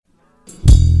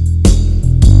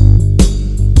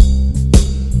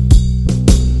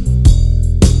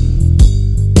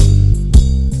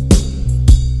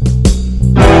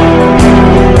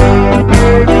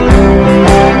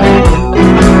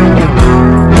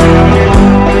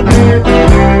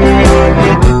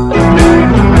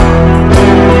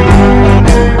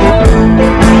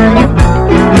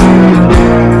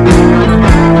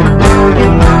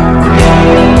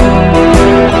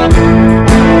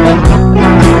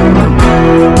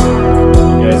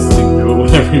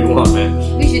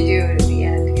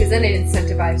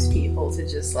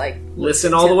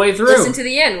listen all the way through. Listen to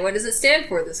the end. What does it stand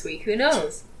for this week? Who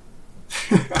knows?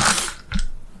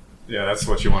 Yeah, that's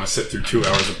what you want to sit through 2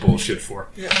 hours of bullshit for.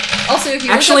 Yeah. Also, if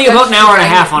you actually look up about an hour and a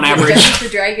half on average.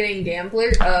 Dungeons & Dragon and Gambler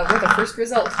were the first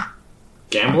results.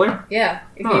 Gambler? Yeah.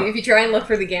 If you try and look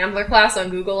for the Gambler class on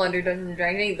Google under Dungeons &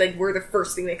 Dragons, like, we're the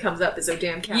first thing that comes up is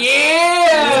Odam Cast.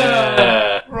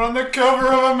 Yeah! We're on the cover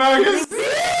of a magazine!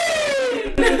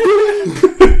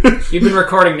 You've been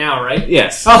recording now, right?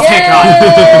 Yes. Oh, thank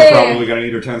God. Probably gonna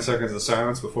need our 10 seconds of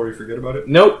silence before we forget about it.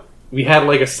 Nope. We had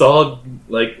like a solid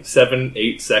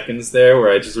 7-8 seconds there where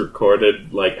I just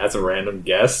recorded like as a random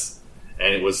guess,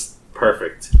 and it was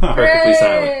perfect. Perfectly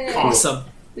silent. Awesome.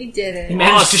 We did it. He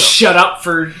managed to shut up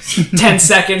for 10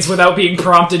 seconds without being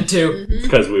prompted to.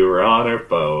 Because we were on our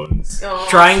phones. Aww.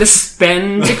 Trying to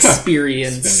spend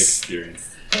experience. Spend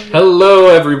experience. Hello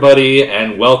everybody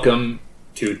and welcome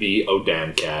to the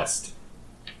Odam Cast.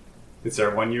 It's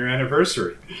our 1 year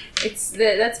anniversary.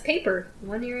 That's paper.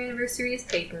 1 year anniversary is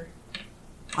paper.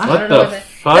 What the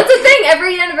fuck? That's the thing.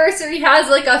 Every anniversary has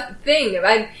like a thing.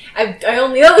 I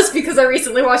only know this because I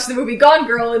recently watched the movie Gone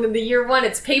Girl, and then the year 1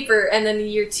 it's paper, and then the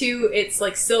year 2 it's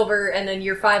like silver, and then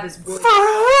year 5 is wood. For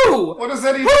who? What does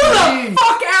that even Who mean? the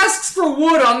fuck asks for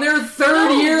wood on their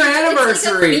third year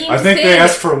anniversary? It's like a I think themed they thing.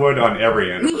 ask for wood on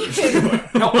every anniversary.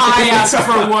 No, I ask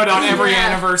for wood on every Yeah.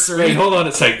 anniversary. Wait, hold on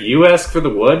a sec. You asked for the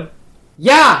wood?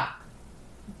 Yeah.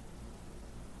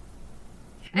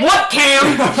 What, Cam?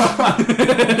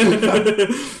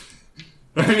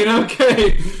 I mean,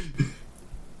 okay.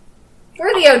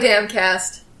 We're the Odam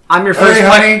Cast. I'm your first Hey,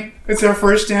 one. honey, it's our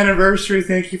first anniversary.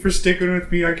 Thank you for sticking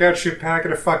with me. I got you a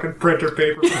packet of fucking printer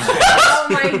paper. Oh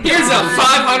my god. Here's a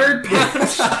 500 pound.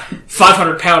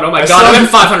 500 pound. Oh my I god, I saw- meant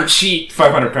 500 sheet.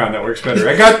 500-pound, that works better.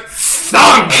 I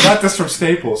got this from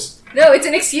Staples. No, it's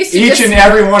an excuse to Each just... and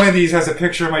every one of these has a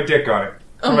picture of my dick on it.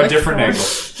 Oh From my a different God.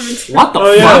 angle. What the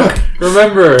Oh fuck? yeah,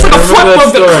 remember like a that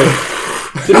flip book story.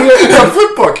 It's a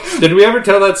flip book. Did we ever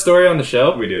tell that story on the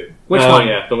show? We did. Which Oh, one?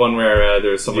 yeah, the one where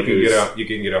there was someone You who's...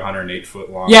 can get a 108 foot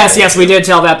long. Yes, we did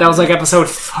tell that. That was like episode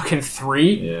fucking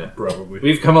 3. Yeah. Probably.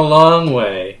 We've come a long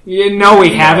way. You know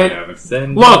we haven't.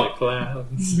 Send Look. the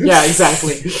clouds. Yeah,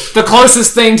 exactly. The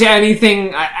closest thing to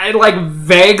anything I like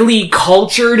vaguely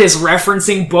cultured is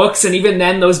referencing books, and even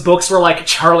then those books were like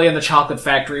Charlie and the Chocolate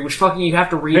Factory, which fucking you have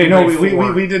to read. Hey, in no, grade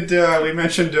 4. we did, we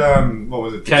mentioned, what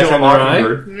was it? To Catcher Kill a in the Rye?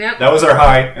 Mockingbird. Yep. That was our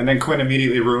high, and then Quinn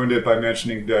immediately ruined it by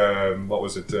mentioning, what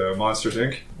was it, Monsters,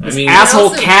 Inc.? I mean, Asshole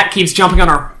Also- cat keeps jumping on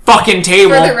our fucking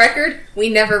table. For the record, we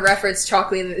never referenced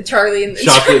Charlie and the Chocolate in the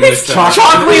Chocolate in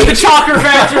the Chocolate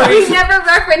Factory. We never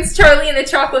referenced Charlie and the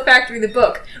Chocolate Factory, the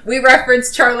book. We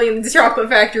referenced Charlie and the Chocolate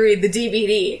Factory, the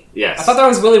DVD. yes. I thought that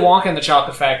was Willy Wonka and the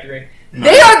Chocolate Factory.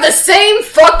 They are the same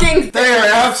fucking thing. They are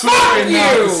absolutely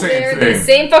not you! the same They're thing. the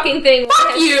same fucking thing. Fuck One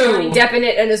has you! Johnny Depp in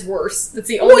it and is worse. That's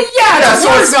the only. Yeah, so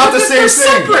it's not the They're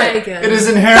same thing. separate. It is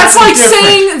inherently That's like different.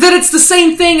 saying that it's the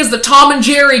same thing as the Tom and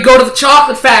Jerry go to the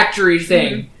Chocolate Factory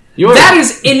thing. You're- That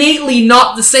is innately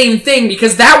not the same thing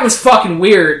because that was fucking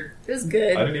weird. It was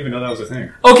good. I didn't even know that was a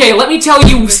thing. Okay, let me tell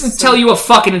you a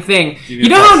fucking thing. You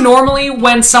know how normally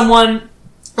when someone,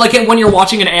 like when you're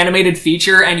watching an animated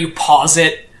feature and you pause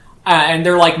it, and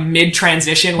they're like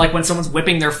mid-transition, like when someone's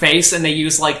whipping their face and they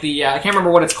use like the, I can't remember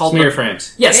what it's called. Smear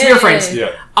frames. Yeah, smear frames.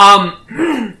 Yeah.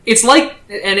 It's like,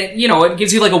 and it, it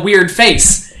gives you like a weird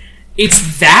face.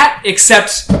 It's that,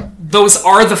 except those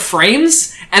are the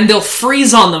frames, and they'll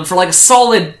freeze on them for like a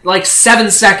solid,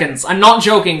 7 seconds. I'm not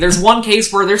joking. There's one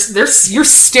case where you're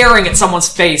staring at someone's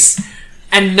face,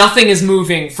 and nothing is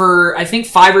moving for, I think,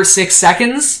 5 or 6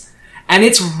 seconds. And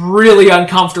it's really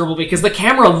uncomfortable because the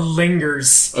camera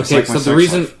lingers. Okay, like my so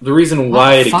sex the reason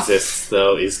why it fuck? exists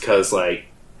though is because like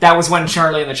That was when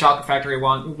Charlie and the Chocolate Factory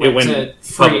went went to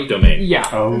public domain. Yeah.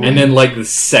 Oh. and then like the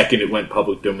second it went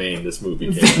public domain, this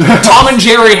movie came out. Tom and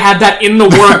Jerry had that in the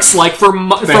works for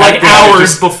had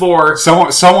hours just- before.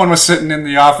 Someone was sitting in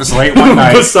the office late one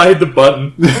night. Beside the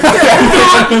button. The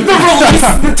release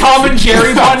the Tom and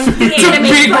Jerry button. It's a anime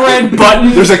big button. red button.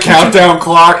 There's a countdown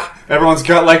clock. Everyone's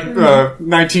got like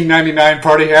 1999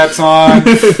 party hats on.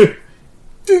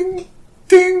 Ding,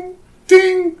 ding,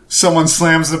 ding. Someone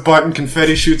slams the button.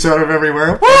 Confetti shoots out of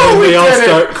everywhere. Woo! And We they all did it.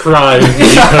 start crying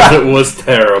because it was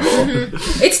terrible.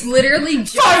 It's literally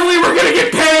just, Finally, we're gonna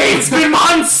get paid. It's been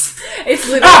months. it's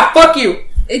literally Ah, fuck you.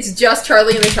 it's just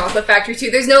Charlie and the Chocolate Factory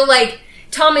too. There's no like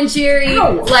Tom and Jerry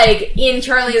Ow. like in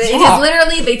Charlie. It Stop. is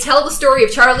literally they tell the story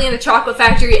of Charlie and the Chocolate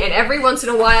Factory, and every once in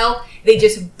a while they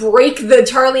just break the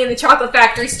Charlie and the Chocolate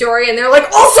Factory story, and they're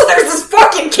like, also there's this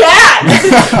fucking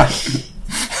cat.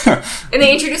 And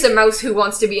they introduce a mouse who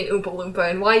wants to be an Oompa Loompa,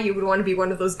 and why you would want to be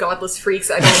one of those godless freaks,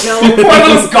 I don't know. One of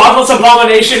those godless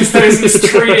abominations that is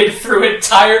mistreated through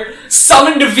entire...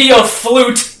 Summoned via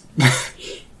flute.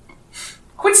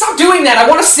 Quit, stop doing that, I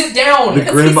want to sit down. The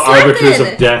grim arbiters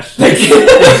of death.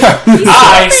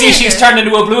 I see she's turned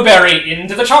into a blueberry.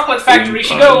 Into the chocolate factory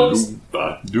she goes.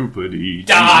 Doopity.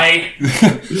 Die.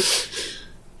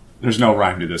 There's no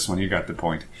rhyme to this one. You got the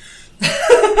point.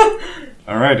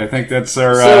 All right, I think that's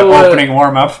our opening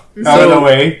warm-up out of the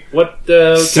way. What?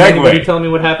 Can anybody tell me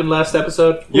what happened last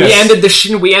episode? Yes.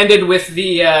 We ended with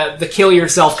the kill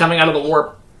yourself coming out of the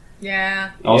warp.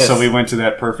 Yeah. Also, Yes. we went to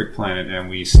that perfect planet and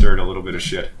we stirred a little bit of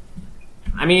shit.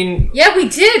 I mean, Yeah, we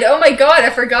did. Oh my god, I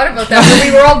forgot about that. But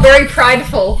we were all very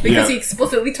prideful because he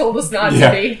explicitly told us not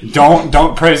to be.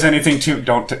 Don't praise anything too.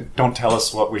 Don't tell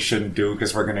us what we shouldn't do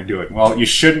because we're going to do it. Well, you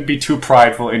shouldn't be too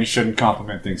prideful and you shouldn't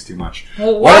compliment things too much.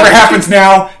 well, Whatever happens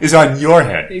now is on your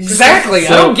head. Exactly. I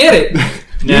So- don't get it.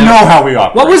 You know how we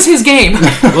operate. What was his game?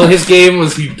 Well, his game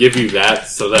was he'd give you that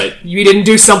so that... You didn't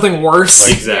do something worse.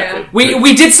 Exactly.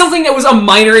 We did something that was a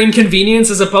minor inconvenience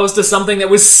as opposed to something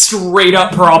that was straight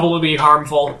up probably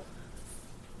harmful.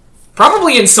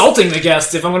 Probably insulting the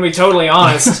guest, if I'm going to be totally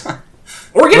honest.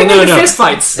 Or getting into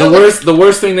fistfights. The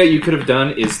worst thing that you could have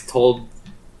done is told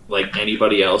like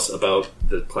anybody else about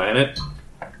the planet.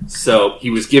 So he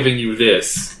was giving you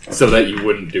this so that you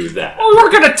wouldn't do that. Well, we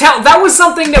weren't going to tell. That was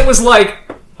something that was like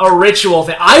a ritual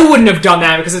thing. I wouldn't have done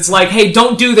that because it's like, hey,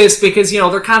 don't do this because,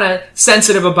 they're kind of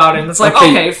sensitive about it. And it's like,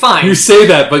 okay, fine. You say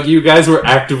that, but you guys were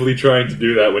actively trying to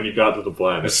do that when you got to the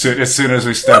planet. As soon as we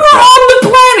We're stepped in. on the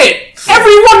planet!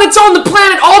 Everyone that's on the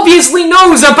planet obviously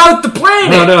knows about the planet!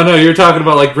 No, you're talking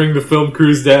about like bring the film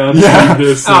crews down, Yeah. do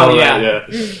this, and Oh, all yeah. that,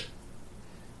 yeah.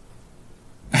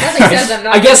 Nothing says I'm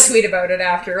not I guess- going to tweet about it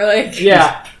after. Like,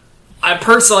 Yeah. I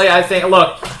think,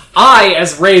 look, I,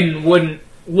 as Raiden,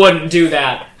 wouldn't do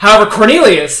that. However,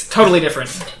 Cornelius, totally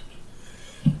different.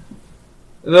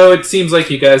 Though it seems like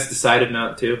you guys decided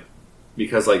not to.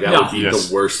 Because like that No. would be Yes.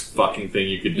 the worst fucking thing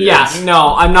you could do. Yeah,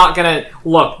 no, I'm not gonna...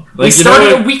 Look, Like, you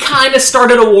know what? we kind of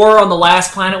started a war on the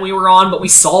last planet we were on, but we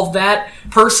solved that.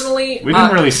 Personally, We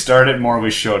didn't really start it, more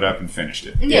we showed up and finished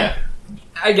it. yeah.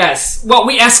 I guess. Well,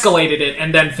 we escalated it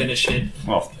and then finished it.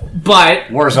 Well,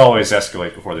 But... wars always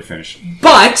escalate before they finish.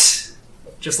 But,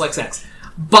 just like sex.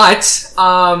 But,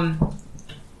 I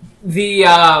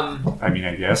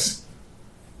guess.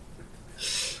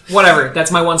 whatever.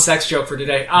 That's my one sex joke for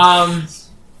today.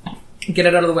 Get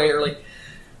it out of the way early.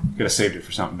 Could have saved it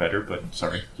for something better, but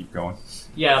sorry, keep going.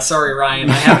 Yeah, sorry, Ryan.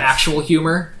 I have actual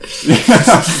humor.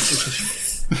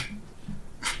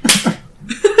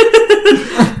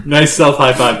 Nice self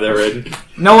high five there, Raiden.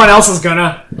 No one else is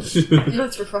gonna.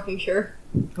 That's for fucking sure.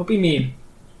 Don't be mean.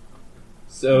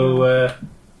 So,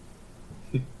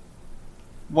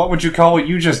 What would you call what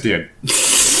you just did?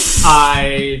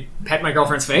 I pet my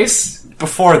girlfriend's face.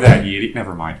 Before that, you idiot.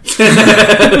 Never mind.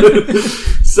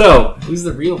 so, Who's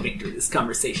the real victor of this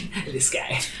conversation? This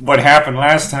guy. What happened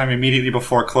last time, immediately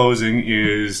before closing,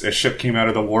 is a ship came out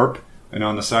of the warp, and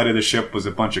on the side of the ship was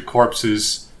a bunch of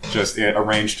corpses just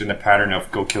arranged in the pattern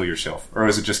of "go kill yourself," or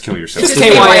is it just "kill yourself"? Just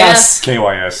KYS.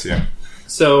 KYS, yeah.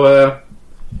 so,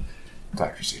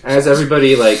 Dr. Seuss. as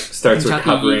everybody like starts Kentucky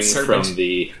recovering serpent.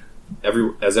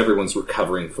 from as everyone's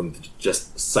recovering from the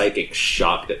just psychic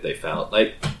shock that they felt,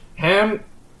 like Ham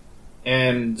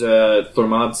and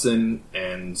Thormodson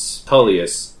and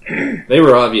Tullius, they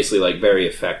were obviously like very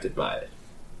affected by it,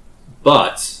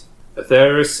 but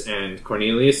Atheris and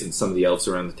Cornelius and some of the elves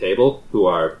around the table who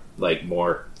are like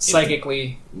more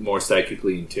Psychically.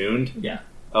 psychically in tuned. Yeah.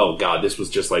 Oh god, this was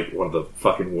just like one of the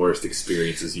fucking worst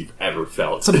experiences you've ever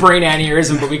felt. It's a brain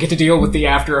aneurysm, but we get to deal with the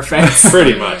after effects.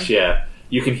 Pretty much, yeah.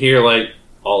 You can hear like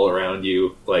all around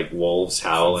you, like wolves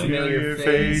howling. Familiar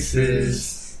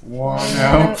faces, worn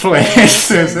out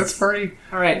places. That's pretty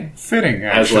Alright. fitting,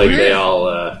 As actually. like they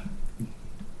all,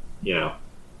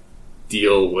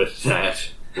 deal with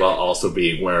that while also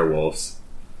being werewolves.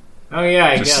 Oh yeah,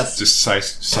 I guess. just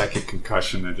psychic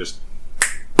concussion that just...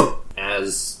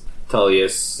 As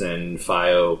Tullius and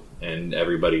Fio and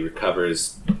everybody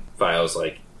recovers, Fio's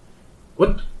like,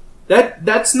 "What?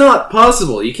 That's not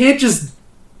possible. You can't just.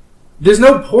 There's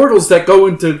no portals that go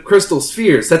into crystal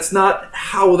spheres. That's not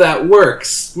how that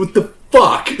works. What the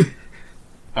fuck?"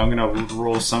 I'm gonna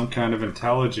roll some kind of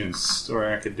intelligence or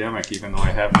academic, even though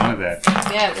I have none of that.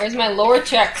 Yeah, where's my lower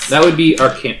checks? That would be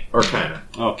Arcana.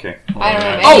 Okay. I don't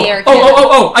have Oh,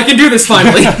 any I can do this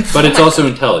finally. But it's also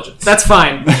intelligence. That's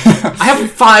fine. I have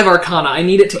 5 Arcana. I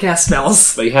need it to cast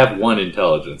spells. But you have 1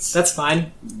 intelligence. That's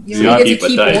fine. You Yeah, only get keep to a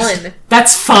keep dice. one.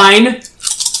 That's fine.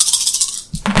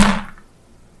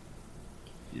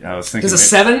 I was thinking. Does a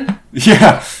 7?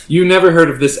 Yeah. You never heard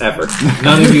of this ever.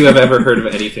 None of you have ever heard of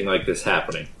anything like this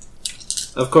happening.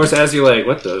 Of course, as you're like,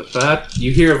 what the fuck?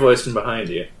 You hear a voice from behind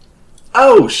you.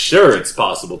 Oh, sure, it's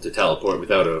possible to teleport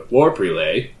without a warp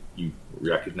relay. You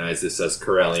recognize this as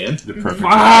Corellian. The perfect.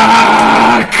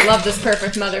 I love this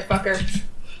perfect motherfucker.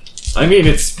 I mean,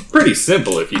 it's pretty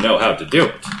simple if you know how to do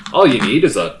it. All you need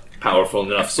is a powerful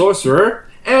enough sorcerer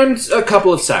and a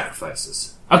couple of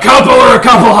sacrifices. A couple or a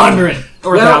couple hundred?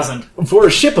 Or Well, 1,000? For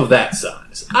a ship of that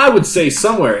size, I would say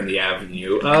somewhere in the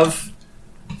avenue of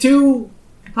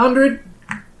 200.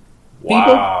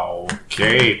 Wow.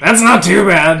 Okay. That's not too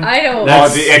bad. I don't.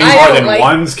 Well, any I more don't than like-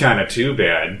 one's kind of too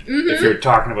bad. Mhm. If you're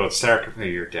talking about sacrifice,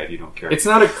 you're dead. You don't care. It's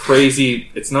not a crazy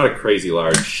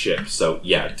large ship, so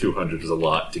yeah, 200 is a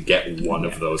lot to get one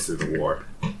of those through the war.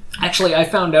 Actually, I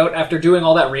found out after doing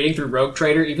all that reading through Rogue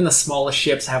Trader, even the smallest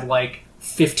ships have like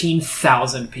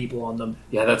 15,000 people on them.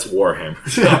 Yeah, that's Warhammer.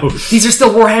 So, These are still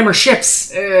Warhammer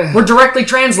ships. We're directly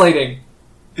translating.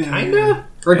 kinda.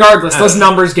 Regardless, those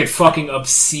numbers get fucking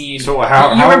obscene. So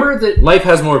how? you remember that? Life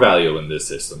has more value in this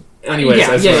system. Anyways,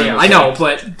 Yeah, as yeah, Ryan yeah, was I know,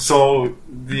 saying, but So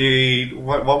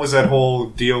what was that whole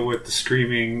deal with the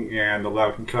screaming and the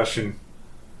loud concussion?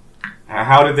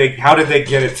 How did they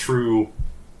get it through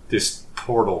this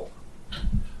portal?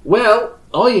 Well,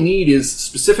 all you need is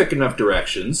specific enough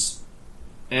directions,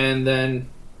 and then,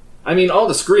 I mean, all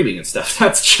the screaming and stuff,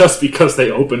 that's just because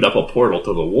they opened up a portal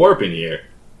to the warp in here.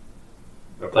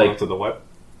 The portal Like- to the what?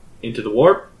 Into the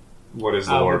warp? What is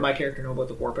the would warp? my character know about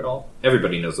the warp at all?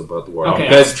 Everybody knows about the warp. Okay. You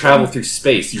guys travel through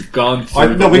space, you've gone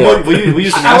through No, the warp. we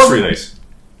use the I mass wasn't- relays.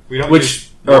 We don't Which use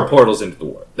are portals into the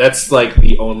warp. That's like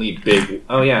the only big...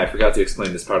 Oh yeah, I forgot to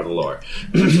explain this part of the lore.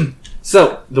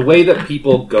 So, the way that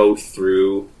people go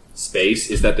through space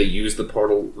is that they use the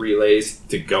portal relays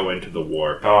to go into the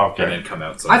warp Oh, okay. and then come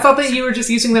out. I thought that you were just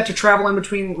using that to travel in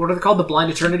between, what are they called? The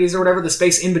Blind Eternities or whatever? The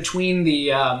space in between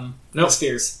the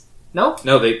spheres. No?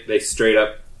 No, they straight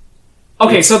up...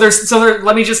 Okay, so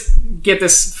let me just get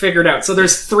this figured out. So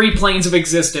there's 3 planes of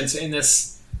existence in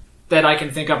this that I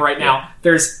can think of right now.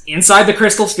 There's inside the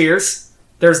crystal spheres,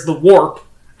 there's the warp,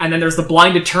 and then there's the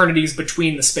blind eternities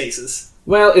between the spaces.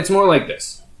 Well, it's more like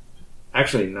this.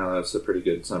 Actually, no, that's a pretty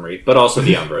good summary. But also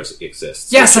the Umbra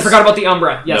exists. Yes, I forgot about the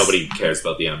Umbra. Yes. Nobody cares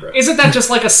about the Umbra. Isn't that just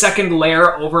like a second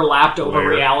layer overlapped over Layer.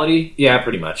 reality? Yeah,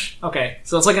 pretty much. Okay,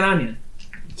 so it's like an onion.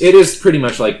 It is pretty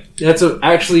much like... That's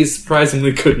actually a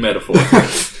surprisingly good metaphor.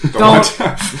 Don't-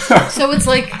 So it's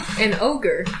like an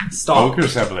ogre. Stop.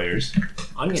 Ogres have layers.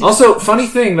 Onion. Also, funny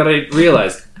thing that I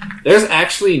realized, there's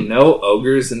actually no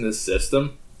ogres in this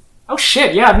system. Oh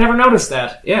shit, yeah, I've never noticed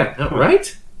that. Yeah, no,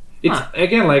 right? It's Huh.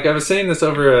 again, like I was saying this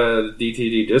over a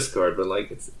DTD Discord, but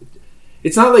like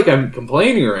it's not like I'm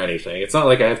complaining or anything. It's not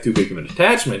like I have too big of an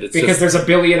attachment. It's Because just, there's a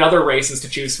billion other races to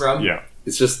choose from. Yeah.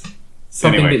 it's just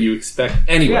something Anyway. that you expect.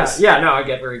 Anyways, Yeah, no, I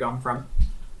get where you're going from.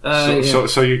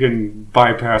 So you can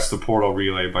bypass the portal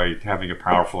relay by having a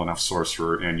powerful enough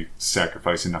sorcerer and you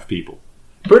sacrifice enough people.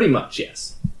 pretty much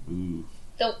yes. Ooh,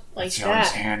 Don't like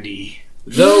sounds that. handy.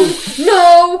 Though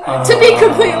No! To be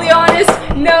completely honest,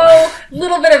 no.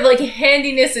 Little bit of like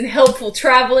handiness and helpful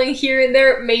traveling here and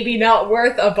there, maybe not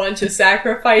worth a bunch of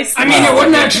sacrifice. I mean, it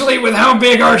wouldn't actually, with how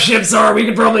big our ships are, we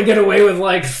could probably get away with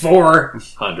like 4.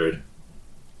 100.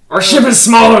 Our ship is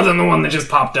smaller than the one that just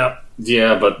popped up.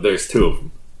 Yeah, but there's 2 of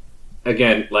them.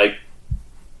 Again, like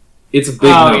it's a big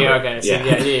Oh, number. yeah, okay. So,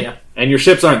 yeah. And your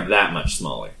ships aren't that much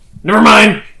smaller. Never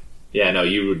mind. Yeah, no,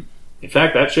 you would. In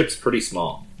fact, that ship's pretty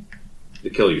small. To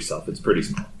kill yourself, it's pretty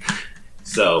small.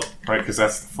 So, Right, because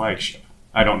that's the flagship.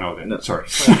 I don't know that. No. Sorry.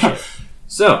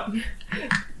 so.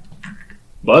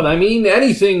 But I mean,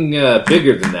 anything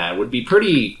bigger than that would be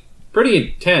pretty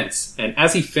intense. And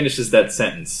as he finishes that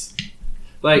sentence,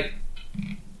 like,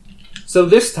 so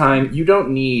this time you don't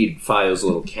need Fio's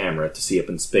little camera to see up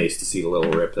in space to see the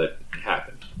little rip that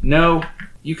happened. No,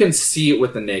 you can see it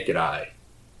with the naked eye,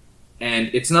 and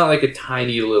it's not like a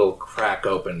tiny little crack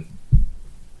open.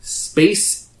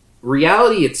 Space,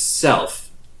 reality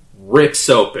itself rips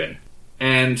open,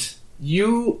 and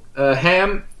you,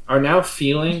 Ham, are now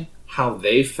feeling how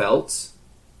they felt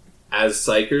as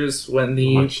Psychers when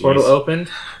the Oh, jeez. portal opened,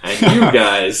 and you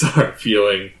guys are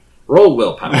feeling roll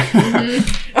willpower.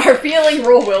 Our feeling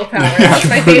roll willpower. Yeah, That's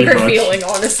my pretty favorite much. feeling,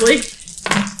 honestly.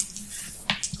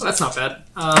 Well, that's not bad.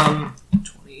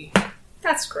 20,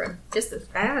 That's grim. Just as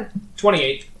bad.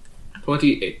 28.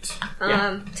 28.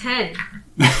 10.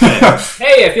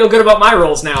 Hey, I feel good about my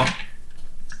rolls now.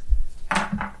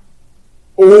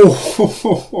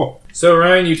 Oh. So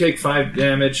Ryan, you take 5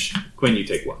 damage. Quinn, you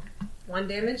take 1. 1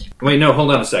 damage. Wait, no,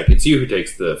 hold on a sec. It's you who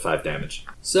takes the 5 damage.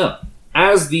 So,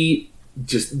 as the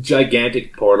just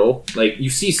gigantic portal. Like, you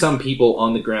see some people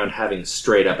on the ground having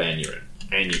straight up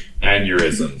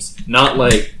aneurysms. Not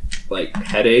like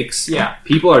headaches. Yeah.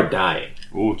 People are dying.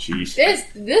 Oh, jeez.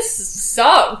 This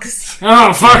sucks.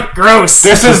 Oh, fuck, gross.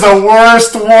 This is the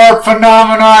worst warp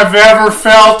phenomenon I've ever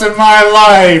felt in my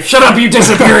life. Shut up, you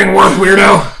disappearing warp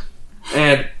weirdo.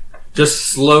 And just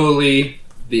slowly,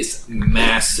 this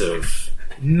massive,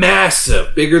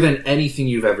 bigger than anything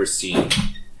you've ever seen.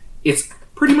 It's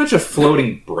pretty much a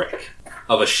floating brick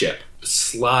of a ship.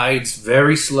 Slides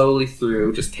very slowly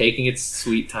through, just taking its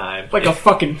sweet time. Like a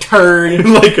fucking turd.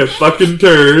 Like a fucking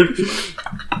turd.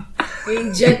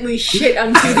 We gently shit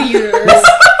onto the universe.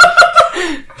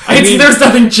 There's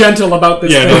nothing gentle about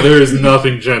this Yeah, thing. no, there is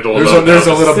nothing gentle There's about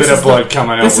a little This bit is of blood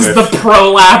coming out This with is the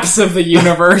prolapse of the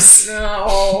universe.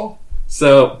 No.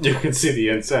 So, You can see the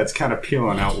inside's kind of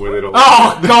peeling out with it a little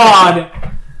Oh, bit. God.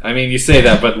 I mean, you say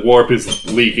that, but warp is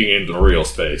leaking into real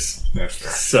space. That's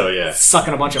fair. So, yeah.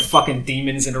 Sucking a bunch of fucking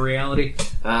demons into reality.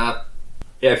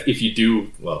 If you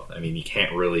do, well, I mean, you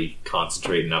can't really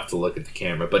concentrate enough to look at the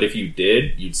camera, but if you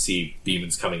did, you'd see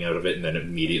demons coming out of it and then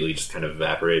immediately just kind of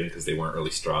evaporating because they weren't really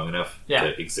strong enough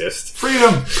to exist.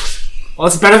 Freedom! Well,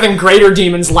 it's better than greater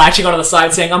demons latching onto the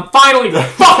side saying, I'm finally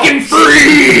fucking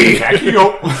free! Back you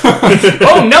go.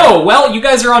 Oh, no. Well, you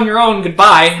guys are on your own.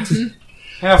 Goodbye.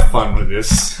 Have fun with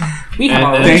this. We have And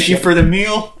our then- own Thank you shit. for the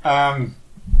meal.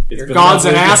 Your God's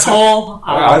an asshole.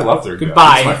 I love their Goodbye.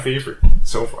 God. It's my favorite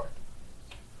so far.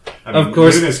 I mean, Of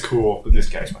course. Luna is cool, but this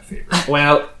guy's my favorite.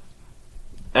 Well,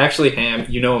 actually, Ham,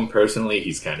 you know him personally.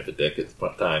 He's kind of a dick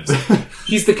at times.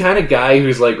 He's the kind of guy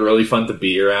who's like really fun to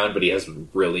be around, but he has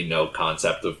really no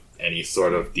concept of any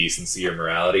sort of decency or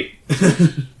morality.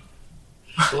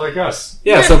 So like us.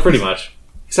 Yeah, so pretty much.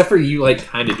 Except for you, like,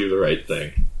 kind of do the right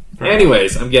thing.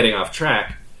 Anyways, I'm getting off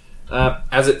track.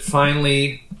 As it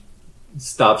finally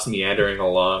stops meandering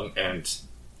along and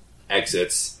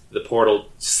exits, the portal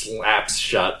slaps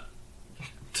shut.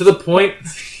 To the point...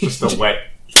 Just the wet.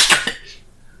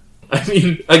 I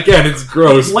mean, again, it's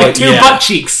gross, Like but two yeah, butt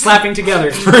cheeks slapping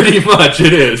together. pretty much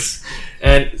it is.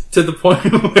 And to the point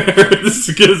where this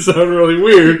is going to sound really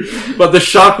weird, but the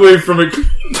shockwave from it...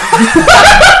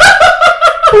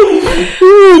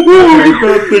 I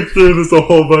got think through this a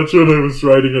whole bunch when I was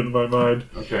writing it in my mind.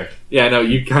 Okay. Yeah, no,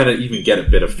 you kind of even get a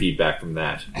bit of feedback from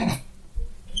that.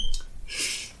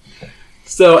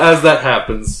 So as that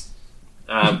happens,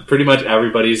 pretty much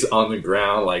everybody's on the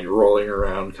ground, like rolling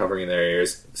around, covering their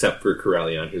ears, except for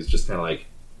Corellion, who's just kind of like,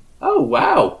 "Oh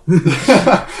wow,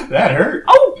 That hurt.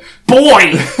 Oh,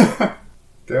 boy!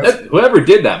 whoever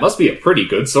did that must be a pretty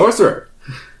good sorcerer."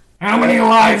 How many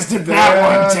lives did that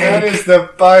one That take? is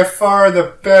by far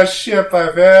the best ship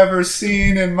I've ever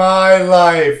seen in my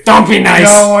life. Don't be nice.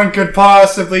 No one could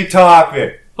possibly top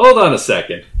it. Hold on a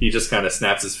second. He just kind of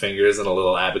snaps his fingers and a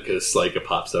little abacus like it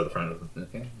pops out in front of him.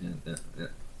 Okay.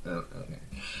 Okay.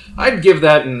 I'd give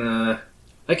that an.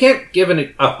 I can't give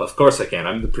an. Oh, of course I can.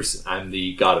 I'm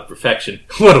the god of perfection.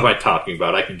 What am I talking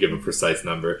about? I can give a precise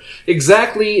number.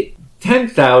 Exactly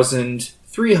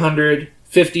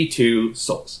 10,352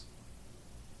 souls.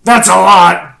 That's a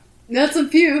lot. That's a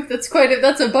few. That's quite a.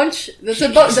 That's a bunch. That's a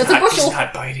bushel. He's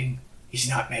not biting. He's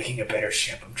not making a better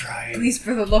ship. I'm trying. Please,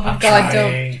 for the love of I'm God,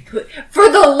 trying. don't. For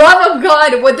the love of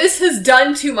God, what this has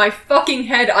done to my fucking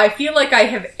head, I feel like I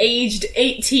have aged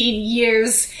 18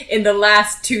 years in the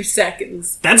last 2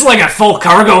 seconds. That's like a full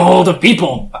cargo hold of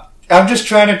people. I'm just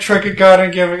trying to trick a god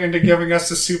into giving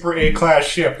us a super A-class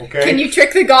ship, okay? Can you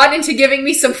trick the God into giving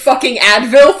me some fucking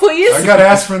Advil, please? I got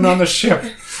aspirin on the ship.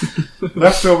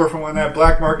 Leftover from when that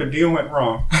black market deal went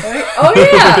wrong. Oh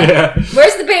yeah.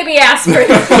 Where's the baby aspirin?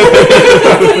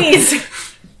 Please.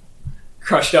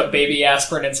 Crushed up baby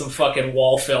aspirin and some fucking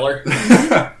wall filler.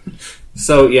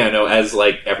 So yeah, no. As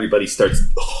like everybody starts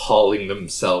hauling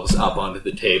themselves up onto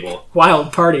the table,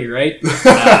 Wild party, right?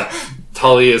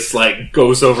 Tullius like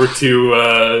goes over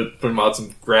to Thermods,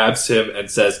 grabs him, and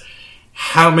says,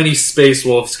 "How many space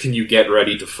wolves can you get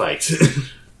ready to fight?"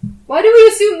 Why do we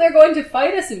assume they're going to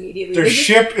fight us immediately? Their They just-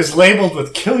 ship is labeled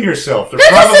with "kill yourself." They That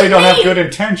probably doesn't don't have mean- good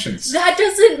intentions. That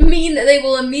doesn't mean that they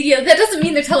will immediately. That doesn't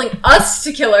mean they're telling us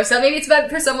to kill ourselves. Maybe it's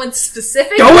meant for someone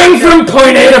specific. Going from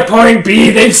point A to point B,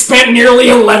 they've spent nearly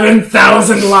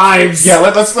 11,000 lives. Yeah,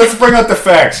 let's bring out the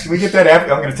facts. Can we get that? I'm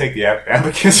going to take the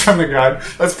abacus from the god.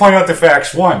 Let's point out the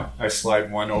facts. 1, I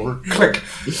slide 1 over. Click.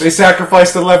 They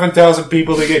sacrificed 11,000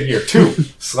 people to get here. 2,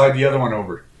 slide the other one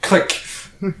over. Click.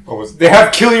 What was? They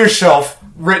have "kill yourself"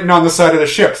 written on the side of the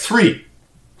ship. 3,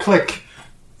 click.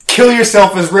 "Kill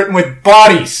yourself" is written with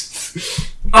bodies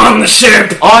On the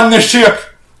ship. on the ship.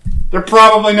 They're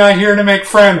probably not here to make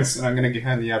friends. And I'm going to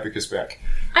hand the abacus back.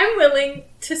 I'm willing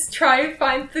to try and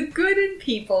find the good in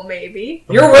people, maybe.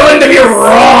 You're willing to be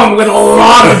wrong with a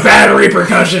lot of bad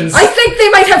repercussions. I think they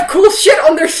might have cool shit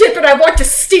on their ship and I want to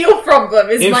steal from them,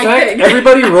 is In my fact, thing.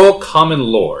 everybody roll common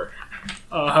lore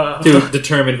to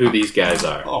determine who these guys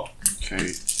are. Oh,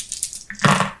 okay.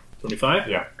 25?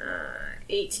 Yeah.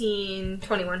 18,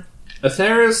 21.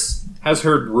 Atheris has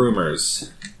heard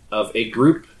rumors of a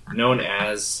group known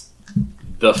as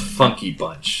the Funky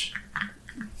Bunch.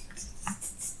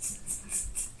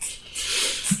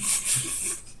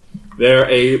 They're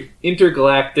a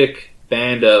intergalactic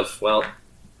band of, well,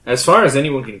 as far as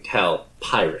anyone can tell,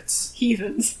 pirates.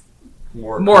 Heathens.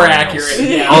 More criminals. accurate.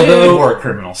 Yeah. Although, War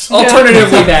criminals.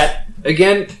 Alternatively, that.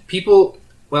 again, people,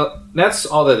 well, that's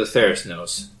all that Atheris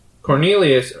knows.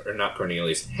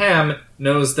 Ham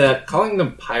knows that calling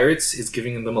them pirates is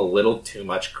giving them a little too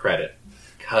much credit.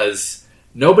 Because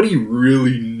nobody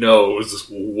really knows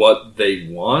what they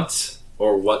want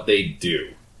or what they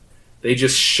do. They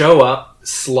just show up,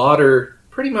 slaughter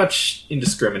pretty much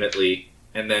indiscriminately,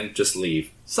 and then just leave.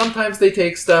 Sometimes they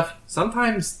take stuff,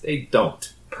 sometimes they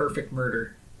don't. Perfect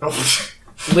murder. if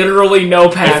Literally no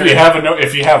pattern. you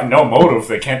have no motive,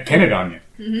 they can't pin it on you.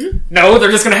 No, they're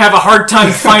just going to have a hard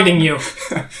time finding you.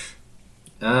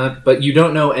 But you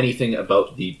don't know anything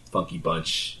about the Funky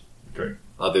Bunch Okay.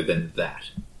 other than that.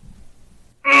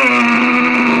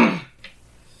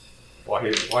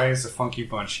 Why is the Funky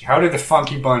Bunch? How did the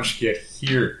Funky Bunch get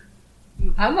here?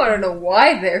 I want to know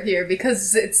why they're here,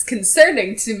 because it's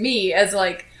concerning to me as,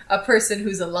 like, a person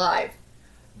who's alive.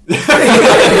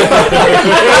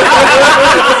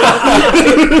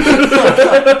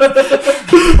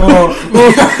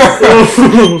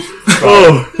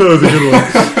 Oh, that was a good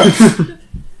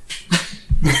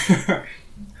one.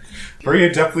 Very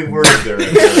adeptly worded there.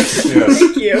 Yes.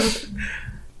 Thank you.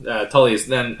 Tullius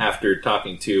then, after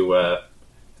talking to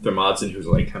Thermodson, who's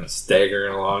like kind of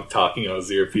staggering along, talking on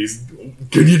his earpiece,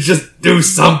 can you just do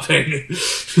something?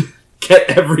 Get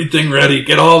everything ready.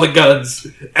 Get all the guns.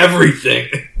 Everything.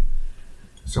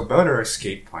 So about our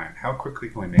escape plan, how quickly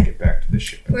can we make it back to the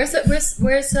ship? Where's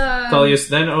Tullius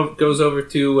then goes over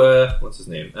to, what's his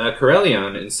name?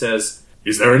 Corellion, and says,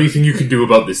 is there anything you can do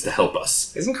about this to help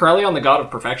us? Isn't Corellion the god of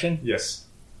perfection? Yes.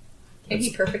 Can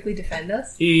he perfectly defend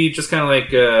us? He just kind of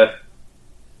like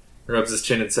rubs his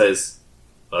chin and says,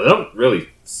 I don't really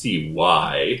see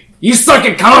why. You suck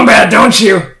at combat, don't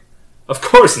you? Of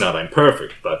course not, I'm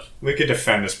perfect, but... We could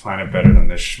defend this planet better than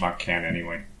this schmuck can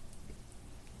anyway.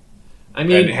 I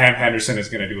mean... And Ham Henderson is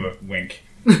going to do a wink.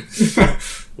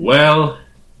 Well,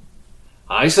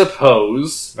 I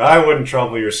suppose... I wouldn't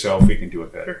trouble yourself. We can do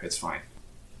it better. It's fine.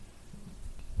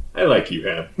 I like you,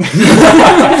 Ham.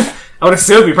 I would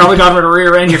assume you probably got him to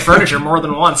rearrange your furniture more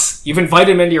than once. You've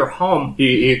invited him into your home.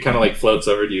 He kind of like floats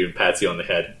over to you and pats you on the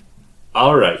head.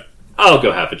 All right, I'll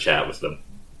go have a chat with them.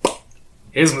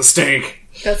 His mistake.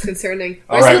 That's concerning.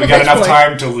 All right, we got enough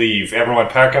time to leave. Everyone,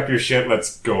 pack up your shit.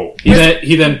 Let's go.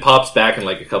 He then pops back in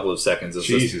like a couple of seconds. And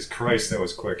says, Jesus Christ, that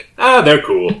was quick. they're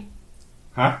cool.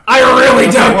 Huh? I really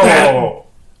doubt Whoa, that. whoa, whoa.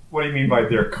 What do you mean by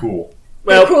they're cool?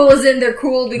 They're cool as in they're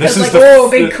cool because This is like, the-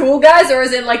 big cool guys, or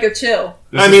as in like they're chill?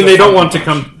 This I is mean, the they don't Funky want to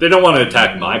Bunch. come. They don't want to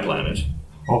attack my planet.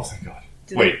 Oh, thank God.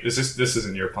 Wait, this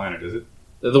isn't your planet, is it?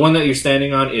 The one that you're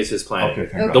standing on is his planet.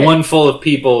 Okay, thank The God. one full of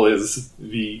people is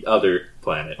the other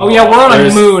planet. Oh yeah, we're on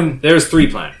a moon. There's 3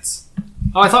 planets.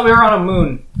 Oh, I thought we were on a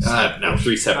moon. No,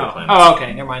 3 separate Oh, planets. oh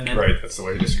okay, never mind then. Right, that's the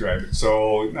way you describe it.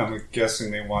 So I'm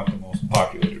guessing they want the most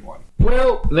populated one.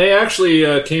 Well, they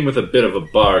actually came with a bit of a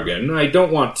bargain. I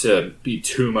don't want to be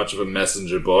too much of a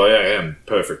messenger boy. I am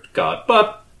perfect god.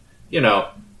 But, you know,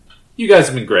 you guys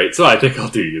have been great, so I think I'll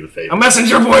do you the favor. A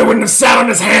messenger boy wouldn't have sat on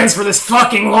his hands for this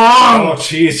fucking long. Oh,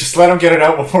 jeez, just let him get it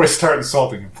out before we start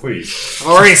insulting him, please. I've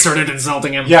already started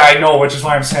insulting him. Yeah, I know, which is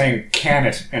why I'm saying can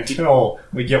it until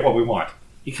we get what we want.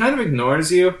 He kind of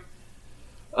ignores you.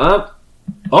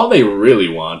 All they really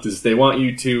want is they want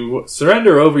you to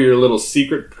surrender over your little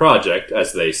secret project,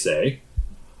 as they say,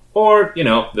 or, you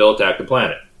know, they'll attack the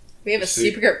planet. We have a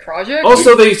secret project?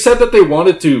 Also, they said that they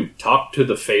wanted to talk to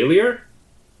the failure.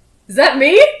 Is that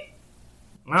me?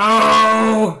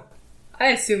 No. I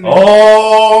assume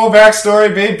Oh,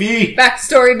 backstory, baby!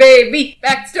 Backstory, baby!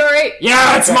 Backstory!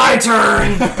 Yeah, it's my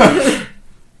turn.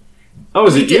 Oh,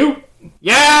 is it you?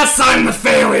 Yes, I'm the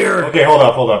failure. Okay, hold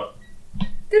up.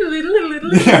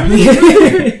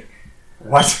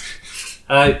 What?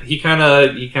 He kind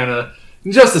of.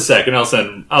 Just a second.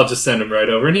 I'll just send him right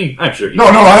over, and I'm sure he.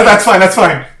 No, that's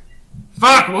fine.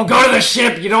 Fuck, we'll go to the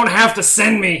ship. You don't have to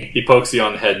send me. He pokes you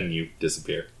on the head, and you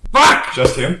disappear. Fuck.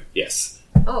 Just him? Yes.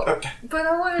 Oh, but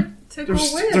I wanted to go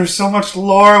with. There's so much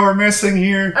lore we're missing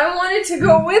here. I wanted to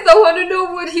go with. I want to know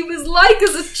what he was like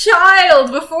as a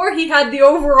child before he had the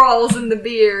overalls and the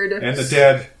beard And the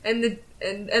dead. and the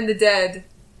dead.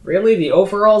 Really, the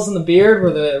overalls and the beard were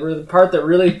the part that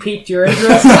really piqued your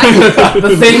interest.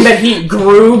 The thing that he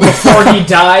grew before he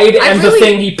died, and the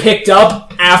thing he picked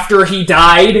up after he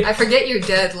died. I forget you're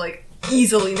dead like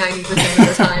easily 90% of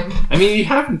the time. I mean, you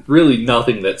have really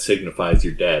nothing that signifies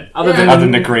you're dead. Other Other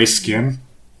than the gray skin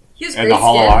He has and gray the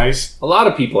hollow skin. eyes. A lot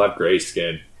of people have gray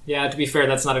skin. Yeah, to be fair,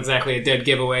 that's not exactly a dead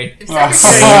giveaway.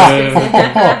 Secondary's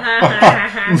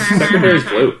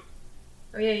blue.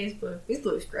 Oh yeah, he's blue. He's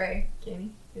bluish gray,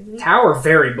 Kenny. Isn't he? Tower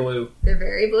very blue. They're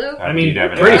very blue. I mean,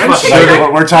 Abadee pretty Dabba much. Da. sure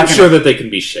Like, we're I'm talking. sure that they can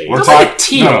be shades. We're Looks talking like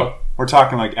teal. No, we're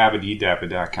talking like Abadee Dabba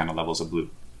Da kind of levels of blue.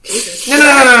 Jesus. No.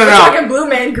 We're talking blue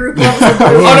man group levels of blue.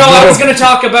 Oh no, I was going to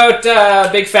talk about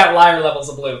Big Fat Liar levels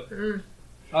of blue. Mm.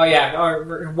 Oh yeah.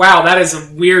 Oh, wow, that is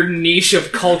a weird niche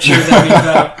of culture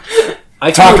that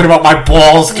we've... Talking about my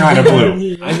balls kind of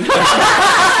blue.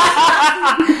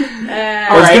 I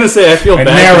was Alright. going to say, I feel And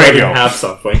bad there that I we didn't go. have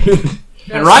something.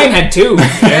 And Ryan had two.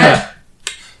 Yeah.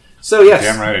 So, yes.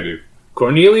 Damn right I do.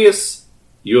 Cornelius,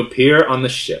 you appear on the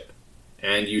ship,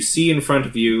 and you see in front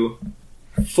of you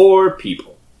 4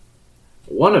 people.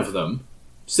 One of them,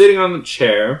 sitting on the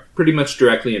chair, pretty much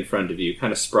directly in front of you,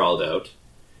 kind of sprawled out.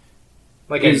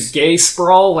 Like a gay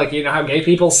sprawl, like you know how gay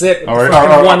people sit with Or-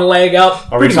 fucking or- one leg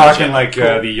up. Are we Pretty much, talking yeah. like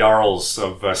the Jarls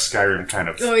of Skyrim kind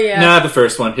of? Oh yeah. Nah, the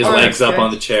first one. His Oh, legs that's up good.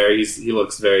 on the chair. He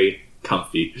looks very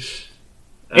comfy.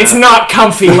 It's not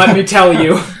comfy, let me tell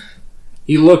you.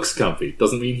 He looks comfy.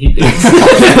 Doesn't mean he is.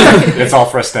 It's all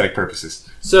for aesthetic purposes.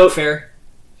 So, Fair.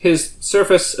 his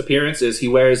surface appearance is he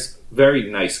wears very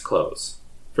nice clothes,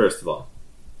 first of all.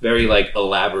 Very, like,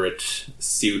 elaborate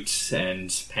suit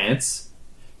and pants.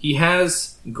 He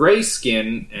has gray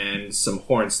skin and some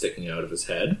horns sticking out of his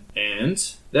head. And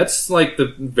that's, like,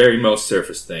 the very most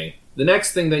surface thing. The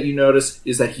next thing that you notice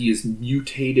is that he is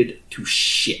mutated to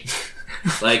shit.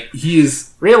 Like, he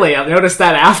is... Really, I've noticed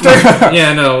that after.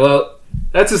 Yeah, no, well...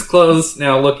 That's his clothes.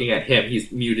 Now, looking at him,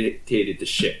 he's mutated to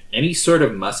shit. Any sort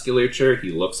of musculature he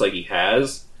looks like he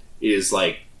has is,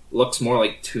 like, looks more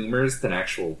like tumors than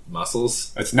actual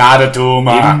muscles. It's not a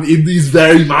tumor. It is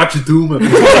very much a tumor.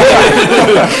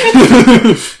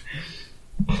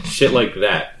 Shit like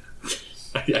that.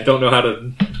 I don't know how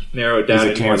to narrow it down. He's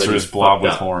a any more than cancerous he's blob fucked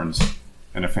with up. horns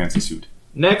and a fancy suit.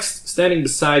 Next, standing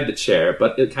beside the chair,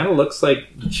 but it kind of looks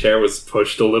like the chair was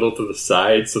pushed a little to the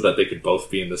side so that they could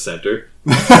both be in the center,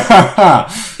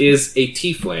 is a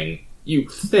tiefling, you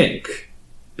think,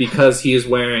 because he is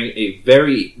wearing a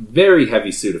very, very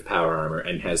heavy suit of power armor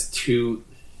and has 2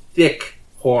 thick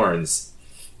horns,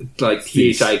 like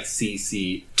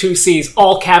THICC, 2 C's,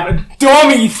 all cabinet,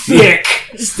 dummy thick.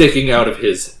 sticking out of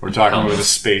his We're talking helmet. about a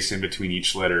space in between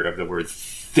each letter of the word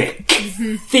thick.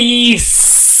 These.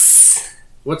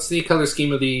 What's the color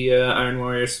scheme of the Iron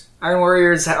Warriors? Iron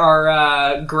Warriors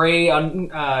are gray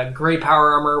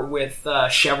power armor with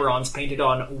chevrons painted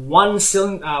on one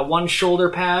shoulder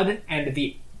pad and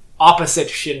the opposite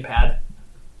shin pad.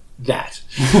 That.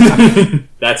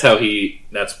 That's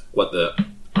what the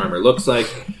armor looks like.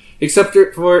 Except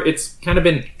for it's kind of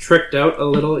been tricked out a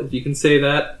little, if you can say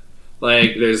that.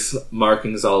 Like, there's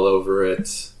markings all over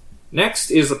it.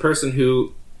 Next is a person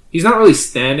who, he's not really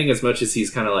standing as much as he's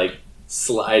kind of like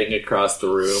sliding across the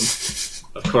room.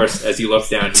 Of course, as you look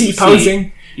down,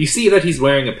 T-posing. you see that he's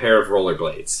wearing a pair of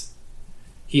rollerblades.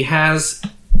 He has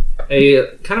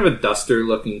a kind of a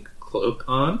duster-looking cloak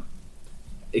on,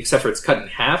 except for it's cut in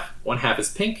half. One half is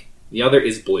pink, the other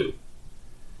is blue.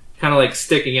 Kind of like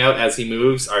sticking out as he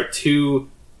moves are 2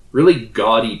 really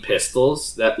gaudy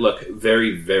pistols that look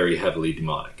very, very heavily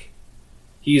demonic.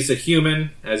 He's a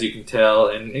human, as you can tell,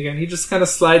 and again, he just kind of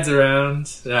slides around,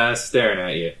 staring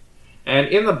at you. And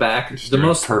in the back, Just the doing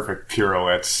most... perfect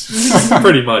pirouettes.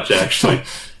 Pretty much, actually.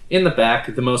 In the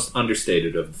back, the most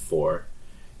understated of the 4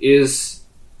 is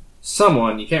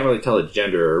someone, you can't really tell a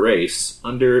gender or race,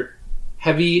 under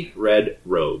heavy red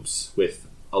robes with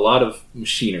a lot of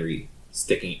machinery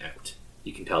sticking out.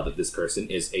 You can tell that this person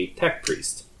is a tech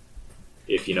priest,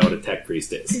 if you know what a tech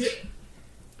priest is.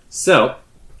 So,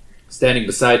 standing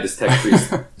beside this tech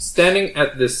priest, standing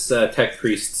at this tech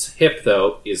priest's hip,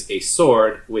 though, is a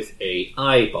sword with a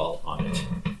eyeball on it.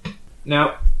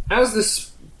 Now, as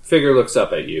this figure looks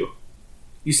up at you,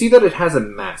 you see that it has a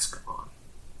mask on.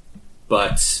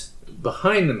 But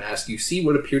behind the mask, you see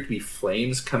what appear to be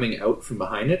flames coming out from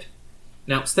behind it.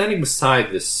 Now, standing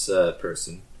beside this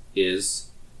person is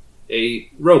a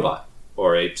robot,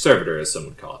 or a servitor, as some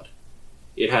would call it.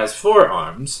 It has 4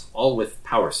 arms, all with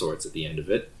power swords at the end of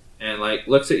it, and like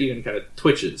looks at you and kind of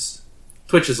twitches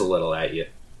a little at you.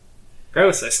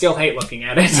 Gross. I still hate looking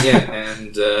at it. Yeah,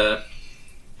 and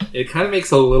it kind of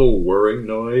makes a little whirring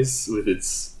noise with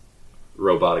its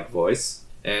robotic voice,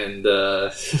 and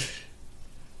the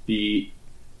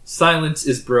silence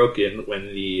is broken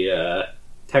when the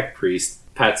tech priest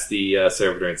pats the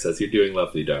servitor and says, "You're doing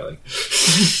lovely, darling."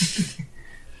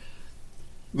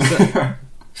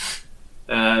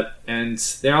 And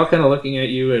they're all kind of looking at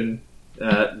you, and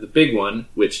the big one,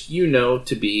 which you know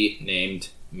to be named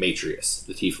Matrius,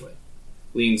 the tiefling,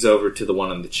 leans over to the one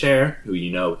on the chair, who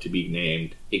you know to be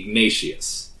named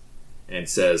Ignatius, and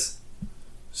says,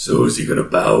 "So is he gonna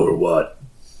bow or what?"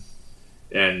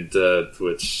 And to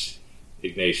which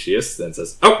Ignatius then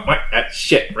says, "Oh, what?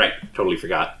 Shit, right, totally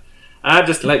forgot.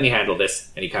 Just let me handle this."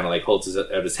 And he kind of like holds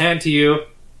out his hand to you,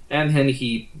 and then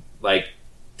he like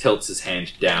tilts his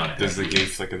hand down. Does the gate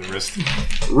flick of the wrist?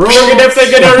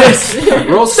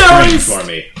 Roll strength for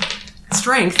me.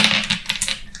 Strength?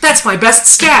 That's my best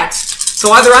stat.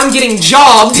 So either I'm getting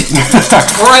jobbed,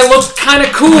 or I look kind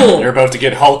of cool. You're about to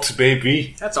get hulked,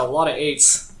 baby. That's a lot of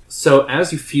 8s. So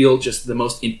as you feel just the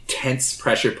most intense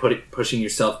pressure pushing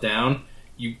yourself down,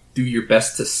 you do your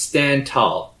best to stand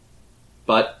tall.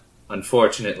 But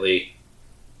unfortunately,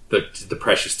 the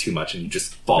pressure's too much and you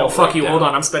just fall. No, fuck right you. down. Hold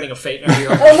on. I'm spending a fate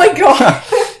now. Oh my god!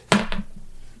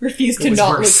 Refuse to was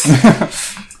not worse. look.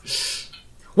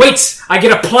 Wait! I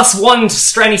get a +1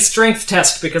 to any strength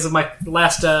test because of my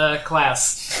last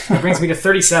class. That brings me to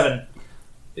 37.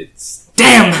 It's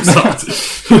Damn!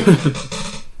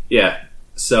 yeah.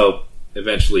 So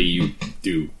eventually you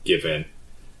do give in.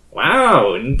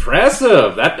 Wow,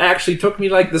 impressive! That actually took me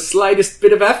like the slightest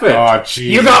bit of effort. Oh, jeez.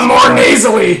 You got more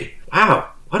nasally! Wow,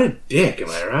 what a dick, am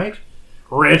I right?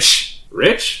 Rich.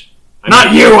 Rich?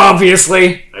 Not you,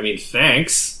 obviously! I mean,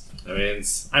 thanks.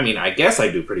 I mean, I guess I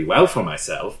do pretty well for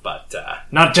myself, but,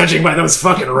 Not judging by those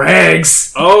fucking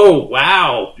rags. oh,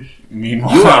 wow.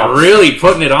 Meanwhile, You are really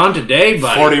putting it on today,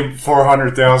 buddy.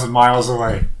 400,000 miles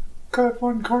away. Got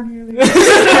one, Cornelius.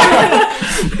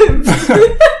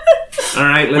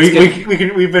 Alright, let's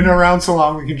get... We've been around so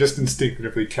long, we can just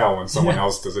instinctively tell when someone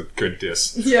else does a good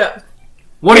diss. Yeah.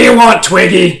 What do you want,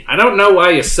 Twiggy? I don't know why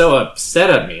you're so upset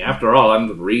at me. After all, I'm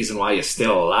the reason why you're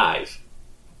still alive.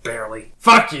 Barely.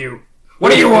 Fuck you.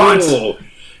 What do you want? Oh,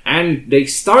 and they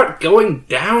start going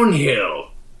downhill.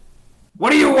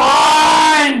 What do you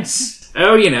want?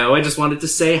 Oh, I just wanted to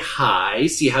say hi,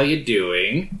 see how you're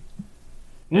doing.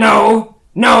 No,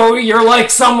 you're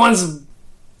like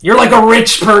you're like a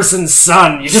rich person's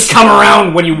son. You just come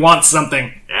around when you want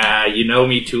something. You know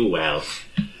me too well.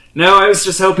 No, I was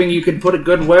just hoping you could put a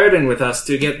good word in with us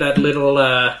to get that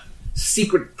little,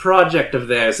 secret project of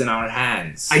theirs in our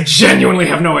hands. I genuinely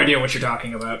have no idea what you're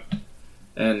talking about.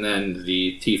 And then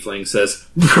the tiefling says,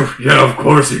 "Yeah, of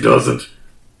course he doesn't.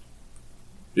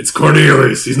 It's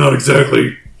Cornelius. He's not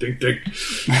exactly... Dink, dink."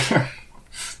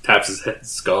 Taps his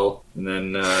skull. And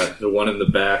then the one in the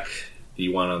back, the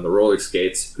one on the roller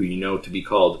skates, who you know to be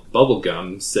called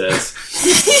Bubblegum, says...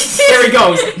 There he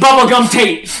goes. Bubblegum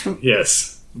Tate.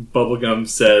 Yes. Bubblegum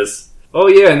says... "Oh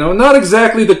yeah, no, not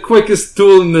exactly the quickest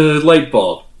tool in the light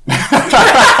bulb."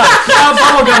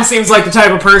 Bubblegum seems like the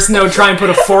type of person that would try and put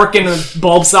a fork in a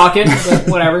bulb socket, but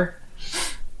whatever.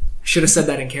 Should have said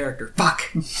that in character. Fuck.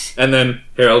 And then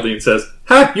Haroldine says,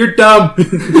 "Ha, you're dumb."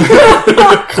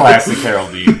 Classic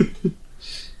Haroldine.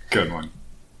 Good one.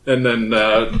 And then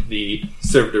the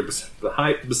servitor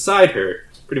beside her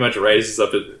pretty much raises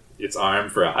up its arm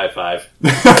for a high five.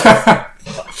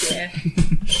 Yeah.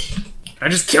 I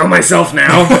just kill myself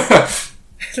now.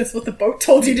 That's what the boat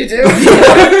told you to do.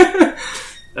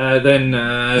 Then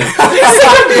That's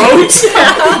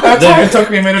why it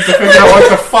took me a minute to figure out what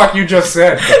the fuck you just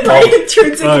said. It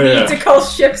turns into Oh, yeah. need to call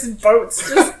ships boats.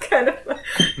 Just kind of.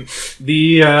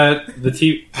 the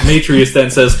Matrius then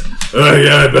says, "Oh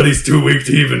yeah, I bet he's too weak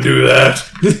to even do that."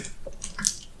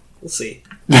 We'll see.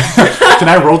 Can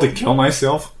I roll to kill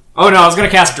myself? Oh no, I was gonna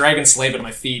cast Dragon Slave at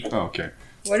my feet. Oh, okay.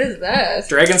 What is that?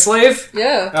 Dragon Slave?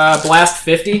 Yeah. Blast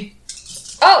 50.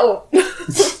 Oh.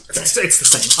 It's the same.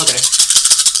 Okay.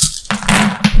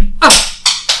 Oh!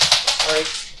 Alright.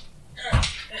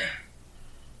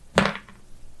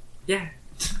 Yeah.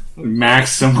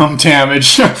 Maximum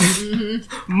damage.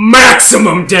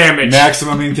 Maximum damage!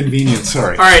 Maximum inconvenience,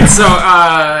 sorry. Alright, so,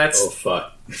 that's Oh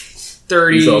fuck.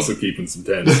 30. He's also keeping some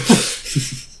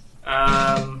tens.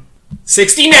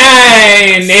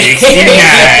 69!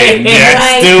 69!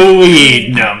 That's the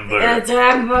weed number. That's what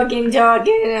I'm fucking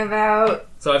talking about.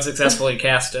 So I've successfully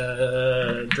cast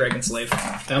Dragon Slave.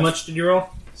 How much did you roll?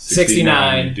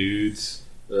 69 69. dudes.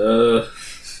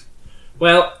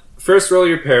 Well, first roll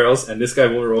your perils, and this guy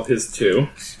will roll his too.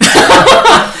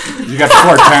 You got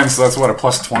 4 10s, so that's what, a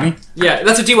plus 20? Yeah,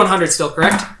 that's a D100 still,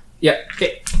 correct? Yeah.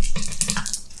 Okay.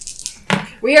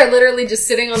 We are literally just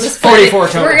sitting on this planet. 44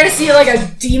 total. We're gonna see like a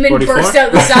demon 44? burst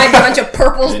out the side, a bunch of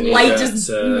purple Then you light got, just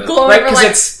glowing. Right, We're because like,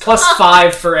 it's plus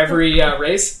 5 for every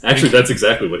race. Actually, that's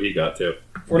exactly what he got too.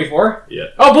 44? Yeah.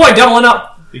 Oh boy, doubling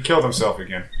up. He killed himself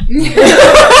again.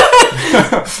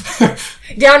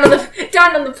 down on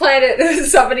the planet,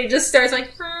 somebody just starts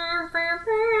like.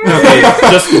 Okay,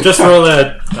 just roll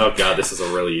a... Oh god, this is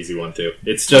a really easy one too.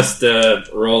 It's just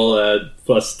roll a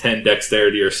plus 10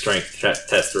 dexterity or strength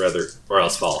test or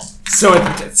else fall. So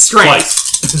it's strength.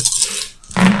 Twice.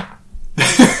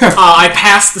 I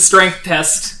passed the strength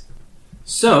test.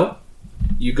 So,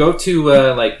 you go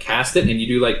to cast it and you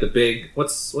do like the big...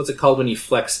 What's it called when you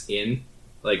flex in?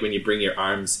 Like when you bring your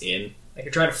arms in? Like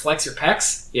you're trying to flex your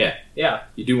pecs? Yeah. Yeah.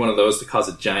 You do one of those to cause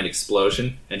a giant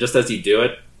explosion, and just as you do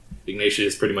it,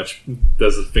 Ignatius pretty much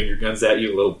does his finger guns at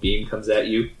you, a little beam comes at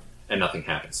you, and nothing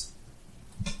happens.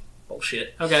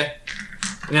 Bullshit. Okay.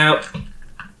 Now,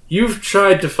 you've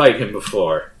tried to fight him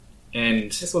before,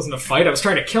 and... This wasn't a fight, I was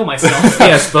trying to kill myself.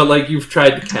 Yes, but you've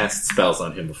tried to cast spells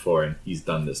on him before, and he's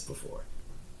done this before.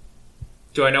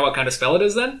 Do I know what kind of spell it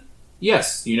is then?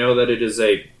 Yes, you know that it is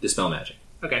a Dispel Magic.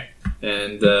 Okay.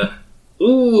 And,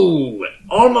 ooh,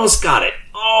 almost got it.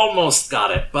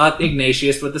 But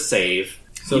Ignatius with the save.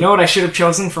 So, You know what I should have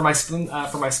chosen for my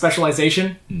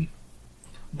specialization?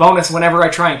 Bonus whenever I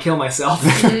try and kill myself.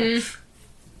 I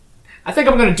think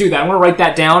I'm going to do that. I'm going to write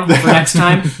that down for next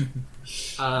time.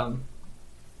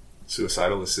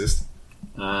 Suicidal assist.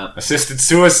 Uh, Assisted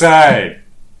suicide!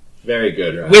 very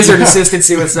good, right? Wizard-assisted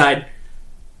suicide.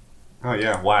 Oh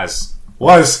yeah, was.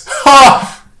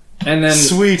 Ha! And then,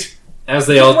 Sweet! as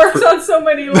they all... It works on so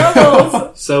many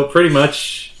levels. So pretty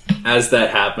much, as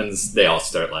that happens, they all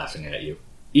start laughing at you.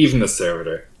 Even the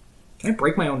servitor. Can I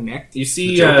break my own neck? You see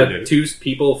The Joker did. 2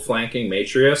 people flanking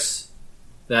Matrius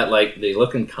that, they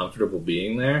look uncomfortable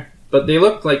being there. But they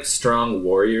look like strong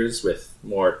warriors with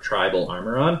more tribal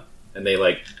armor on. And they,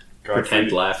 pretend Godfrey,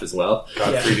 laugh as well.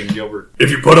 Godfrey and Gilbert.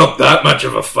 If you put up that much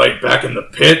of a fight back in the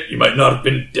pit, you might not have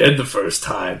been dead the first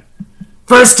time.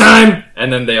 First time!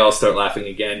 And then they all start laughing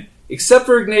again. Except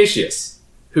for Ignatius,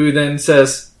 who then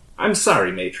says, I'm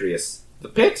sorry, Matrius. The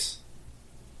pit?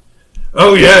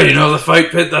 Oh yeah, the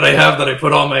fight pit that I have that I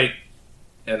put all my...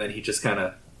 And then he just kind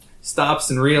of stops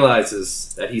and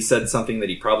realizes that he said something that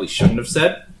he probably shouldn't have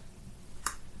said.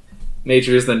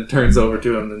 Matrius then turns over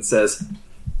to him and says,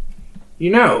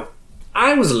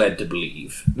 I was led to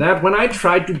believe that when I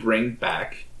tried to bring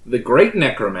back the great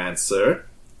necromancer,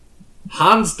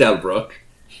 Hans Delbruck,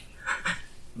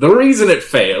 the reason it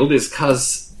failed is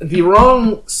because the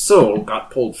wrong soul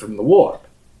got pulled from the warp.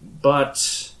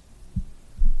 But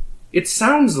it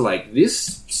sounds like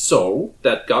this soul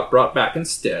that got brought back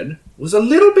instead was a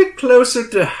little bit closer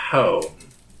to home.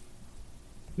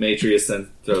 Matrius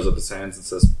then throws up his hands and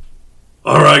says,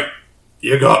 Alright,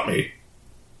 you got me.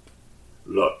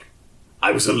 Look,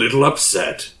 I was a little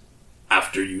upset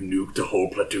after you nuked a whole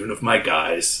platoon of my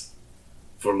guys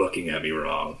for looking at me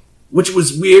wrong. Which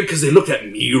was weird because they looked at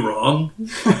me wrong.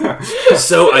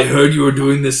 So I heard you were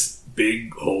doing this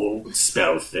big whole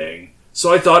spell thing.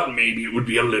 So I thought maybe it would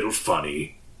be a little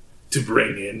funny to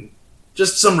bring in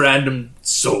just some random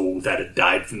soul that had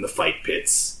died from the fight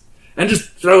pits and just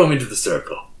throw him into the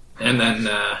circle. And then,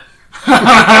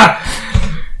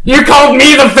 You called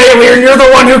me the failure, and you're the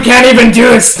one who can't even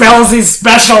do the spells he's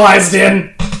specialized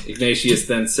in! Ignatius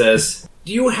then says,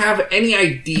 Do you have any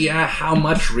idea how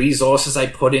much resources I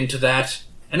put into that?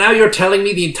 And now you're telling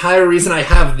me the entire reason I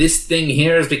have this thing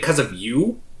here is because of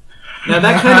you? Now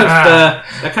that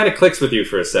kind of clicks with you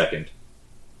for a second.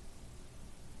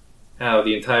 How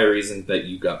the entire reason that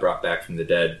you got brought back from the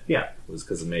dead was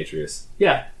because of Matrius.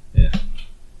 Yeah. Yeah.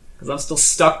 Because I'm still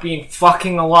stuck being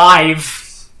fucking alive.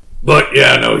 But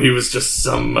yeah, no, he was just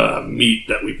some meat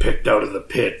that we picked out of the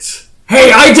pit.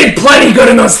 Hey, I did plenty good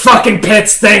in those fucking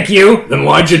pits, thank you! Then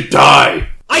why'd you die?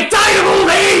 I died of old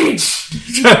age!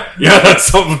 Yeah,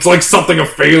 it's like something a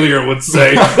failure would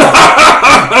say.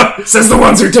 Says the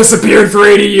ones who disappeared for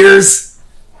 80 years.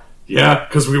 Yeah,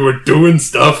 because we were doing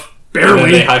stuff. Barely. And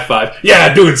then they high five.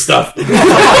 Yeah, doing stuff. With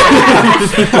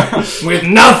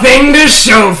nothing to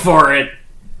show for it.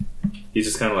 He's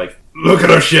just kind of like, look at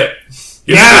our ship. Isn't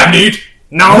Yeah. it neat?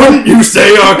 No. Wouldn't you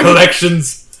say our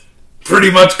collection's pretty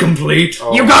much complete?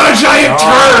 You got a giant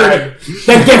turd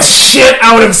that gets shit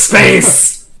out of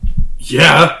space.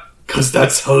 Yeah, because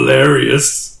that's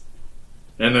hilarious.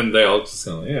 And then they all just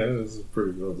go, yeah, this is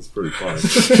pretty good. It's pretty funny.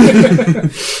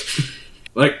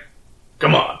 Like,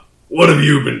 come on. What have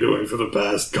you been doing for the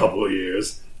past couple of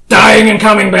years? Dying and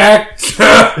coming back.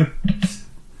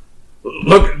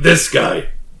 Look at this guy.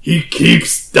 He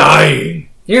keeps dying.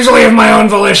 Usually of my own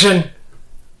volition.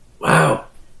 Wow.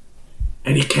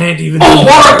 And he can't even... Oh,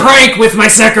 or a prank with my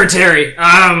secretary.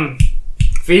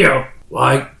 Theo.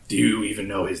 Why do you even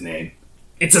know his name?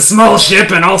 It's a small ship,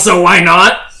 and also why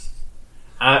not?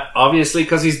 Obviously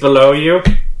because he's below you.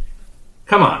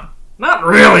 Come on. Not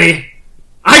really.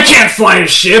 I can't fly a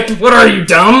ship. What are you,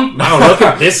 dumb? Now look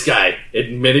at this guy,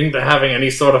 admitting to having any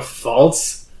sort of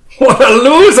faults. What a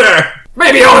loser!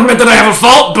 Maybe I'll admit that I have a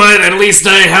fault, but at least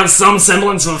I have some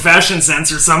semblance of a fashion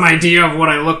sense or some idea of what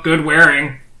I look good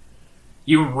wearing.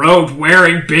 You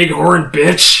robe-wearing bighorn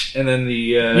bitch. And then the,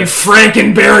 You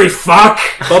Frankenberry fuck.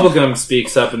 Bubblegum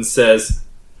speaks up and says,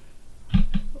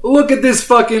 look at this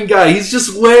fucking guy. He's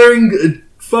just wearing a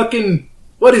fucking...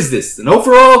 What is this? An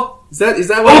overall? Is that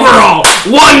what... Overall!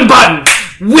 One button!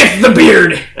 With the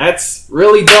beard! That's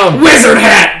really dumb. Wizard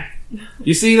hat!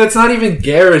 You see, that's not even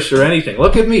garish or anything.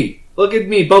 Look at me. Look at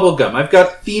me, Bubblegum. I've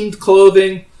got themed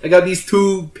clothing. I got these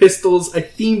 2 pistols. I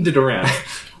themed it around.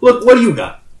 Look, what do you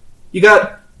got? You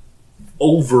got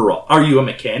overall. Are you a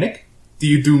mechanic? Do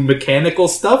you do mechanical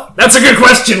stuff? That's a good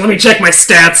question. Let me check my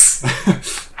stats.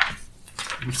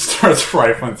 Starts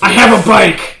rifling through. I have a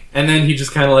bike. And then he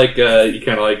just kind of like, he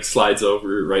kind of like slides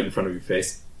over right in front of your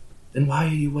face. Then why are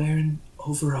you wearing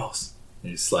overalls?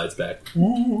 And he slides back.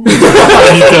 And he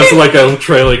does like a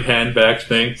trailing hand back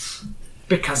thing.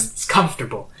 Because it's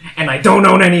comfortable, and I don't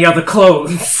own any other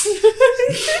clothes. you were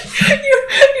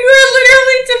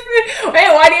literally different. Hey,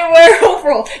 why do you wear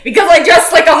overalls? Because I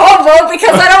dress like a hobo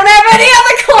because I don't have any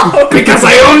other clothes. Because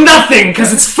I own nothing,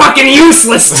 because it's fucking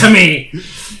useless to me.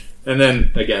 And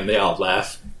then, again, they all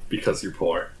laugh because you're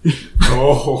poor.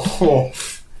 Oh.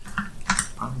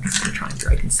 I'm just gonna try and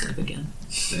Dragon Slave again.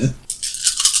 Yeah.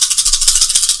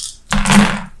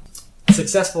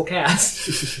 Successful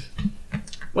cast.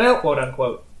 Well, quote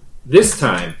unquote. This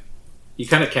time, you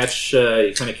kind of catch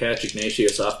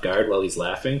Ignatius off guard while he's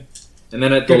laughing, and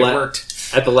then at the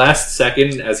last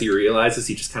second, as he realizes,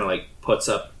 he just kind of like puts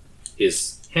up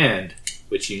his hand,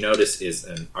 which you notice is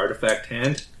an artifact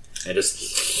hand, and just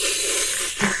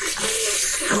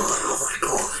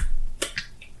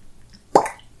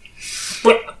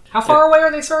How far away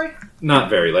are they? Sorry. not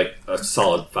very, like a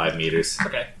solid 5 meters,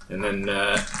 Okay. and then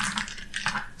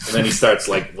he starts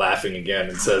like laughing again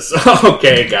and says,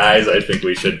 "Okay, guys, I think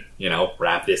we should,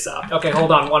 wrap this up." Okay,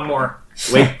 hold on. One more.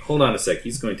 Wait, hold on a sec.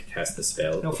 He's going to cast the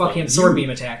spell. No fucking sword beam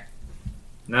attack.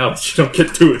 No, you don't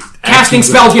get to it. Casting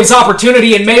spell gives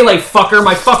opportunity in melee, fucker.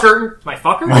 My fucker.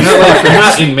 You're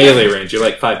not in melee range. You're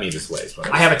like 5 meters away.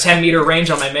 I have a 10-meter range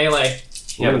on my melee.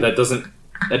 Yeah, but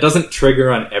that doesn't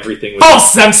trigger on everything.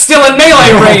 False! I'm still in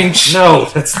melee range! No,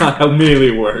 that's not how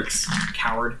melee works.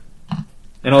 Coward.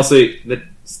 And also, that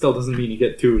still doesn't mean you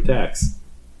get 2 attacks.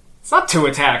 It's not 2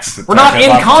 attacks. It's We're not attack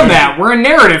in of combat. We're in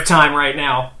narrative time right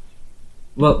now.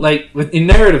 Well, like, in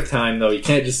narrative time, though, you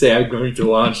can't just say, I'm going to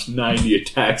launch 90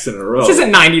 attacks in a row. This isn't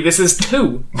 90, this is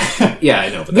 2. Yeah, I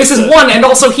know. But This is 1, and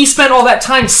also he spent all that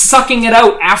time sucking it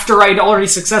out after I'd already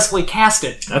successfully cast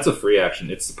it. That's a free action.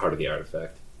 It's part of the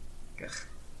artifact.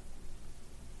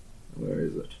 Where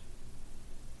is it?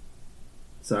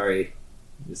 Sorry.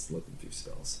 I'm just looking through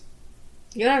spells.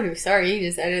 You don't have to be sorry, you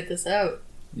just edit this out.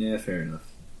 Yeah, fair enough.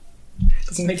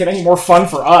 Doesn't make it any more fun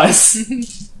for us.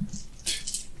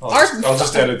 I'll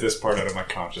just edit this part out of my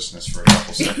consciousness for a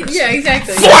couple seconds. Yeah,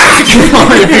 exactly. You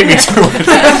beat me to it.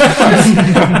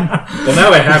 Well, now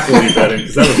I have to leave that in,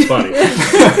 because that was funny.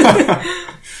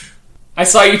 I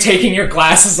saw you taking your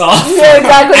glasses off. Yeah,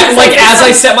 exactly. And, like, as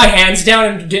I set my hands down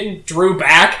and drew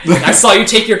back, I saw you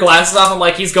take your glasses off. I'm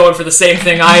like, he's going for the same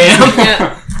thing I am.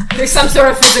 Yeah. There's some sort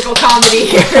of physical comedy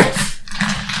here.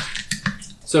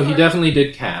 So he definitely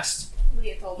did cast.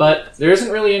 But there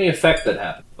isn't really any effect that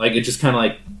happened. Like, it just kind of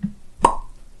like...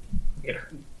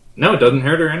 No, it doesn't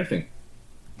hurt or anything.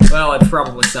 Well, it's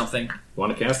probably something.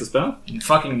 Want to cast a spell?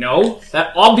 Fucking no.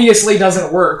 That obviously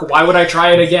doesn't work. Why would I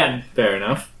try it again? Fair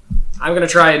enough. I'm gonna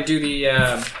try and do the,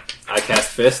 I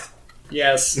cast Fist.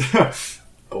 Yes.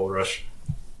 Bull rush.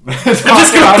 I'm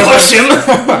just gonna push him.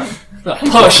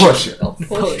 Push it.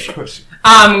 Push. Push.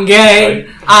 I'm gay.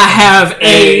 I have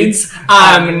AIDS.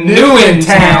 I'm new in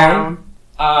town.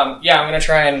 Yeah, I'm gonna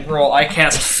try and roll. I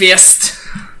cast Fist.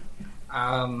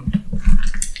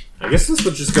 I guess this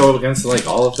would just go against, like,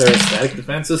 all of their static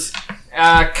defenses.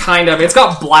 Kind of. It's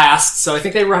got blast, so I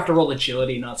think they have to roll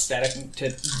agility, not static,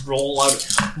 to roll out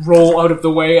of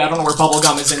the way. I don't know where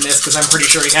Bubblegum is in this, because I'm pretty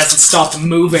sure he hasn't stopped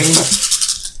moving.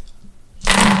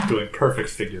 Doing perfect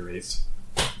figure eights.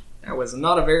 That was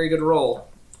not a very good roll.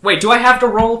 Wait, do I have to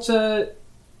roll to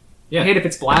hit if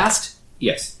it's blast?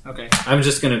 Yes. Okay. I'm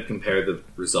just going to compare the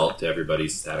result to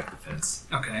everybody's static defense.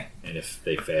 Okay. And if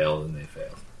they fail, then they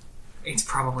fail. It's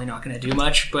probably not going to do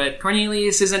much, but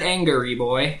Cornelius is an angry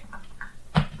boy.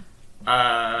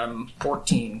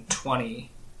 14,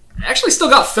 20. I actually still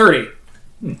got 30.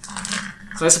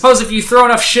 So I suppose if you throw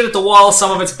enough shit at the wall,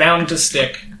 some of it's bound to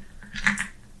stick.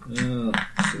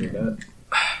 Pretty bad.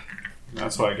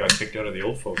 That's why I got kicked out of the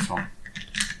old folks' home.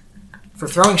 For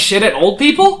throwing shit at old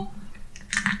people?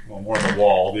 Well, more the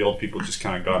wall. The old people just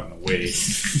kind of got in the way.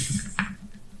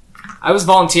 I was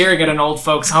volunteering at an old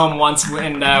folks' home once,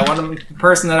 and one of the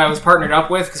person that I was partnered up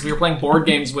with, because we were playing board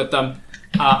games with them,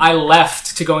 I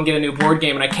left to go and get a new board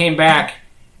game, and I came back,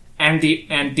 and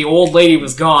the old lady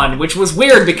was gone, which was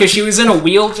weird because she was in a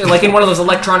wheelchair, like in one of those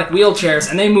electronic wheelchairs,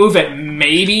 and they move at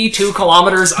maybe 2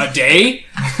 kilometers a day.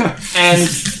 And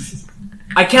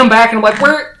I came back and I'm like,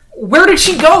 where did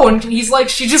she go? And he's like,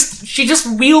 she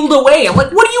just wheeled away. I'm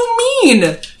like, what do you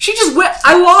mean? She just went.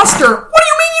 I lost her. What do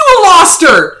you mean you lost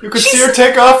her? You could see her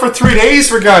take off for 3 days,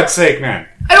 for God's sake, man.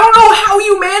 I don't know how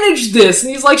you managed this.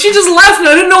 And he's like, she just left and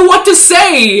I didn't know what to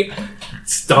say.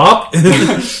 Stop.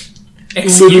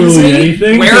 Excuse Literally me?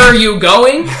 anything? Where are you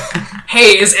going?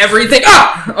 Hey, is everything...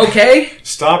 okay.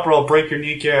 Stop or I'll break your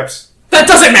kneecaps. That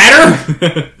doesn't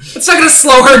matter. It's not going to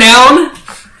slow her down.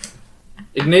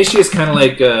 Ignatius kind of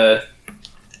like,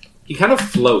 he kind of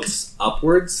floats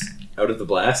upwards out of the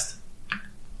blast.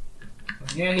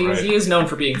 Yeah, he is known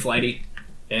for being flighty.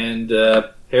 And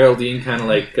Haroldine kind of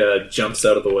like jumps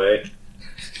out of the way.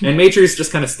 And Matrius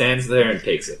just kind of stands there and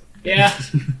takes it. Yeah.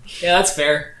 Yeah, that's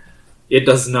fair. It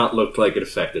does not look like it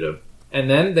affected him. And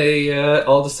then they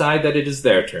all decide that it is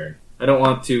their turn. I don't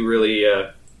want to really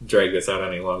drag this out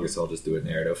any longer, so I'll just do it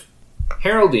narrative.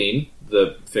 Haroldine,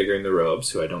 the figure in the robes,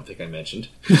 who I don't think I mentioned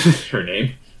her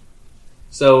name.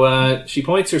 So she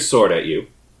points her sword at you,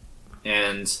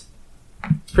 and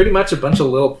pretty much a bunch of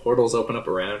little portals open up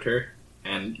around her,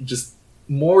 and just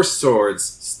more swords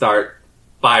start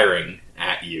firing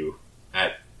at you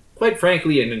at, quite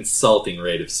frankly, an insulting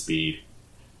rate of speed.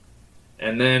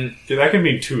 And then... Yeah, that can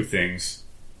mean 2 things.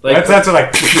 like That's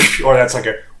like... Or that's like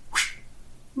a...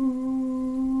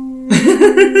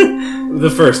 the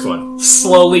first one.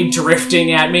 Slowly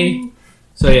drifting at me.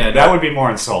 So yeah, That would be more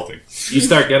insulting. you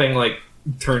start getting like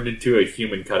turned into a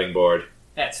human cutting board.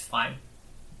 That's fine.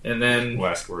 And then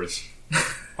Last words.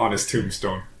 On his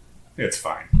tombstone. It's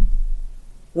fine.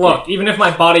 Look, even if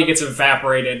my body gets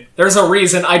evaporated, there's a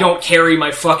reason I don't carry my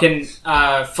fucking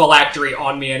phylactery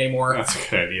on me anymore. That's a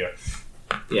good idea.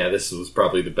 yeah, this was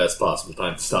probably the best possible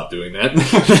time to stop doing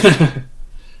that.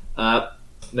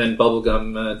 Then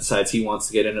Bubblegum decides he wants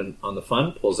to get in on the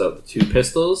fun, pulls out the 2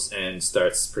 pistols, and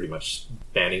starts pretty much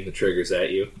banning the triggers at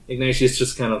you. Ignatius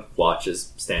just kind of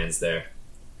watches, stands there.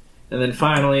 And then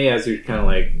finally, as you're kind of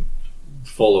like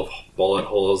full of bullet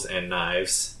holes and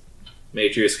knives,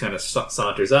 Matrius kind of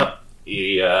saunters up.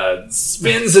 He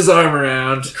spins his arm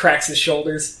around, Cracks his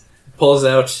shoulders. pulls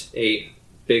out a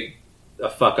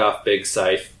fuck-off big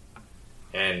scythe,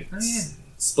 and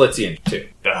splits you in 2.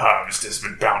 The harvest has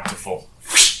been bountiful.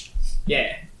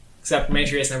 Yeah. Except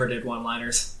Matrius never did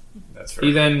one-liners. That's fair.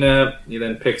 He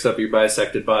then picks up your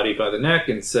bisected body by the neck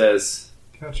and says,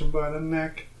 Catch him by the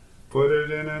neck. Put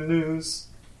it in a noose.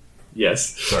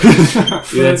 yes. Sorry.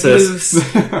 He then says,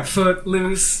 Foot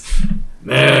loose.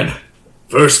 man,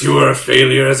 first you were a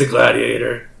failure as a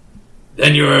gladiator,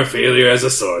 then you were a failure as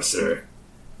a sorcerer.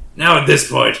 Now at this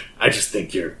point, I just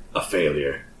think you're a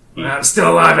failure. I'm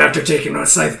still alive after taking a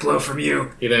scythe blow from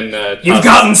you. He then You've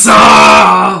gotten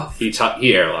soft!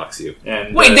 he airlocks you.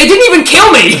 And Wait, they didn't even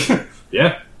kill me!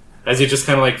 yeah, as you just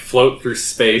kind of like float through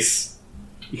space,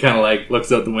 he kind of like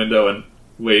looks out the window and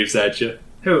waves at you.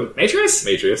 Who? Matrius?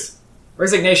 Matrius.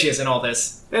 Where's Ignatius in all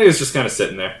this? And he was just kind of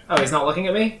sitting there. Oh, he's not looking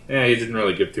at me? Yeah, he didn't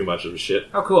really give too much of a shit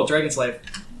Oh, cool. Dragon Slave.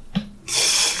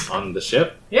 on the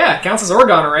ship. Yeah, counts as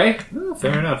Orgon Array. Oh,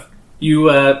 fair enough.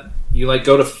 You like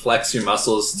go to flex your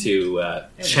muscles to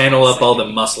channel up all the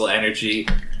muscle energy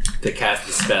to cast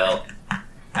the spell.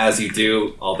 As you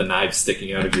do, all the knives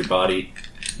sticking out of your body,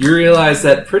 you realize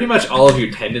that pretty much all of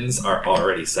your tendons are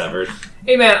already severed.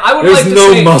 Hey man, I would There's like to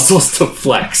no say... muscles to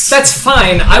flex. That's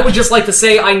fine. I would just like to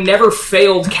say I never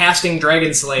failed casting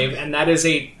Dragon Slave, and that is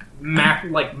a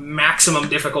maximum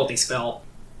difficulty spell.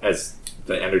 As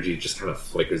the energy just kind of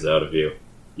flickers out of you,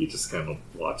 you just kind of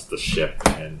watch the ship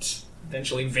and...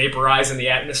 Eventually vaporize in the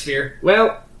atmosphere.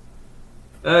 Well,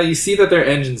 you see that their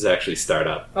engines actually start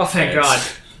up. Oh, thank And God.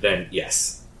 Then,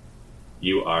 yes,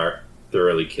 you are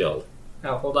thoroughly killed.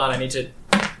 Oh, hold on. I need to...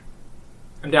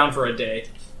 I'm down for a day.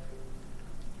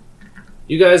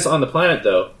 You guys on the planet,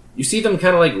 though, you see them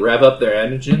kind of like rev up their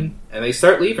engine, and they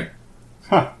start leaving.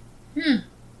 Huh.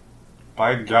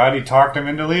 By God, he talked him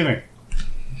into leaving.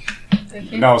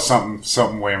 Okay. No,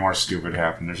 something way more stupid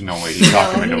happened. There's no way he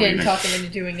talked him No, into he didn't leaving. talk him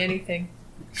into doing anything.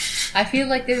 I feel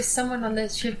like there's someone on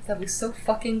this ship that was so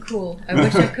fucking cool. I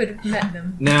wish I could have met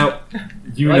them. Now,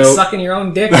 you Like know, sucking your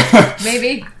own dick.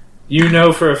 Maybe. you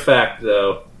know for a fact,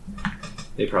 though,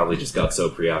 they probably just got so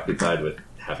preoccupied with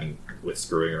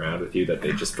screwing around with you that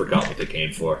they just forgot what they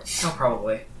came for. Oh,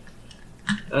 probably.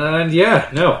 And yeah,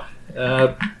 no.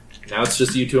 Now it's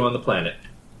just you two on the planet.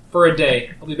 For a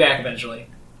day. I'll be back eventually.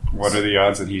 What are the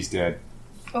odds that he's dead?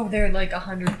 Oh, they're like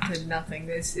 100 to nothing.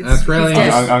 It's That's really- he's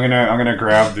dead. I'm gonna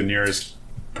grab the nearest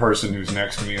person who's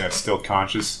next to me that's still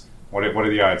conscious. What are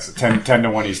the odds? 10 to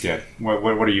 1 he's dead. What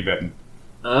are you betting?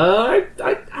 I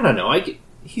don't know.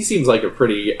 He seems like a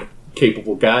pretty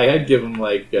capable guy.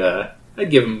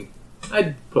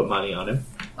 I'd put money on him.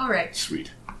 Alright.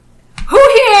 Sweet.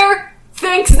 Who here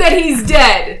thinks that he's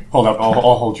dead? Hold up, I'll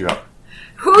hold you up.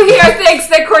 Who here thinks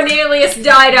that Cornelius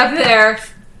died up there?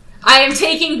 I am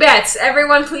taking bets.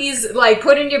 Everyone please,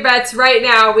 put in your bets right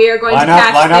now. We are going to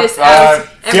cash this out.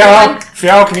 Everyone,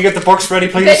 Fiao, can you get the books ready,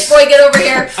 please? bitch boy, get over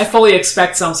here. I fully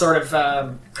expect some sort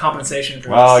of compensation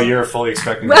for Well, this. you're fully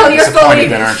expecting Well, to be you're disappointed fully-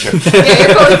 then, aren't you? Yeah,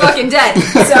 you're fully fucking dead.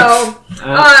 So,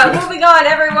 moving on,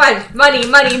 everyone.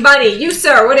 Money. You,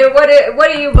 sir, what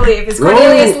do you believe? Is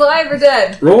Cornelius alive or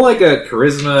dead? Roll like a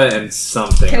charisma and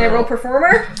something. Can I roll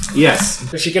performer? Yes.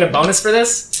 Does she get a bonus for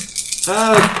this?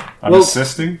 I'm Well,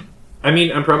 assisting? I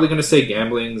mean, I'm probably going to say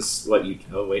gambling's what you...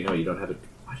 Oh, wait, no, you don't have it.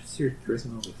 What is your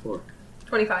charisma only for?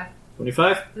 25.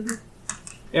 25? Mhm.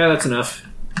 Yeah, that's enough.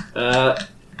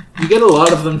 You get a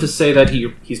lot of them to say that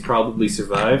he's probably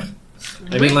survived.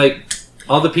 I mean,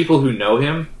 all the people who know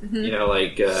him, you know,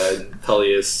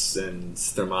 Tullius and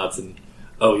Thermodson,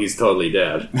 oh, he's totally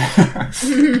dead.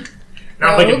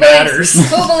 Not No, like who it matters.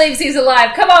 Who believes he's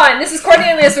alive? Come on, this is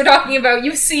Cornelius we're talking about.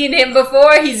 You've seen him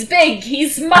before. He's big.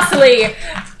 He's muscly.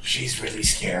 She's really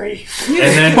scary. And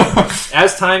then,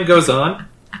 as time goes on,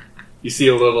 you see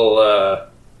a little,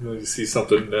 you see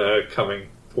something coming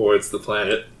towards the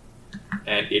planet,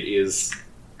 and it is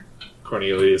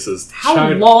Cornelius's How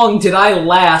child. long did I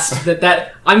last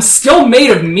that I'm still made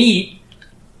of meat?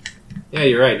 Yeah,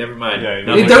 you're right. Never mind. Yeah,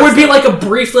 Nothing There would else. be like a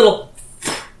brief little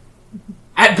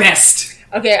at best.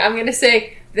 Okay, I'm gonna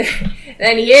say.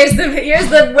 Then here's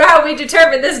the how we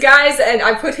determine this, guys. And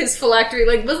I put his phylactery.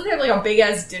 Wasn't there a big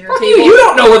ass dinner Fuck table? you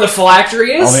don't know where the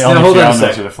phylactery is. Only Now, hold on a Fiao knows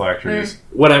sec. where the phylactery is.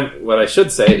 What I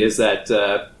should say is that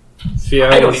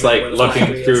Fiao I don't was even know where the looking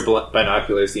phylactery through is.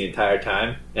 binoculars the entire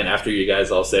time, and after you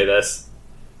guys all say this,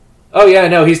 oh yeah,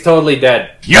 no, he's totally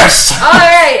dead. Yes! All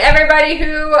right, everybody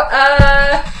who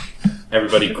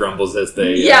Everybody grumbles as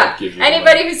they yeah, give you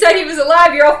anybody who said he was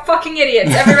alive, you're all fucking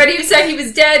idiots. Everybody who said he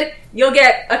was dead, you'll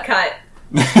get a cut.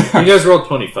 You guys rolled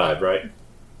 25, right?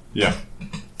 Yeah.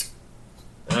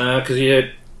 Because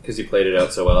you played it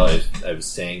out so well. I was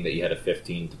saying that you had a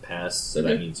 15 to pass, so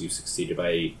that means you succeeded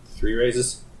by 3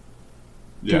 raises.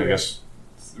 Yeah, I guess.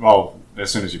 Well,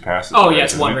 as soon as you pass it. Oh yeah,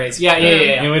 it's one raise. Yeah.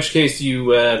 In which case,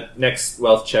 you next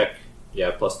wealth check,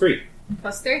 +3.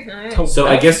 Plus 3? All right. Oh, So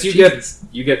I guess you Jesus.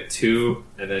 get 2,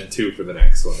 and then 2 for the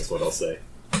next one. Is what I'll say.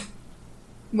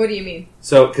 What do you mean?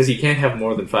 So because you can't have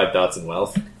more than 5 dots in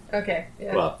wealth. Okay,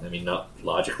 yeah. Well, I mean, not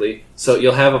logically. So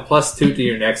you'll have a +2 to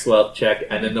your next wealth check,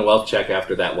 and then the wealth check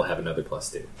after that will have another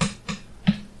 +2.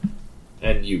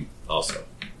 And you also.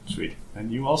 Sweet. And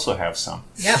you also have some.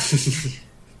 Yep.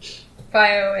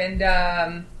 Fio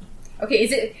and okay,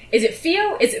 is it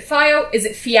Fio? Is it Fio? Is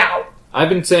it Fiao? I've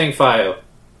been saying Fio.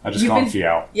 I just You've call him been-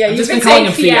 Fiao. Yeah, I've you've just been been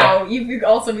calling saying him Fiao. You've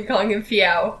also been calling him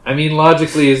Fiao. I mean,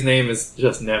 logically, his name is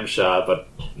just Nemsha, but,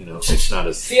 it's not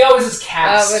as... Theo is his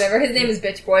cast. Whatever. His name is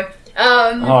Bitch Boy.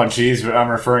 Oh, jeez, I'm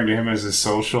referring to him as his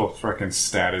social frickin'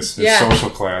 status, his Yeah. social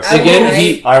class. Again,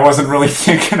 Right. I wasn't really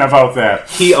thinking about that.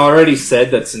 he already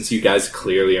said that since you guys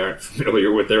clearly aren't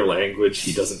familiar with their language,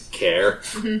 he doesn't care.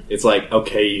 It's like,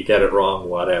 okay, you get it wrong,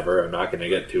 whatever. I'm not going to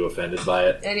get too offended by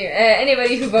it.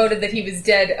 Anybody who voted that he was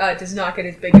dead does not get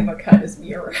as big of a cut as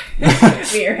me or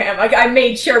him. I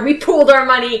made sure we pooled our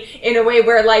money in a way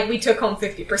where we took home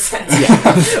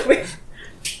 50%.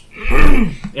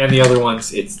 And the other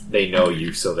ones, they know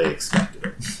you, so they expected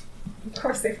it. Of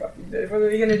course they fucking did. What are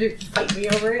they gonna do? Fight me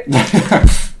over it?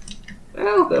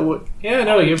 Well, that would... Yeah,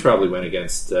 no, you probably went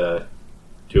against 2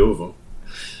 of them.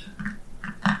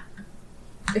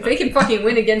 If they can fucking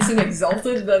win against an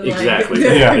Exalted, then Exactly.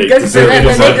 Yeah, good they for them. Then they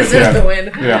deserve it, deserve yeah. to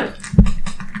win. Yeah.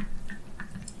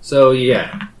 So,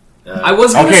 yeah. I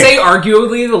was going to Okay. say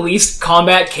arguably the least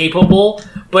combat capable,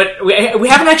 But we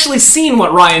haven't actually seen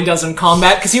what Ryan does in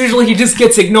combat, because usually he just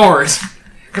gets ignored.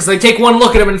 Because they take one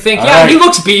look at him and think, yeah, he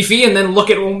looks beefy, and then look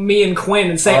at me and Quinn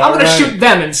and say, I'm going to shoot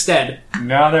them instead.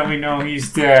 Now that we know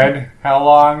he's dead, how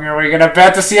long are we going to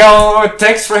bet to see how long it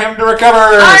takes for him to recover?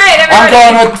 Alright, everybody.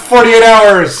 I'm going with 48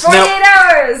 hours. 48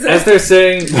 hours! As they're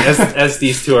saying, as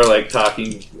these two are like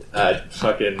talking,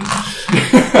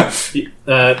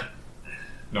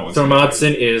 No one's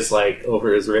Thormodson is like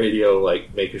over his radio,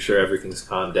 like making sure everything's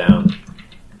calmed down.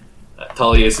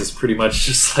 Tullius is pretty much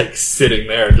just like sitting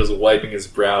there, just wiping his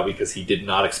brow because he did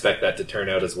not expect that to turn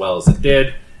out as well as it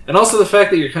did. And also the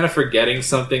fact that you're kind of forgetting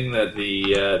something that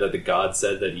the god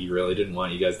said that he really didn't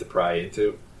want you guys to pry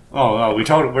into. Oh, no,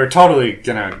 we're totally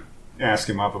gonna ask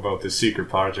him up about this secret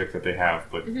project that they have,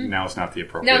 but now's not the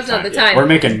appropriate Now's not time. the time. We're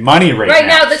making money right Right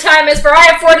now, the time is for I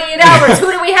have 48 hours.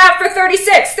 Who do we have for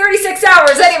 36? 36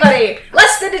 hours, anybody?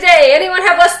 Less than a day. Anyone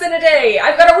have less than a day?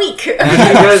 I've got a week. Do you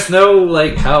guys know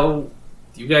like how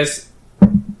you guys?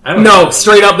 I don't No, know.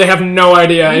 straight up, they have no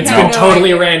idea. It's have been no totally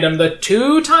idea. random. The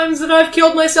 2 times that I've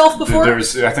killed myself before? I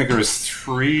think there was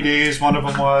 3 days. One of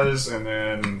them was, and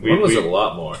then One was a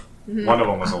lot more. one of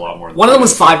them was a lot more. Than One of them 3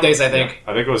 was 5 days, I think.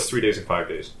 Yeah. I think it was 3 days and 5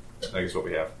 days. I think is what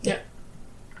we have.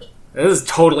 This is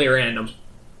totally random.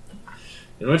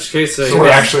 In which case, So we're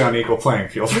actually on equal playing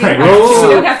field right now. Roll-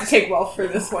 We don't have to take wealth for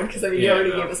this one because you Yeah, already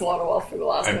no. gave us a lot of wealth for the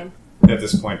last one. At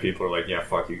this point, people are like, "Yeah,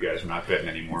 fuck you guys. We're not betting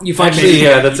anymore." You find Actually, maybe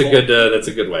yeah, that's people-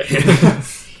 a good way.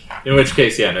 In which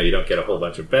case, yeah, no, you don't get a whole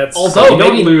bunch of bets. Although, you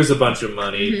don't maybe- lose a bunch of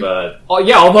money, but Oh,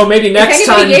 yeah, although maybe next if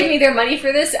anybody time... gave me their money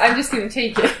for this, I'm just going to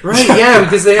take it. right, yeah,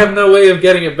 because they have no way of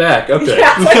getting it back. Okay.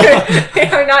 Yeah, they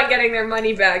are not getting their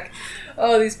money back.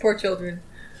 Oh, these poor children.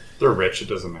 They're rich. It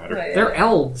doesn't matter. Right. They're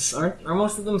elves. Are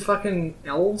most of them fucking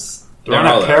elves? They're on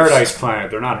They're all a paradise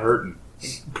planet. They're not hurting.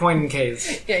 Point in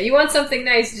case. Yeah, you want something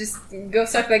nice, just go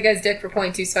suck that guy's dick for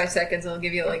 0.25 seconds and I'll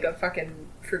give you like a fucking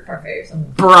fruit parfait or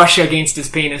something. Brush against his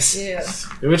penis. Yeah,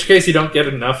 In which case, you don't get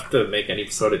enough to make any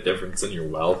sort of difference in your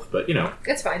wealth, but you know.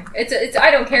 it's fine. It's I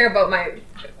don't care about my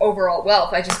overall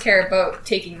wealth. I just care about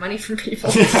taking money from people.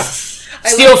 I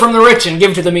Steal from the rich and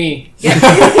give to the me.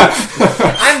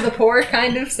 I'm the poor,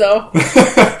 kind of, so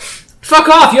Fuck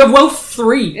off, you have wealth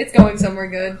 3. it's going somewhere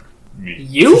good.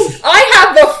 You? I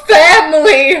have the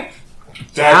family!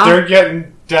 They're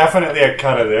getting definitely a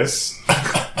cut of this.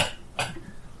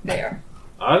 They are.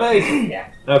 Are they? Yeah.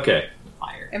 Okay.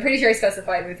 I'm pretty sure I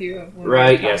specified with you when we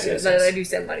Right, were yes, talking yes, that yes. I do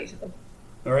send money to them.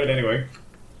 All right. Anyway,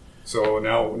 so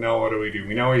now what do?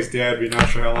 We know he's dead. We're not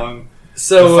sure how long.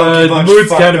 So, The Funky the Bunch mood's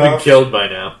fucked kind of been up. killed by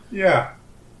now. Yeah.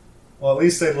 Well, at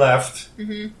least they left.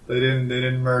 Mm-hmm. They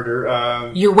didn't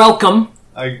murder. You're welcome.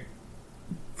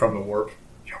 From the warp.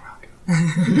 You're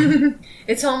welcome.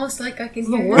 It's almost like I can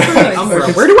The hear warp your of voice.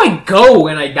 Umbra. Where do I go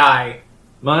when I die?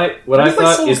 What Where I does my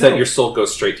thought soul is go? that your soul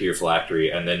goes straight to your phylactery,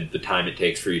 and then the time it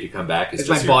takes for you to come back is Is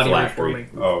just my body your phylactery. reforming?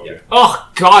 Oh, okay. Oh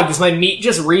god, does my meat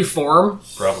just reform?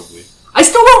 Probably. I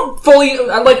still don't fully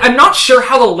I'm not sure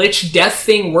how the Lich death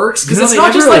thing works because No, it's they not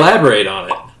never just like elaborate on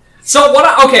it. so what.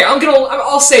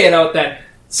 I'll say it out then.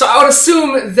 So I would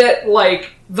assume that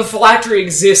like the phylactery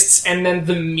exists and then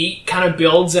the meat kind of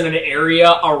builds in an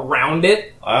area around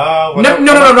it. No,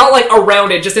 not like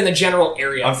around it, just in the general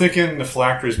area. I'm thinking the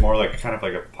phylactery is more like kind of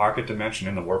like a pocket dimension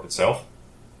in the warp itself.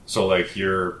 So like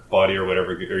your body or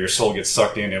whatever, or your soul gets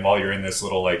sucked in, and while you're in this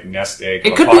little like nest egg. It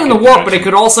of a could be in the pocket warp, but it dimension-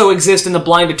 could also exist in the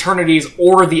Blind Eternities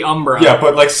or the Umbra. Yeah,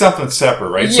 but like something separate,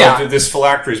 right? Yeah. So this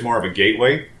phylactery is more of a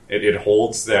gateway. It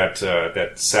holds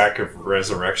that sack of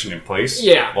resurrection in place.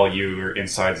 Yeah. While you're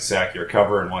inside the sack, you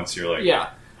recover, and once you're like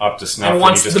Yeah. up to snuff, And then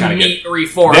once you just the kind of meat get.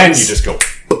 reforms, Then you just go.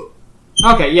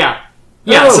 okay, yeah,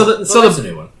 yeah. Oh, So that's the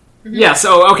a new one. yeah,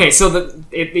 so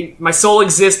my soul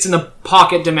exists in the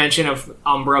pocket dimension of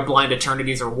Umbra, Blind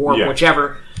Eternities, or Warp, Yeah.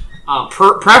 whichever.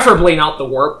 Preferably not the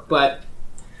Warp, but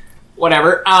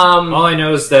whatever. All I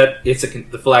know is that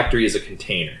the phylactery is a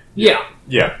container. Yeah,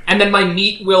 Yeah. and then my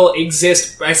meat will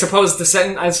exist. I suppose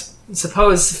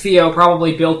Theo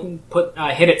probably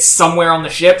hid it somewhere on the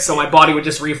ship, so my body would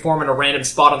just reform in a random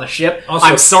spot on the ship. Also-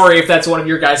 I'm sorry if that's one of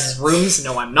your guys' rooms.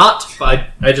 No, I'm not. But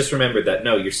I just remembered that.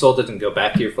 No, your soul doesn't go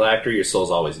back to your phylactery. Your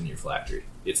soul's always in your phylactery.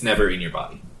 It's never in your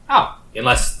body. oh,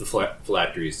 Unless the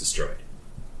phylactery is destroyed.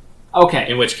 okay.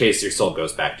 In which case, your soul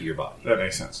goes back to your body. That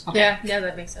makes sense. Yeah,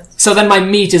 that makes sense. So then my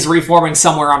meat is reforming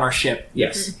somewhere on our ship.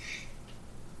 Yes.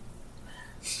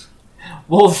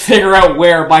 we'll figure out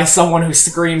where by someone who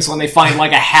screams when they find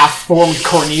like a half-formed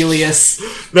Cornelius.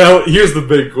 Now, here's the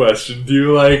big question.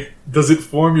 Does it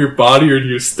form your body or do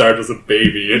you start as a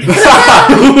baby?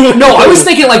 No, I was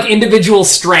thinking like individual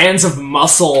strands of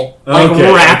muscle, like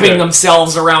wrapping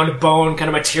themselves around bone, kind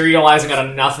of materializing out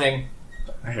of nothing.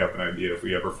 I have an idea if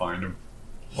we ever find him.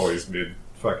 Always mid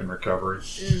fucking recovery.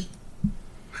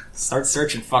 Start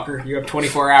searching, fucker. You have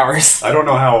 24 hours. I don't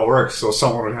know how it works, so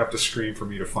someone would have to scream for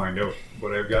me to find out.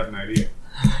 But I've got an idea.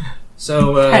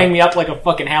 So, hang me up like a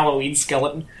fucking Halloween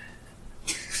skeleton.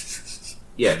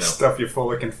 Yeah, no. Stuff you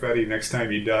full of confetti next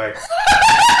time you die.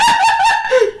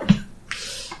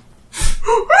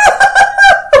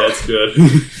 That's good.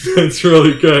 That's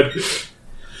really good.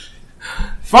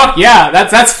 Fuck yeah,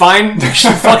 that's fine.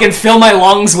 Should fucking fill my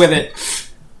lungs with it.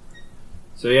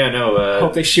 So yeah, no,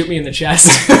 Hope they shoot me in the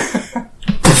chest.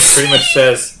 pretty much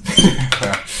says,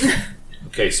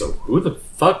 okay, so who the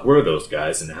fuck were those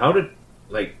guys, and how did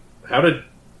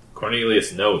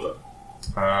Cornelius know them?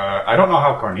 I don't know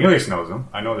how Cornelius knows them.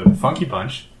 I know the Funky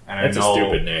Punch, and That's I know. a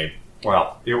stupid name.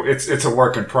 Well, it's a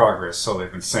work in progress, so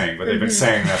they've been saying, but they've been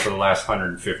saying that for the last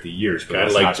 150 years. But Kind of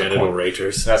that's like not the genital point.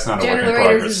 raters. That's not a work in Generators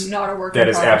progress. is not a work That in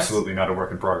is progress. absolutely not a work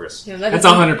in progress. Yeah, that That's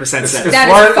is- 100% As set. That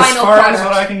far, is as final far as product.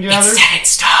 what I can gather, Set in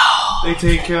stone. they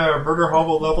take murder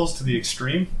hobo levels to the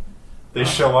extreme. They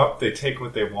show up, they take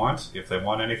what they want, if they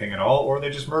want anything at all, or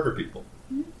they just murder people.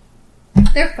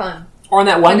 They're fun. Or in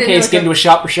that one I didn't case, know get that- into a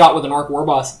shot for shot with an orc war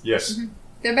boss. Yes.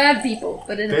 They're bad people,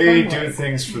 but in a They fun do way.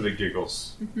 things for the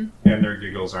giggles. And their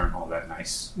giggles aren't all that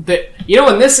nice.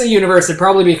 In this universe, it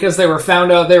probably because they were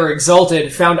found out, they were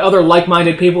exalted, found other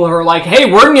like-minded people who are like,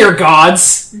 hey, we're near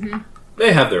gods.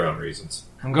 They have their own reasons.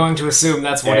 I'm going to assume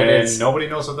that's what it And is. nobody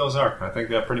knows what those are. I think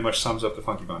that pretty much sums up the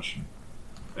Funky Bunch.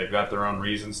 They've got their own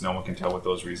reasons. No one can tell what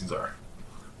those reasons are.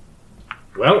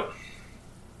 Well,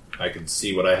 I can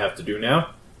see what I have to do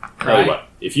now. Tell Right. you what,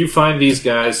 if you find these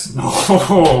guys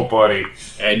Oh, buddy.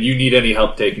 and you need any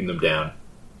help taking them down,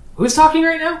 Who's talking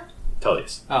right now?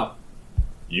 Tullius, Oh.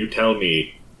 you tell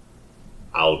me,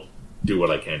 I'll do what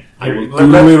I can. I Here, will let-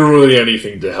 do let- literally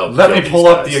anything to help. Let kill me these pull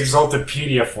up guys. the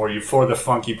Exaltedpedia for you for the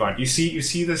Funky Bunch. You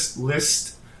see this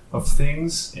list of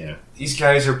things? Yeah. These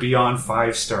guys are beyond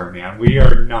 5-star, man. We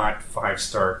are not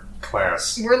 5-star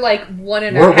class. We're like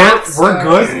 1.5 We're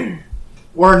stars. good.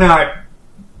 We're not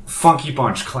Funky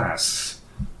Bunch class.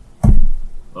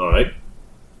 Alright.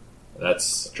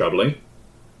 That's troubling.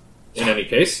 In any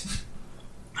case,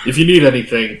 if you need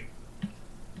anything,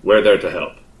 we're there to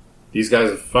help. These guys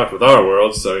have fucked with our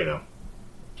world, so, you know.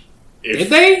 Did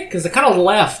they? Because they kind of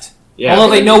left. Yeah,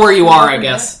 Although they know where you are, I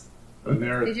guess. And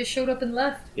they're They just showed up and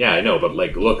left. yeah, I know, but,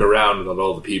 look around at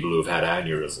all the people who've had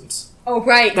aneurysms. Oh,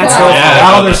 right. That's God. right. Yeah,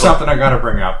 now I there's know. something I gotta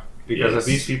bring up. Because Yes. if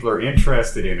these people are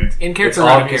interested in it... In character it's or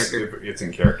out of obvious- character? It's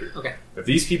in character. Okay. If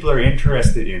these people are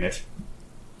interested in it,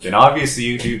 then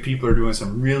obviously people are doing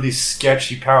some really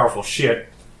sketchy, powerful shit.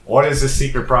 What is the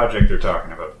secret project they're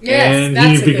talking about? Yes, and that's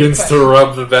he a good begins to question.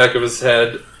 rub the back of his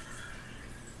head.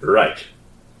 Right.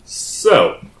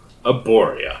 So,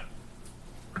 Aboria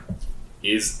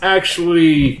is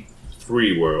actually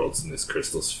 3 worlds in this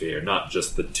crystal sphere, not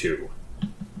just the 2.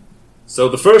 So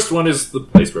the first one is the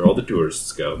place where all the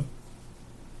tourists go.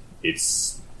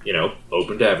 It's,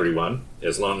 open to everyone,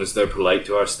 as long as they're polite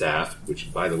to our staff,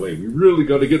 which, by the way, we really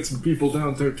got to get some people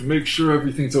down there to make sure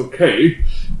everything's okay.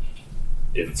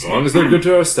 As long as they're good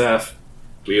to our staff,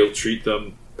 we'll treat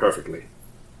them perfectly.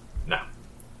 Now,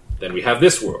 then we have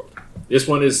this world. This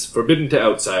one is forbidden to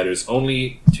outsiders,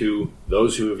 only to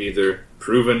those who have either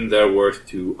proven their worth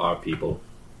to our people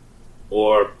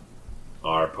or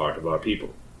are part of our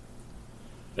people.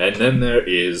 And then there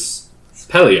is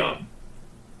Pelion.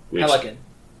 Which, Pelican.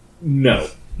 No,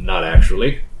 not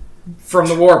actually. From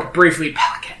the warp, briefly,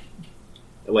 Pelican.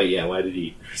 Wait, yeah, why did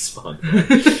he respond?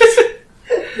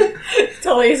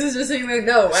 Tullius is just saying, like,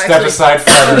 no, Step actually. aside,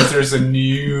 Flat Earthers, and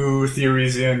new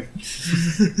theories in.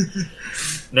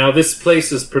 Now, this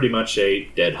place is pretty much a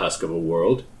dead husk of a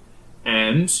world,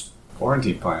 and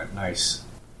Quarantine planet, nice.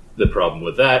 the problem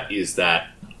with that is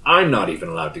that I'm not even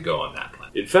allowed to go on that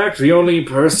planet. In fact, the only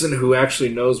person who actually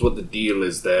knows what the deal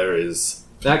is there is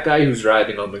that guy who's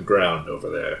writhing on the ground over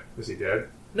there. Is he dead?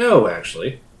 No,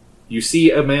 actually. You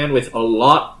see a man with a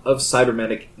lot of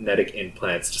cybernetic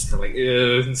implants, just kind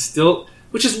of and still...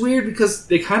 Which is weird because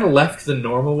they kind of left the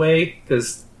normal way,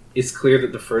 because it's clear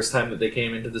that the first time that they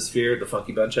came into the sphere, the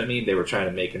Funky Bunch, they were trying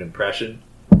to make an impression.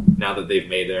 Now that they've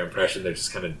made their impression, they're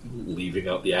just kind of leaving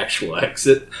out the actual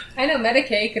exit. I know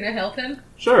Medicaid. Can I help him?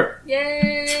 Sure.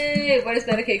 Yay! What does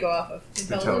Medicaid go off of?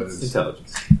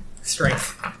 Intelligence.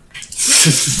 Strength.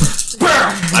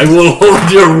 I will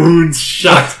hold your wounds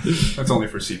Shut. That's only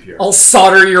for CPR. I'll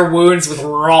solder your wounds with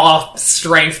raw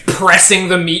strength, pressing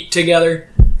the meat together.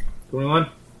 Going on?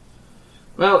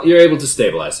 Well, you're able to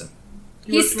stabilize him.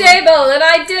 He's stable, and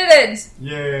I did it!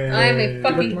 Yay. I'm a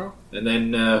fucking... And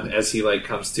then, as he,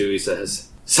 comes to, he says,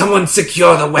 "Someone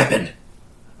secure the weapon!"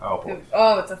 Oh, boy.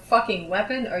 Oh, it's a fucking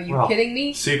weapon? Are you kidding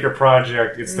me? Secret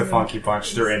project, it's the Funky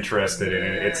Bunch. They're interested in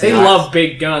it. They love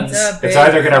big guns. It's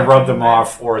either going to rub them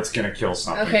off or it's going to kill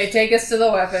something. Okay, take us to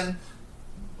the weapon.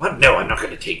 What? No, I'm not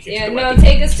going to take you to the no, weapon.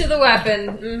 take us to the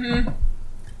weapon. Mm-hmm.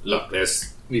 Look,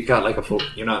 we've got a full...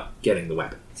 You're not getting the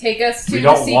weapon. Take us to We the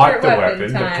don't secret want the weapon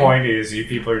weapon. time. The point is, you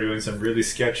people are doing some really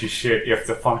sketchy shit if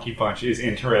the Funky Bunch is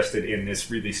interested in this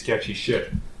really sketchy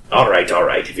shit. All right.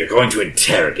 If you're going to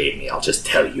interrogate me, I'll just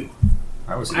tell you.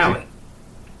 That was easy. Wow.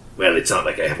 Well, it's not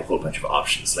like I have a whole bunch of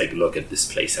options. Look at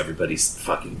this place. Everybody's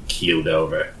fucking keeled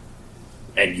over.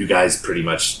 And you guys pretty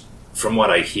much, from what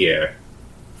I hear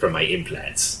from my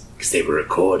implants, because they were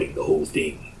recording the whole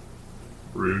thing.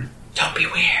 Rude. Don't be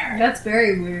weird. That's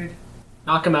very weird.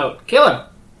 Knock him out. Kill him.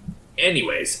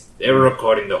 Anyways, they were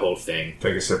recording the whole thing.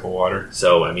 Take a sip of water.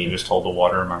 So, You just hold the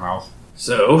water in my mouth.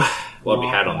 So, what we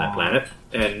had on that planet.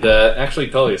 And actually,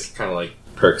 Tullius kind of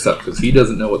perks up because he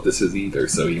doesn't know what this is either,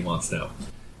 so he wants to know.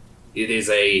 It is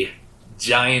a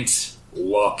giant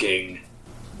walking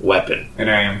weapon. And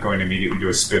I am going to immediately do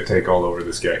a spit take all over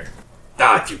this guy.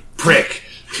 Ah, you prick!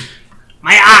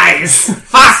 My eyes!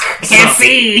 Fuck! I can't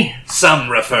see! Some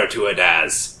refer to it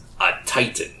as a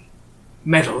Titan.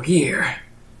 Metal Gear.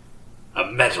 A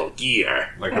Metal Gear.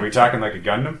 Are we talking like a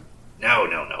Gundam? No.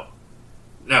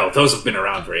 No, those have been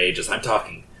around for ages. I'm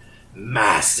talking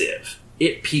massive.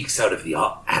 It peeks out of the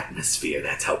atmosphere.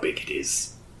 That's how big it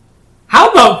is.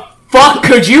 How the fuck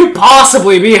could you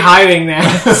possibly be hiding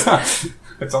that?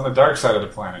 It's on the dark side of the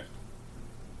planet.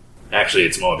 Actually,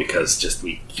 it's more because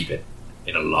we keep it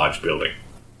in a large building.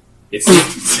 It's... So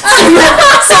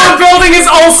the building is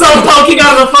also poking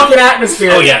out of the fucking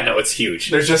atmosphere. Oh yeah, no, it's huge.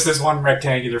 There's just this one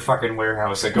rectangular fucking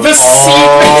warehouse that goes The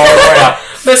all the way up.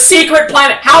 The secret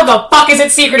planet. How the fuck is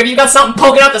it secret if you got something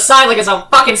poking out the side like it's a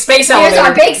fucking space Here's elevator?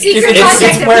 our big secret Its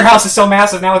project. warehouse is so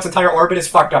massive now its entire orbit is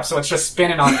fucked up, so it's just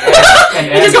spinning on and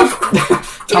You just go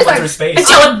tumbling through space.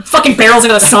 until it fucking barrels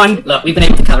into the sun. Look, we've been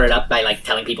able to cover it up by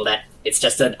telling people that it's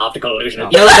just an optical illusion.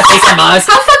 You know, like the face on Mars.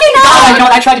 How fucking You know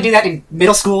what? I tried to do that in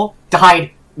middle school to hide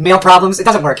male problems. It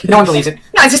doesn't work. No one believes it.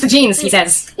 No, it's just the genes, he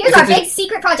says. Here's our big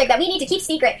secret project that we need to keep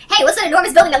secret. Hey, what's that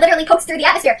enormous building that literally pokes through the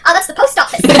atmosphere? Oh, that's the post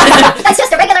office. That's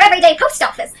just a regular, everyday post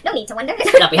office. No need to wonder.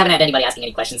 Look, we haven't had anybody asking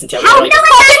any questions until... How? we No one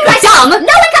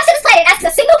comes to this planet and asks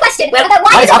a single question about why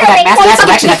What is this up with that building... massive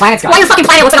direction that planet's Why going? your fucking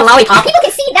planet looks like a lollipop? People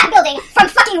can see that building from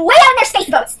fucking way out in their space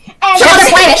boats. And From other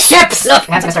planets! Ships! Look!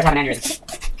 Han's gonna start having aneurysms.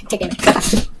 Take it.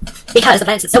 Because the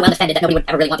planet's so well defended that nobody would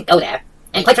ever really want to go there.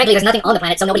 And quite frankly, there's nothing on the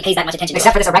planet, so nobody pays that much attention to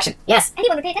Except it. for this erection. Yes.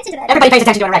 anyone would pay attention to that. Everybody pays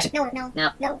attention to an erection. No.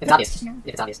 No. If it's obvious. No.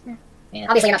 If it's obvious. Yeah.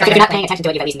 Obviously you're not If trying you're not to... paying attention to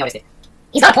it, you've at least noticed it.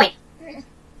 He's got a point.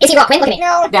 Is he wrong? Quinn, look at me.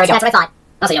 No. There we go. That's what I thought.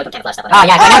 Also, you know, we put camouflage stuff on it. Oh,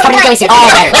 yeah. Now it's coming in Joey's suit.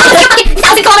 Oh, there. $1,000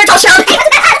 toast road!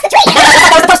 That's the tree!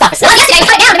 That was the post office. No, yesterday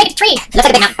I cut it down to make it a tree. Looks like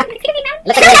a big mountain.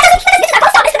 Looks like a No, big no, this is our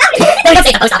post office, the mountain. No, we don't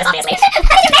say the post office, obviously. How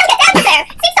did your mail get down there?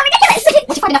 Seems so ridiculous.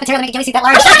 What'd you find enough material to make a Joey's suit that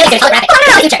large? It's holographic. Oh,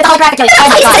 no. Future. It's holographic Joey's suit. Oh,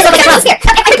 my It's God. a fucking sphere.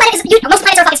 Every planet is... Most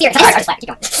planets are a fucking sphere. Sorry, keep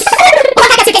going. Well,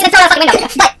 I got suitcase and throw it out the fucking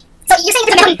window. But, so you're saying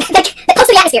there's a mountain that pokes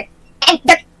through the atmosphere, and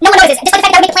no one notices, despite the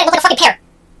fact that would make the planet look like a fucking pear.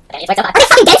 Okay, it's right so far. Are they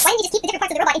fucking dense? Why don't you just keep the different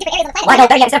parts of the robot in different areas of the planet? Why no,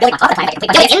 better yet, instead of building on top of the planet,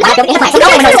 complete Build it in the planet? building in the planet. So no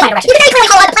one knows the planet direction. You can very clearly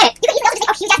hollow out the planet. You can even just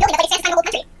make a huge ass building that like extends kind of the whole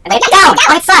country. And lay it down,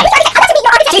 on its side. How much of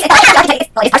your architect? Jesus, it's not the architect,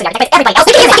 well, it's partially the architect, but everybody else.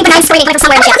 You can hear fucking benign screaming coming from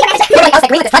somewhere in the shop. Everybody else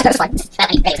agrees with this project, this one. That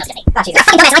one really sounds good to me. Oh, Jesus. You're a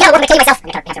fucking dumbass. I gotta work on killing myself. I'm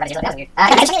gonna cancer about it, that was weird.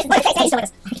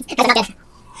 That's not dead.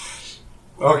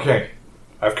 Okay.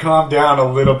 I've calmed down a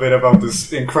little bit about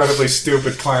this incredibly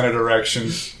stupid planet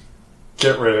erection.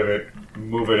 Get rid of it.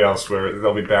 Move it elsewhere.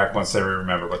 They'll be back once they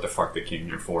remember what the fuck they came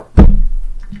here for.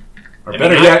 Or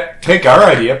better yet, take our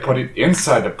idea, put it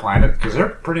inside the planet, because they're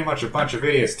pretty much a bunch of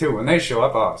idiots too. When they show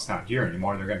up, oh, it's not here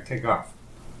anymore, they're going to take off.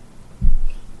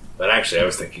 But actually, I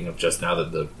was thinking of just now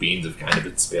that the beans have kind of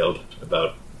been spilled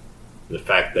about the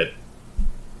fact that,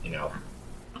 you know...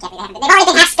 They've already been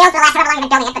half spilled for the last however long you've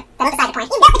been building it, but that's beside the point.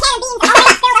 You built the can of beans, the whole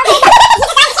thing's spilled over. You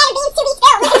designed the can of beans to be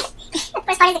spilled. The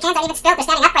worst part is the cans aren't even spilled, they're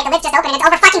standing upright, the lid's just open, and it's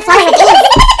over fucking flowing with beans.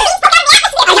 Beans poke out of the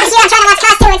atmosphere! I guess you, I'm trying to watch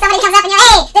Cross 2 and somebody comes up and you're,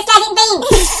 hey, this guy's eating beans!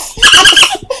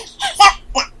 So,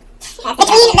 look.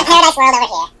 Between the paradise world over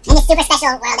here, and this super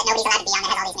special world that nobody's allowed to be on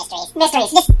that has all these mysteries.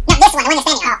 Mysteries. This one, the one you're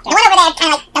standing on. The one over there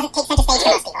kind of doesn't take center stage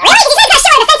for most people. Really? You said that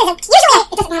show in the fences, and usually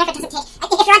it doesn't matter if it doesn't take... I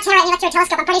think if you're on Terra and you look through a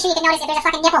telescope, I'm pretty sure you can notice if there's a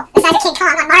fucking nipple the size of King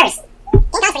Kong on Mars.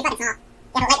 King Kong's pretty fucking small.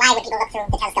 Yeah, but why would people look through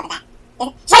the telescope at that?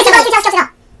 Show us your telescopes at all.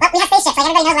 Well, we have spaceships, like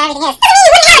everybody knows where everything is. Doesn't mean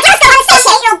you wouldn't have a telescope on a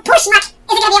spaceship, you little poor schmuck.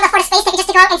 Isn't gonna be able to afford a space station just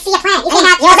to go out and see a planet. You can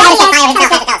have a telescope.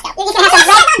 You can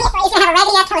have a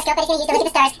raggedy ass telescope that he's gonna use to look at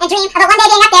the stars and dream about one day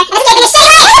being up there and escaping his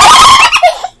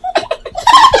shit.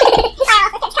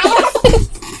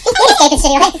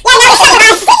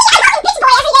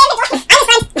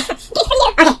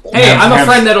 Hey, I'm a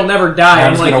friend that'll never die.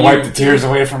 I'm unlike gonna you. wipe the tears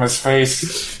away from his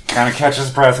face. Kind of catch his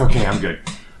breath. Okay, I'm good.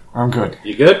 I'm good.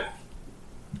 You good?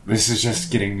 This is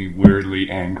just getting me weirdly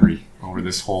angry over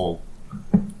this whole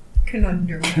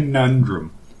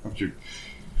conundrum. Okay.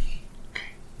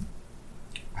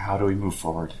 How do we move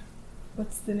forward?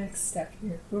 What's the next step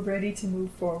here? We're ready to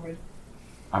move forward.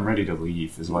 I'm ready to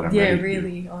leave, is what I'm Yeah, ready to do.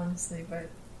 really, honestly, but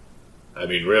I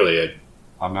mean, really,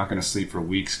 I'm not going to sleep for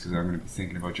weeks because I'm going to be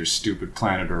thinking about your stupid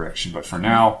planet direction. But for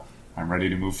now, I'm ready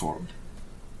to move forward.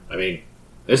 I mean,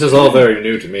 this is all very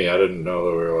new to me. I didn't know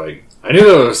that we were like. I knew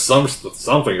there was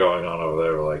something going on over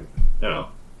there, like, you know.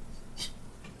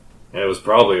 And it was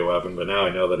probably a weapon, but now I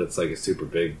know that it's like a super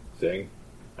big thing.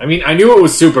 I mean, I knew it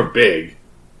was super big.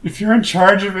 If you're in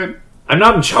charge of it, I'm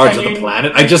not in charge of the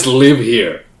planet. I just live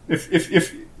here.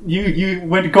 if you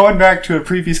when going back to a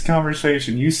previous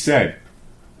conversation, you said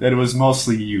that it was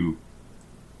mostly you,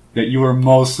 that you were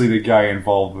mostly the guy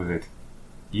involved with it.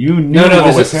 You knew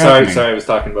what was happening. Sorry, I was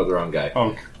talking about the wrong guy.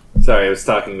 Oh, Sorry, I was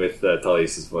talking with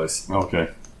Tullius' voice. okay.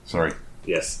 Sorry.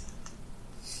 Yes.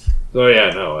 So yeah,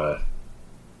 no,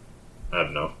 I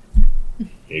don't know.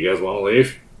 You guys want to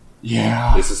leave?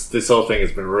 Yeah. This whole thing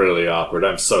has been really awkward.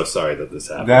 I'm so sorry that this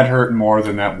happened. That hurt more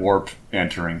than that warp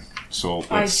entering. So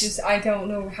I don't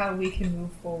know how we can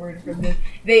move forward from this.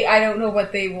 I don't know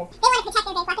what they will. They want to protect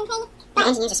their big weapon thing. The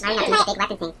engineers are smart enough to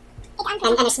make a big weapon thing.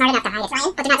 And they're smart enough to hide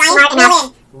it. But they're not smart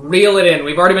enough. Reel it in.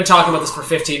 We've already been talking about this for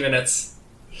 15 minutes.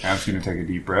 Ham's going to take a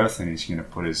deep breath, and he's going to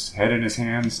put his head in his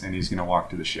hands, and he's going to walk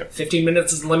to the ship. 15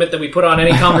 minutes is the limit that we put on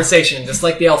any conversation, just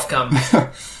like the elf come.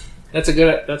 That's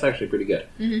actually pretty good.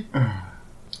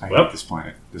 I hate this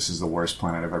planet. This is the worst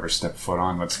planet I've ever stepped foot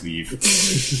on. Let's leave.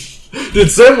 Did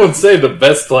someone say the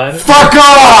best planet? Fuck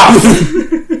off!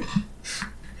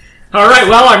 Alright,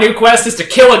 well, our new quest is to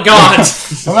kill a god.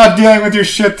 I'm not dealing with your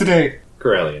shit today.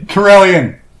 Corellian.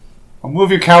 Corellian. I'll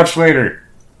move your couch later.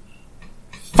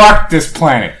 Fuck this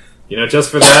planet. You know,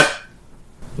 just for that,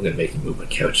 I'm gonna make you move my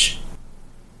couch.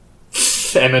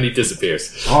 And then he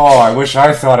disappears. Oh, I wish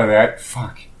I thought of that.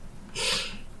 Fuck.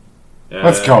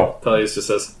 Let's go. Tullius just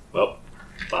says, well,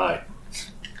 bye.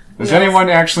 Does anyone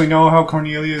actually know how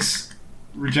Cornelius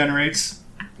regenerates?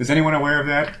 Is anyone aware of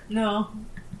that? No.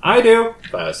 I do.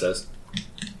 Bio says.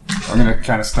 I'm going to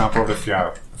kind of stomp over the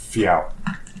Fiao.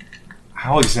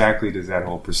 How exactly does that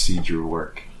whole procedure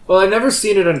work? Well, I've never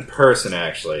seen it in person,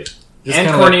 actually. Just And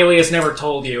kinda Cornelius never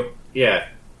told you. yeah.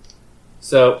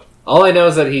 So, all I know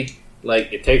is that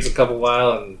it takes a couple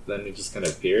while and then it just kind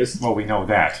of appears. Well, we know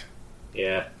that.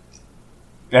 Yeah.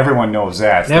 Everyone knows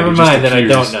that. Never That he just mind, then I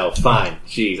appears. don't know. Fine.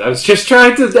 Jeez, I was just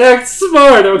trying to act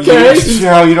smart, okay?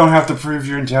 Yeah, you don't have to prove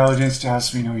your intelligence to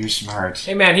us. We know you're smart.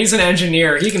 Hey man, he's an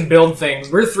engineer. He can build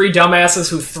things. We're three dumbasses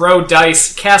who throw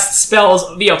dice, cast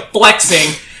spells via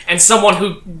flexing, and someone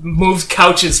who moves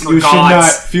couches for You should not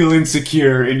gods. feel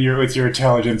insecure with your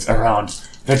intelligence around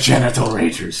the genital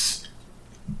ragers.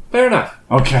 Fair enough.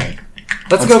 Okay,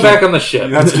 Let's go back on the ship.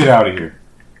 let's get out of here.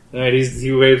 Alright,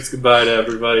 he waves goodbye to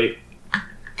everybody.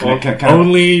 Can I-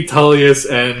 Only Tullius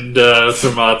and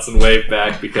Sir Matson wave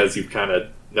back because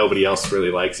nobody else really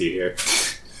likes you here.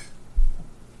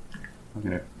 I'm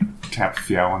gonna tap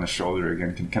Fiao on the shoulder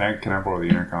again. Can I borrow the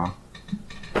intercom?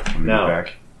 When we No. get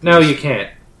back? No, you can't.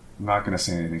 I'm not gonna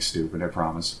say anything stupid. I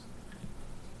promise.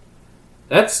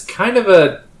 That's kind of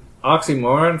a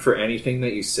oxymoron for anything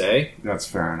that you say. That's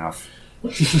fair enough.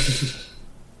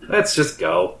 Let's just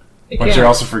go. Hey, But Cam, you're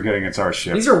also forgetting it's our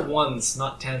ship. these are ones,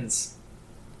 not tens.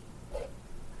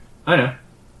 I know. I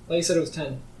thought you said it was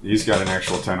 10. He's got an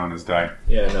actual 10 on his die.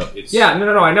 Yeah, no, it's... Yeah,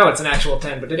 no, I know it's an actual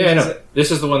 10, but didn't Yeah, you no. say-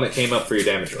 This is the one that came up for your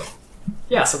damage roll.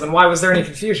 Yeah, so then why was there any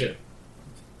confusion?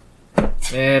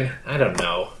 Man, I don't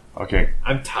know. Okay,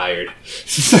 I'm tired.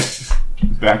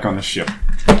 back on the ship.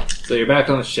 So you're back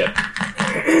on the ship.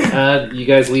 You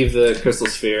guys leave the crystal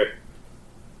sphere.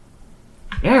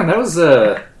 Man, that was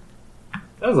a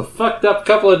fucked up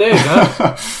couple of days,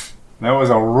 huh? That was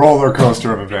a roller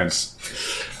coaster of events.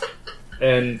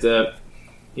 And,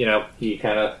 he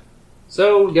kind of...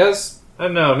 So, guys, I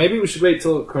don't know, maybe we should wait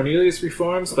till Cornelius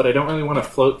reforms, but I don't really want to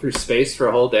float through space for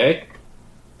a whole day.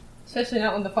 Especially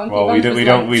not when the funky Well, bunch we was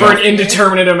don't- like- we For don't- an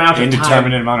indeterminate amount of time.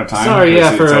 Indeterminate amount of time. Sorry, because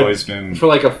yeah, it's for- always been. For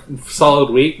like a solid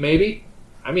week, maybe?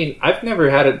 I mean, I've never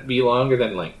had it be longer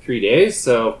than like 3 days,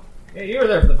 so Yeah, you were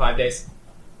there for the 5 days.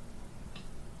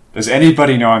 Does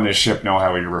anybody know on this ship know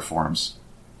how he reforms?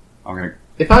 I'm gonna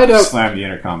If I don't, slam the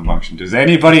intercom function. Does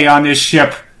anybody on this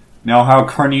ship know how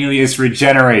Cornelius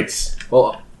regenerates?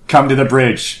 well, Come to the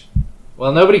bridge.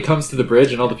 nobody comes to the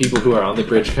bridge, and all the people who are on the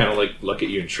bridge kind of like look at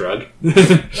you and shrug. Look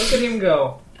at him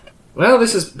go. Well,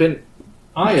 this has been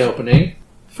eye-opening.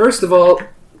 First of all,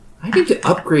 I need to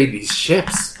upgrade these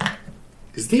ships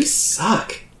because these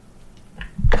suck.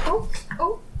 Oh.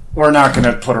 We're not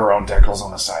gonna put our own decals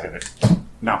on the side of it.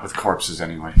 Not with corpses,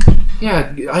 anyway.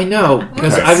 Yeah, I know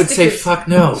because Okay. I would say Stickers. fuck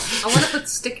no. I want to put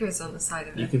stickers on the side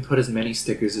of You it. can put as many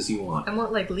stickers as you want. I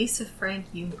want like Lisa Frank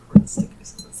unicorn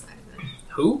stickers on the side of it.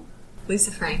 Who?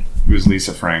 Lisa Frank. Who's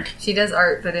Lisa Frank? She does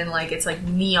art, but in like it's like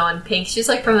neon pink. She's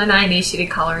like from the 90s. She did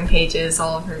coloring pages.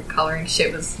 All of her coloring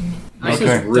shit was. I Okay.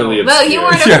 just Really don't. Well, you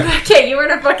weren't Yeah. okay. You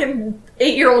weren't a fucking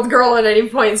 8-year-old girl at any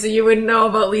point, so you wouldn't know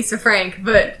about Lisa Frank.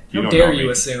 But You How don't dare know you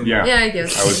me. assume. Yeah. yeah, I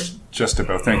guess. I was just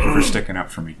about. Thank you for sticking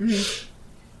up for me.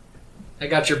 I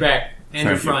got your back and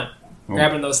your Thank you. front. Oh.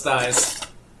 Grabbing those thighs.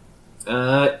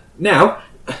 Now,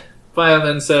 File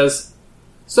then says,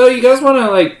 "So you guys want to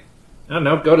like, I don't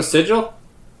know, go to Sigil?"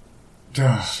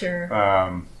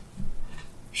 Sure.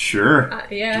 Sure.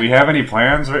 Yeah. Do we have any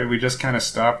plans? Right? We just kind of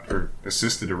stopped or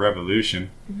assisted a revolution,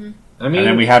 I mean, and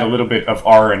then we had a little bit of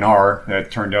R&R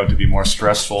that turned out to be more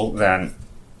stressful than,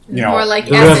 you know, More like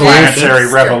the S&M. planetary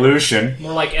revolution.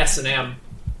 More like S&M.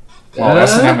 Well,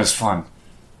 S&M is fun.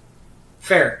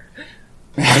 Fair.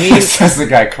 I mean, Says the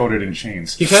guy coated in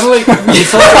chains. you kind of like, I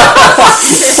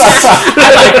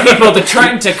like people to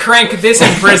trying to crank this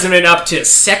imprisonment up to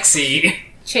sexy.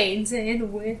 Chains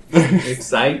in with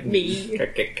excite me.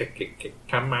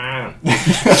 Come on.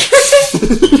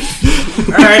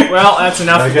 Alright, well, that's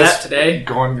enough I of guess- that today.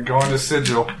 Going to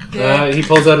Sigil. He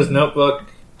pulls out his notebook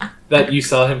that you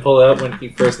saw him pull out when he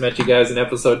first met you guys in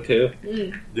episode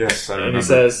 2, Yes, I and remember. he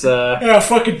says, Yeah,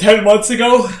 fucking 10 months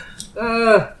ago.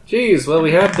 geez, well,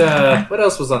 we had, what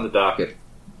else was on the docket?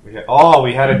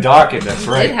 we had a docket. That's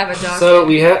We right. did have a dog. So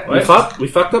we What?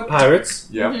 fucked up pirates.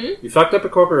 Yep. We fucked up a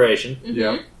corporation.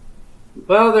 Yep.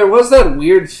 Well, there was that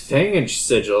weird thing in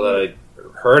Sigil that I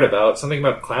heard about. Something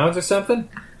about clowns or something?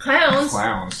 Clowns.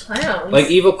 Clowns. Clowns.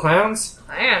 Like evil clowns?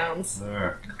 Clowns.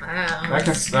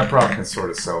 That probably can sort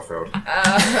itself out.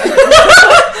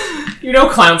 You know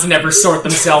clowns never sort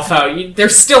themselves out. They're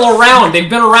still around. They've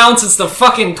been around since the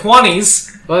fucking 20s.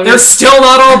 Well, I mean, They're still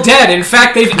not all dead. In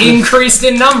fact, they've increased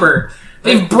in number.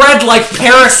 They've bred like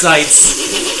parasites.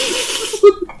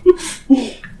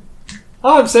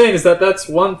 all I'm saying is that that's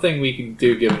one thing we can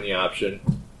do given the option.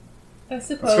 I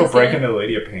suppose. Let's go break into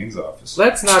Lady of Pain's office.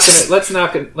 Let's not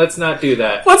do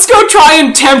that. Let's go try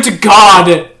and tempt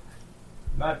God.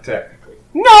 Not technically.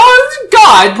 No, it's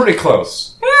God. Pretty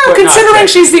close. Yeah, But not considering technically.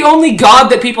 she's the only God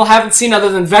that people haven't seen other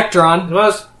than Vectron.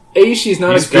 Well, A, she's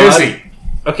not He's a god. busy.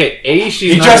 Okay, A,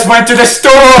 she's He not just went to the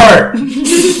store! He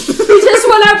just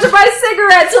went out to buy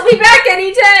cigarettes. He'll be back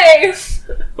any day.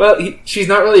 Well, she's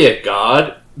not really a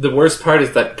god. The worst part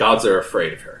is that gods are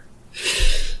afraid of her.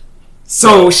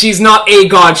 So she's not a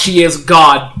God, she is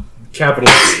God.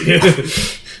 Capital G.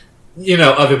 You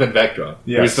know, other than Vectron,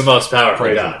 Yes. who's the most powerful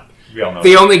Crazy. god. We all know.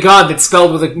 The only God that's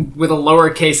spelled with a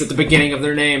lowercase at the beginning of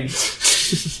their name.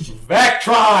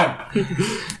 Vectron!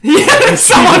 Yeah,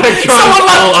 someone all left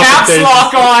caps uppercase.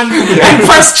 lock on and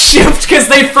pressed shift because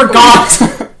they forgot.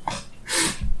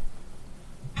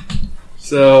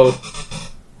 So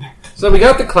we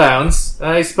got the clowns.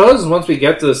 I suppose once we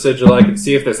get to the sigil, I can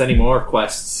see if there's any more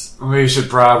quests. We should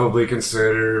probably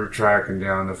consider tracking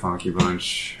down the Funky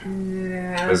Bunch.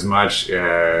 As much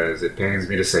as it pains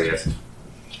me to say it.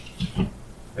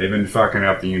 They've been fucking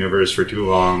up the universe for too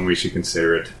long, we should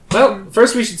consider it. Well,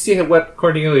 first we should see what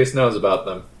Cornelius knows about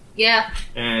them. Yeah.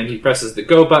 And he presses the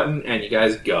go button, and you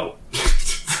guys go.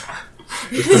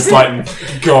 Just the button,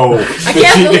 go.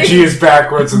 can't The believe- G is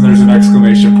backwards and there's an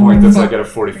exclamation point that's like at a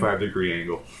 45-degree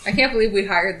angle. I can't believe we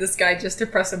hired this guy just to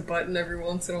press a button every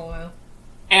once in a while.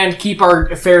 And keep our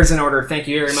affairs in order, thank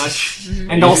you very much.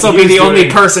 And He's- also be he's the only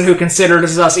doing- person who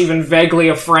considers us even vaguely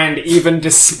a friend, even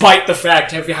despite the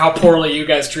fact of how poorly you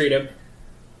guys treat him.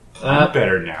 I'm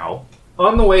better now.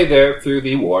 On the way there through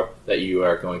the warp that you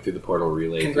are going through the portal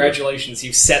relay. through, Congratulations,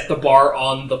 you set the bar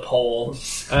on the pole.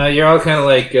 you're all kind of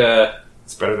like,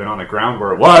 It's better than on the ground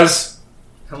where it was.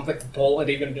 I don't think the pole had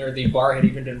even, or the bar had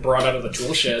even been brought out of the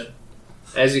tool shed.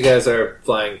 as you guys are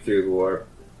flying through the warp.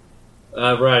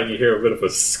 Ryan, you hear a bit of a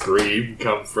scream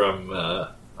come from.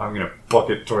 I'm gonna book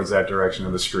it towards that direction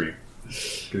of the stream.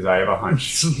 Because I have a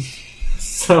hunch.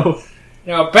 So,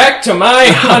 Now back to my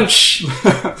hunch.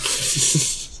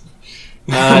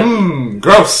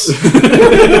 Gross!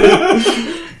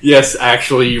 Yes,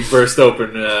 actually, you burst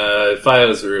open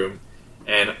Phio's room,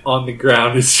 and on the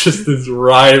ground is just this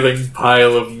writhing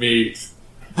pile of meat.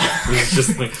 It's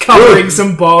just like Covering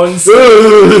some bones.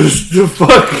 the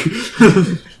fuck.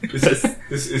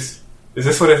 Is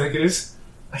this what I think it is?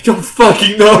 I don't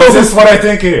fucking know. Is this what I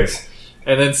think it is?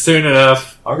 And then soon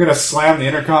enough, I'm gonna slam the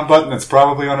intercom button that's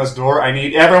probably on his door. I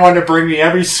need everyone to bring me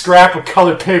every scrap of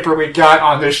colored paper we got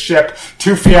on this ship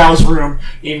to Fial's room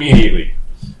immediately.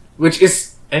 which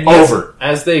is and Over.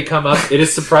 as they come up, it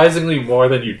is surprisingly more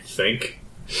than you'd think.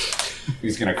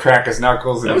 He's gonna crack his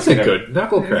knuckles. And That was he's a gonna, good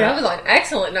knuckle That crack. was an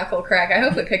excellent knuckle crack. I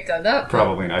hope it picked that up.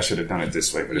 Probably, I should have done it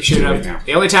this way, but You it's should too late have. now.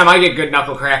 The only time I get good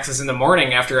knuckle cracks is in the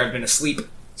morning after I've been asleep.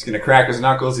 He's gonna crack his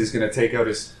knuckles. He's gonna take out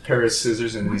his pair of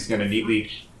scissors, and he's gonna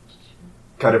neatly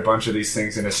cut a bunch of these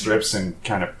things into strips and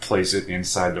kind of place it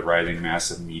inside the writhing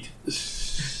mass of meat.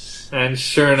 And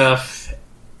sure enough,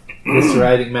 this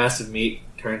writhing mass of meat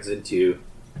turns into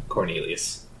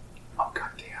Cornelius. Oh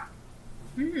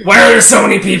goddamn! Why are there so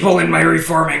many people in my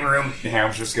reforming room?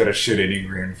 Ham's just got a shit-eating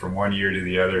grin from one ear to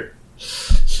the other.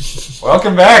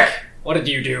 Welcome back. What did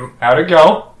you do? How'd it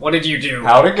go? What did you do?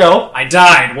 How'd it go? I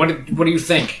died. What do you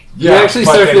think? You actually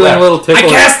start feeling a little I tickle.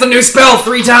 cast the new spell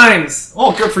 3 times.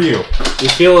 Oh, good for you. You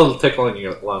feel a little tickle in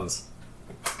your lungs.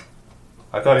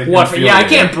 I thought he What? Yeah, I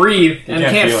can't breathe and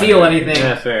can't can't feel feel anything. anything.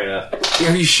 Yeah, fair enough.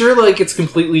 Are you sure, like, it's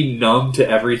completely numb to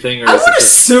everything? Or I is would it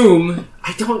just... assume.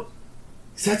 I don't...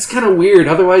 That's kind of weird.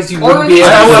 Otherwise, you Or wouldn't be able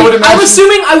I to... would imagine- I'm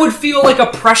assuming I would feel like a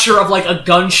pressure of like a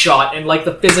gunshot and like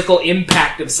the physical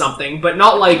impact of something, but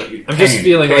not like I'm just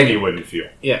feeling pain like... you wouldn't feel.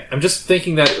 Yeah, I'm just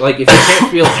thinking that, like, if you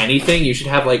can't feel anything, you should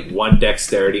have, like, 1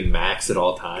 dexterity max at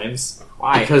all times.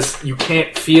 why? Because you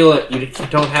can't feel it. You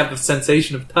don't have the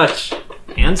sensation of touch.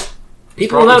 And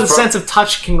people Prob- without a it's prob- sense of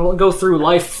touch can go through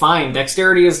life fine.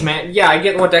 Dexterity is man. Yeah, I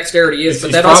get what dexterity is, but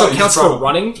He's that also probably- counts he's for probably-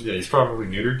 running. Yeah, he's probably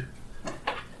neutered,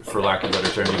 for lack of a better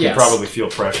term. You Yes. can probably feel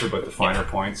pressure, but the finer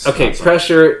points. Okay, not so-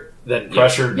 pressure, then...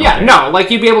 Pressure. Yeah, okay. no, like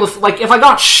you'd be able to, like, if I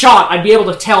got shot, I'd be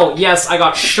able to tell, yes, I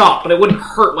got shot, but it wouldn't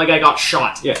hurt like I got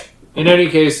shot. Yeah. In any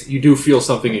case, you do feel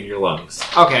something in your lungs.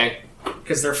 Okay.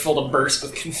 Because they're full to burst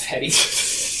with confetti.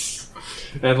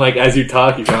 And, like, as you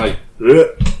talk, you kind of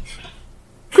like...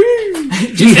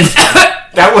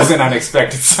 That was an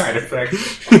unexpected side effect.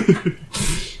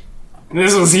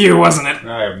 This was you, wasn't it?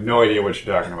 I have no idea what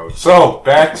you're talking about. So,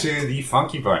 back to the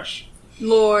Funky Bunch.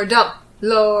 Lord up.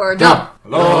 Lord up.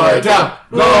 Lord up!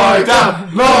 Lord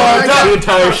up! Lord The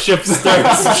entire ship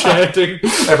starts chanting.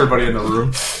 Everybody in the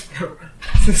room.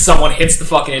 Someone hits the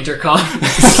fucking intercom.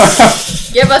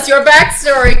 Give us your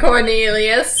backstory,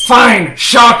 Cornelius. Fine,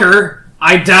 shocker,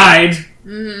 I died.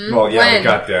 Well, yeah, When? we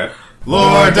got that.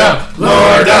 Lord up!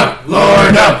 Lord up!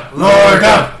 Lord up! Lord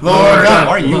up! Lord up!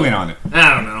 Why are you in on it?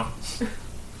 I don't know.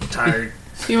 Tired.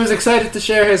 He was excited to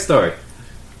share his story.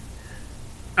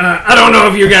 I don't know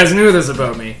if you guys knew this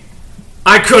about me.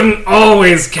 I couldn't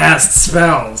always cast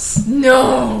spells.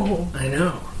 No. I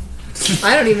know.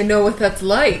 I don't even know what that's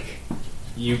like.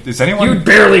 Does anyone? You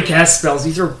barely cast spells,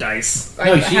 you throw dice.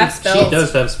 I have spells. She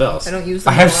does have spells. I don't use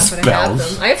them I have often. I have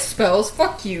spells. them. I have spells.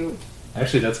 Fuck you.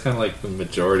 Actually, that's kind of like the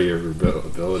majority of her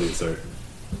abilities are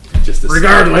just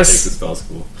Regardless. Take the spell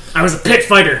school. I was a pit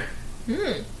fighter.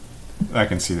 I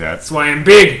can see that. That's why I'm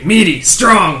big, meaty,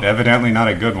 strong. Evidently not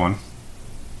a good one.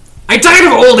 I died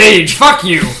of old age, fuck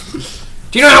you.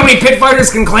 Do you know how many pit fighters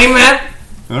can claim that?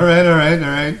 Alright, alright,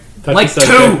 alright. Touchy Like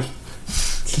subject.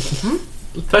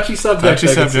 2. Touchy subject. Touchy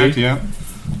I can subject, see. yeah.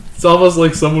 It's almost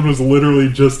like someone was literally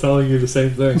just telling you the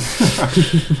same thing.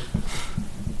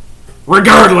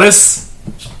 Regardless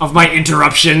of my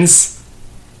interruptions,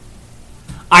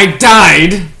 I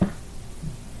died,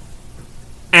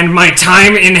 and my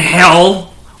time in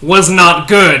hell was not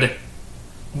good.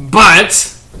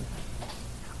 But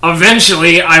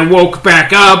eventually I woke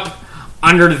back up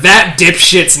under that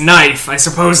dipshit's knife. I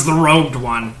suppose the robed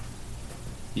one.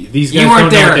 These You guys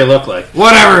weren't don't know there. what they look like.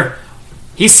 Whatever.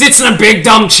 He sits in a big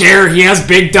dumb chair, he has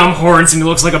big dumb horns, and he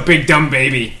looks like a big dumb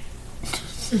baby.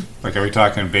 Like, are we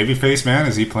talking Babyface Man?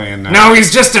 Is he playing... No,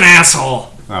 he's just an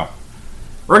asshole. Oh.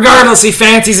 Regardless, he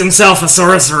fancies himself a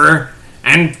sorcerer,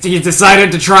 and he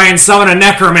decided to try and summon a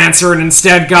necromancer and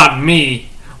instead got me.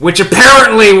 Which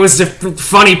apparently was a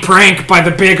funny prank by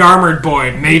the big armored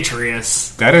boy,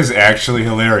 Matrius. That is actually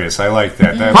hilarious. I like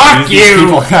that. Fuck these you!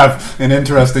 people have an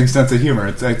interesting sense of humor.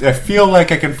 I feel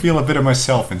like I can feel a bit of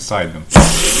myself inside them.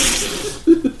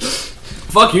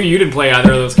 Fuck you didn't play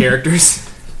either of those characters.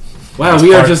 Wow, That's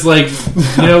we are part- just like,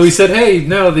 we said, hey,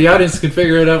 no, the audience can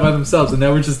figure it out by themselves, and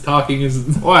now we're just talking as...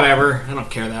 Whatever, I don't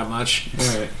care that much.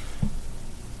 Alright.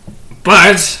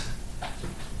 But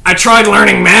I I tried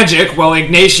learning magic while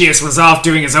Ignatius was off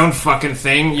doing his own fucking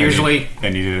thing, usually...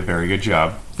 And you did a very good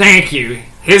job. Thank you.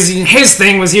 His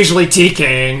thing was usually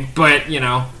TKing, but, you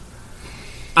know...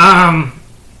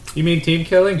 You mean team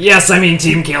killing? Yes, I mean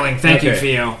team killing. Thank you, Okay.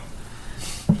 Theo.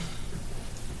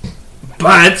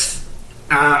 But,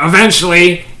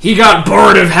 eventually, he got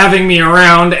bored of having me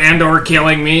around and or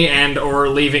killing me and or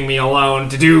leaving me alone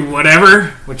to do whatever,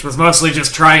 which was mostly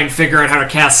just try and figure out how to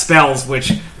cast spells,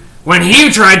 which, when he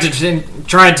tried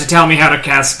to tell me how to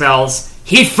cast spells,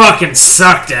 he fucking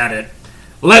sucked at it.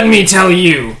 Let me tell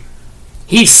you,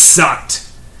 he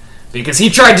sucked. Because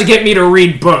he tried to get me to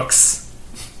read books.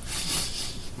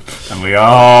 And we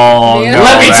all Yeah. know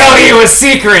Let me that. tell you a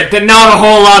secret that not a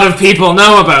whole lot of people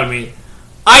know about me.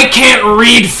 I can't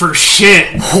read for shit.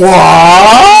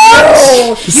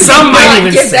 Oh, Some might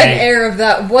even give an say. air of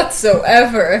that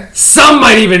whatsoever. Some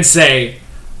might even say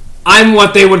I'm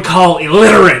what they would call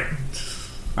illiterate.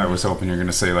 I was hoping you're going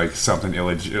to say like something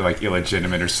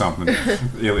illegitimate or something.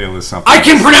 Ill is something. I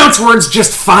can pronounce words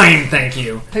just fine, thank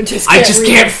you. I just I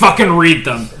can't fucking read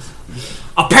them.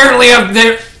 Apparently,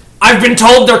 I've been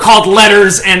told they're called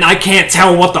letters, and I can't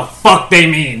tell what the fuck they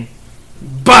mean.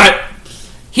 But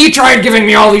he tried giving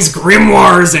me all these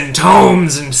grimoires and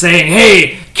tomes and saying,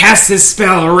 hey, cast this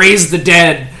spell, raise the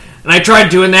dead. And I tried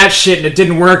doing that shit, and it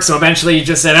didn't work, so eventually he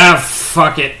just said,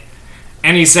 fuck it.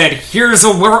 And he said, here's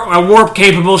a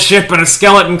warp-capable ship and a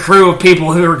skeleton crew of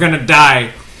people who are gonna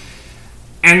die.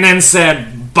 And then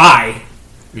said, bye.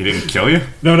 He didn't kill you?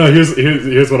 No, here's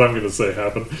what I'm going to say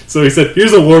happened. So he said,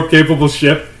 here's a warp-capable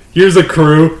ship, here's a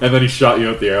crew, and then he shot you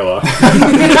out the airlock.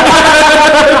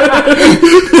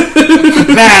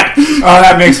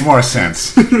 That makes more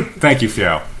sense. Thank you,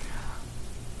 Fio.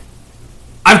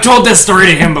 I've told this story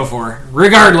to him before.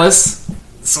 Regardless,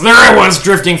 so there I was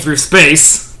drifting through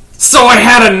space. So I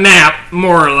had a nap,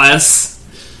 more or less.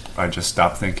 I just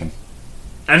stopped thinking.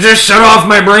 I just shut off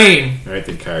my brain. Alright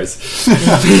then, Cars.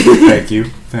 Thank you.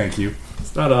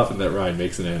 It's not often that Ryan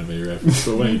makes an anime reference,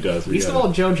 but when he does, we Least of got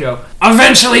all JoJo.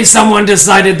 Eventually someone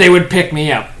decided they would pick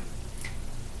me up.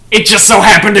 It just so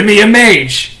happened to be a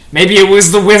mage. Maybe it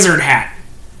was the wizard hat.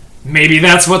 Maybe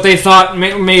that's what they thought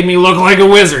made me look like a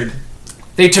wizard.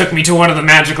 They took me to one of the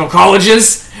magical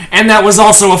colleges, and that was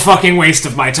also a fucking waste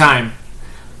of my time.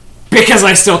 Because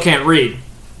I still can't read.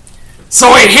 So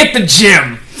I hit the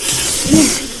gym.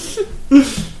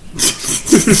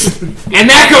 And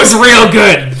that goes real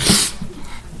good.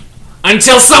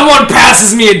 Until someone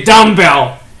passes me a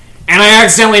dumbbell, and I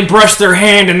accidentally brush their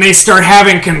hand and they start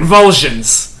having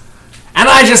convulsions. And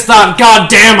I just thought, God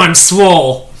damn, I'm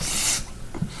swole.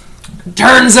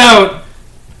 Turns out,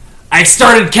 I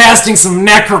started casting some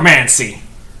necromancy.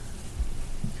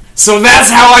 So that's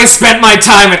how I spent my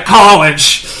time at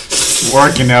college.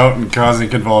 Working out and causing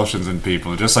convulsions in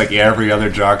people, just like every other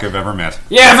jock I've ever met.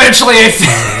 Yeah, eventually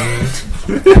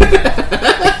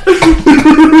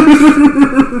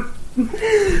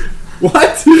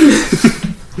What?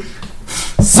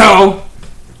 So,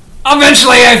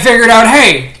 eventually I figured out,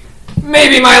 hey,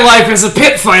 maybe my life as a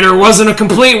pit fighter wasn't a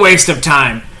complete waste of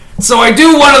time. So I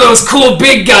do one of those cool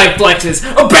big guy flexes,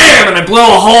 bam, and I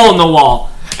blow a hole in the wall.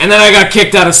 And then I got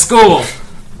kicked out of school.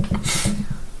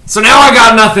 So now I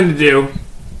got nothing to do.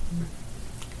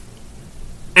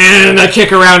 And I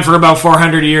kick around for about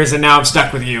 400 years, and now I'm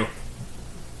stuck with you.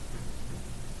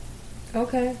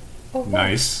 Okay.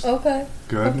 Nice. Okay.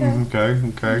 Good. Okay.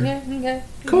 Okay.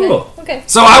 Cool. Okay.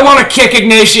 So I want to kick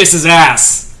Ignatius's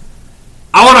ass.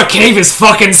 I want to cave his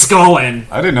fucking skull in.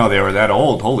 I didn't know they were that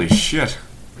old. Holy shit.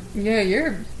 Yeah,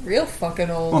 you're real fucking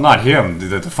old. Well, not him.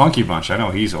 The Funky Bunch. I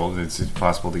know he's old. It's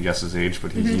impossible to guess his age,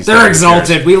 but he's... They're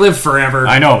exalted. We live forever.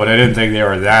 I know, but I didn't think they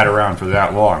were that around for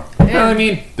that long. Well, I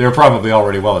mean, They were probably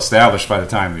already well established by the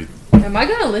time we... Am I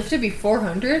gonna live to be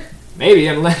 400? maybe.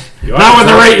 Not You with are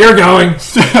the rate you're going.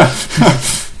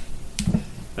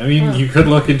 I mean, you could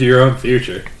look into your own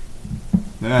future.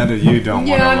 You don't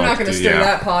want to I'm look, not gonna do stir ya?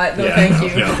 that pot. No, thank you.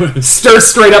 No. Stir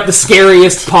straight up the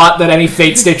scariest pot that any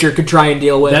fate stitcher could try and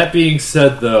deal with. That being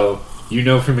said, though, you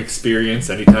know from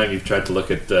experience, anytime you've tried to look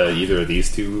at either of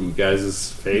these two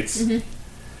guys' fates,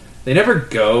 they never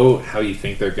go how you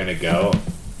think they're going to go.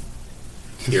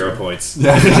 0 points.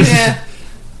 Yeah.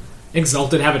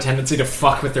 Exalted have a tendency to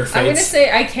fuck with their I'm gonna fates.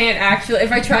 say I can't actually.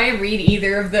 If I try and read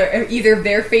either of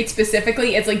their fates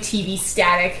specifically, it's like TV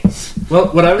static. Well,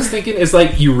 what I was thinking is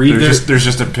like you read There's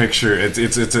just a picture. It's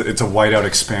a whiteout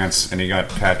expanse, and you got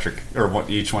Patrick or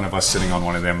each one of us sitting on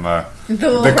one of them The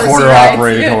the Hersey quarter rides,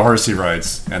 operated yeah. Hersey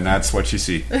rides, and that's what you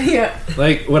see. Yeah.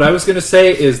 like what I was going to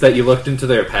say is that you looked into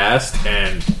their past,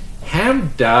 and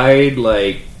Ham died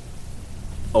like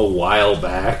a while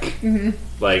back,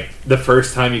 like the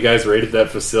first time you guys raided that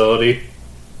facility,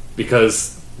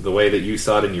 because the way that you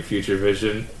saw it in your future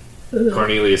vision,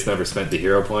 Cornelius never spent the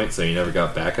hero point, so you never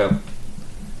got backup.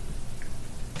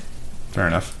 Fair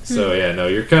enough. So yeah, no,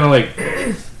 you're kind of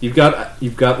like you've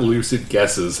got lucid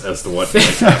guesses as to what might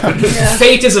happen.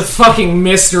 Fate is a fucking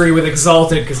mystery with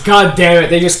Exalted, because god damn it,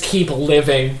 they just keep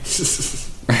living.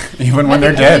 Even when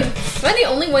they're dead. Am I the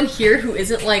only one here who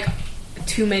isn't like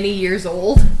too many years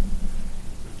old?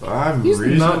 I'm He's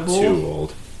reasonable. not too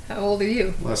old. How old are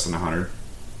you? Less than 100.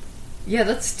 Yeah,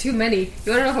 that's too many.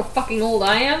 You wanna know how fucking old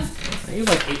I am? Are you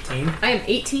like 18? I am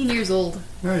 18 years old.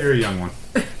 No, you're a young one.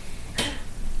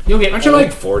 You'll get. Aren't you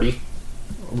like 40?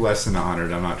 Less than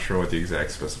 100. I'm not sure what the exact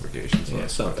specifications Yeah, are.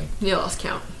 something. You lost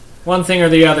count. One thing or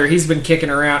the other, he's been kicking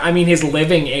around. I mean, his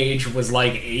living age was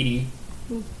like 80.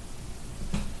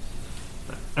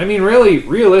 I mean, really,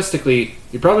 realistically,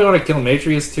 you probably want to kill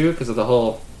Matrius too because of the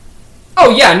whole.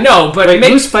 Oh yeah, no, but Wait,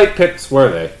 whose fight pits were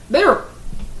they? they were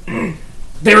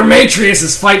they were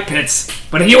Matrius's fight pits,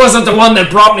 but he wasn't the one that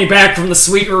brought me back from the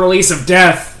sweet release of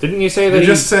death. Didn't you say that You he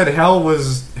just said hell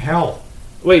was hell.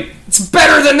 Wait, It's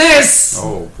better than this.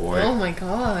 Oh, boy. Oh my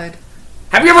god.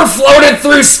 Have you ever floated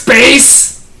through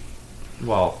space?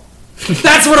 Well,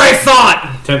 That's what I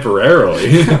thought.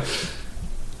 temporarily?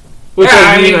 Which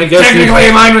Yeah, I mean, guess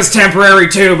technically mine was temporary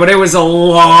too, but it was a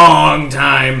long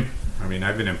time. I mean,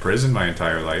 I've been in prison my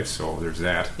entire life, so there's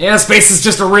that. Yeah, space is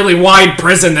just a really wide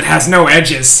prison that has no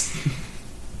edges.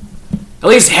 At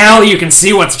least hell, you can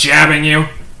see what's jabbing you.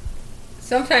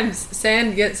 Sometimes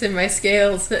sand gets in my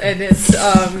scales, and it's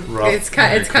Rough it's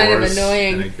kind of coarse,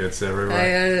 annoying. And it gets everywhere.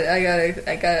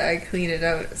 I gotta clean it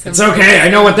out. It's okay, I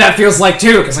know what that feels like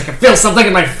too, because I can feel something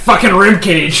in my fucking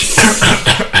ribcage.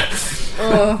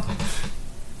 Oh,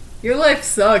 your life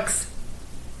sucks.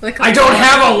 Like I don't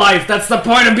have a life, that's the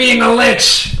point of being a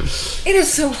lich. It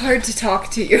is so hard to talk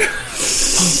to you.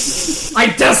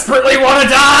 I desperately want to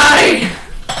die!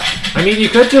 I mean, you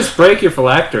could just break your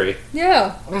phylactery.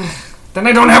 Yeah, Then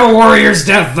I don't have a warrior's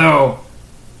death, though.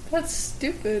 that's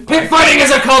stupid. Pit fighting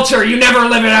is a culture, you never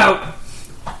live it out.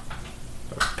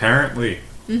 Apparently.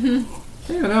 Yeah,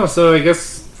 no. So I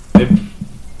guess.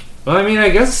 Well, I mean, I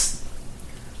guess.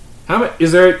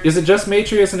 Is it just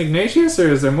Matrius and Ignatius, or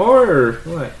is there more, or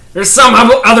what? There's some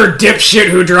other dipshit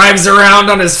who drives around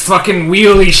on his fucking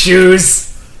wheelie shoes.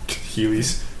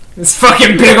 Heelys. His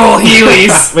fucking big ol'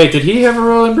 Heelys. Wait, did he have a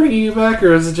role in bringing you back,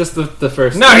 or is it just the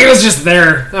first? No, he was just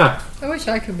there. Ah, I wish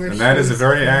I could wear And that is a shoes.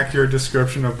 very accurate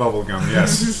description of bubblegum,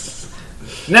 yes.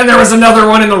 And then there was another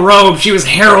one in the robe. She was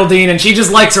Haroldine, and she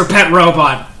just likes her pet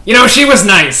robot. You know, she was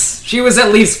nice. She was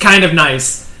at least kind of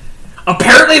nice.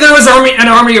 Apparently there was an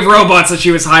army of robots that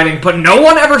she was hiding, but no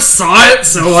one ever saw it,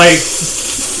 so like...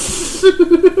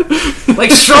 like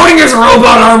Schrodinger's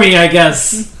robot army, I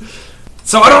guess.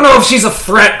 So I don't know if she's a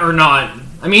threat or not.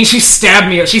 I mean, she stabbed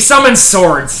me. She summoned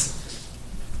swords.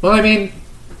 well, I mean,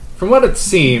 from what it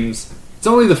seems, it's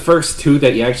only the first two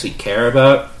that you actually care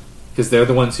about, because they're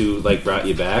the ones who like brought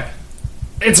you back.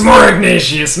 It's more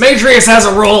Ignatius. Matrius has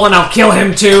a role, and I'll kill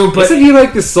him too, but... Isn't he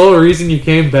like the sole reason you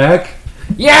came back?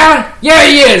 Yeah,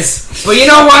 he is. But you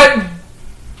know what?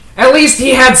 At least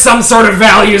he had some sort of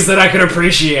values that I could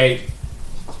appreciate.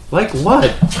 Like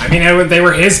what? I mean, they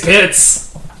were his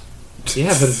pits. Yeah,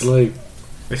 but it's like.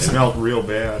 They smelled real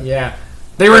bad. Yeah.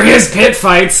 They were his pit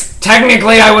fights.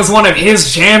 Technically, I was one of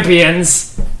his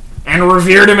champions and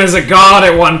revered him as a god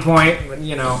at one point.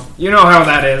 You know how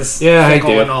that is. Yeah, I Fickle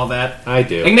do. and all that. I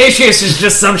do. Ignatius is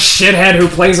just some shithead who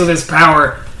plays with his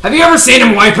power. Have you ever seen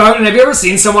him wipe out, and have you ever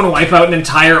seen someone wipe out an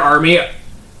entire army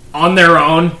on their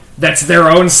own that's their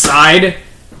own side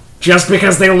just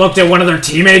because they looked at one of their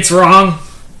teammates wrong?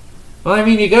 Well, I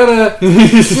mean, you gotta.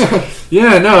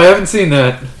 Yeah, no, I haven't seen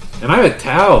that. And I'm a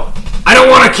Tau. I don't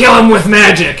want to kill him with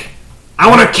magic. I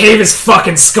want to cave his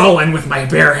fucking skull in with my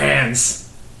bare hands.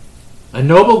 A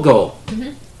noble goal.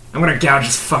 I'm gonna gouge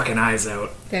his fucking eyes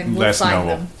out. Then we'll Less find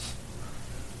noble.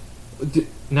 them.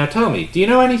 Now tell me, do you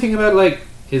know anything about, like,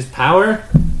 his power?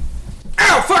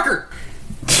 Ow, fucker!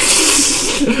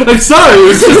 I'm sorry, it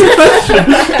was just a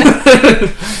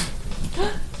question.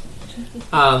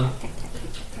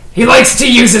 He likes to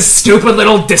use his stupid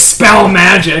little dispel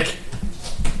magic.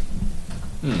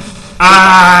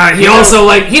 He also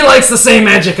he likes the same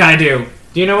magic I do.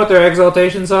 Do you know what their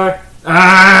exaltations are?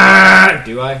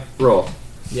 Do I? Roll.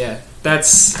 Yeah.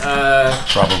 That's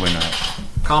Probably not.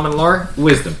 common lore.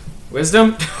 Wisdom.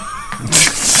 Wisdom?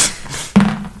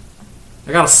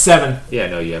 I got a 7. Yeah,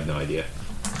 no, you have no idea.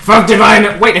 Fuck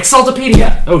Divine. Wait,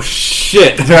 Exaltopedia. Oh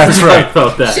shit! That's I right.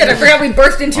 felt that. Shit, I forgot we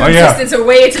burst into Oh, yeah. existence a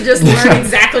way to just learn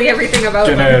exactly everything about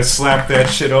them. Gonna slap that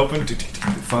shit open.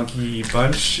 Funky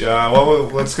bunch.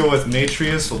 Let's go with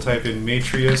Matrius. We'll type in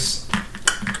Matrius.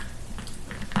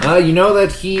 You know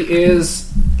that he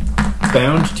is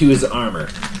bound to his armor.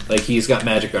 Like, he's got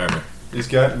magic armor. He's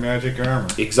got magic armor.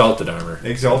 Exalted armor.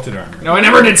 Exalted armor. No, I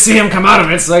never did see him come out of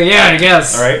it, so yeah, I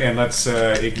guess. Alright, and let's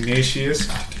Ignatius.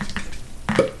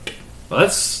 Well,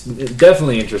 that's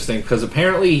definitely interesting, because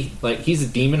apparently, like, he's a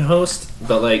demon host,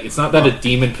 but, like, it's not that a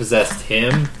demon possessed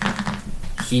him.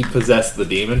 He possessed the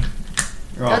demon.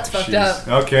 Oh, That's fucked up.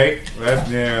 Okay,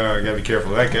 yeah, I gotta be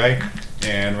careful of that guy.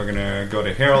 And we're gonna go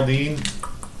to Haroldine.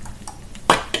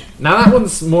 Now, that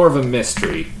one's more of a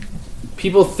mystery.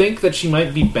 People think that she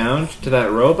might be bound to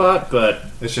that robot, but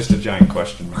It's just a giant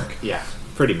question mark. yeah,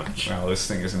 pretty much. Well, this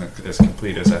thing isn't as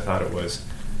complete as I thought it was.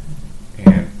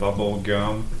 And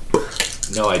Bubblegum.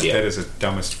 No That idea. is the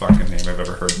dumbest fucking name I've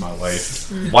ever heard in my life.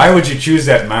 Why would you choose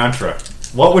that mantra?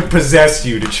 What would possess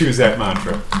you to choose that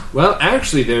mantra? Well,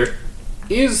 actually, there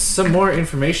is some more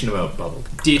information about Bubble.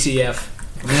 DTF.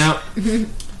 Now,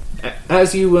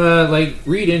 as you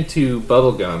read into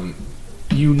Bubblegum,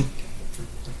 you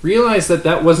realize that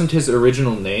that wasn't his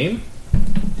original name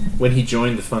when he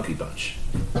joined the Funky Bunch.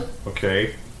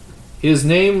 Okay. His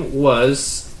name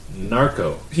was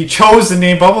Narco. He chose the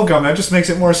name Bubblegum. That just makes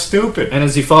it more stupid. And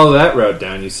as you follow that road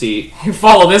down, you see You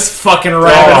follow this fucking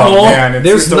rabbit Oh, hole. man, it's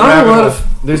there's just not a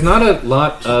rabbit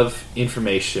lot hole. of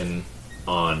information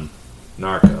on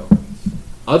Narco,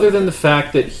 other than the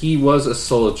fact that he was a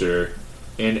soldier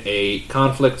in a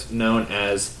conflict known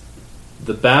as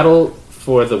the Battle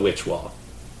for the Witch Wall.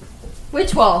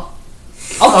 Which wall?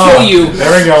 I'll kill you.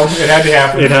 There we go. It had to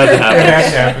happen. It had to It happen.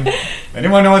 had to happen.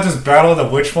 Anyone know what this Battle of the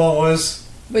Witch Wall was?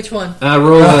 Which one?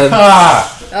 Roll a,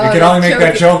 We can only make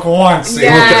that joke once.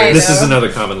 Yeah. I this is know.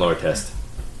 another common lore test.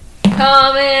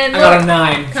 Come in, I got a look.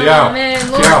 9. Come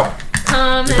in, look. Joe.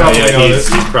 Come in. Probably know he's,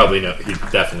 this. he probably know. He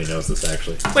definitely knows this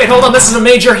actually. Wait, hold on. This is a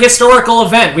major historical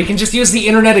event. We can just use the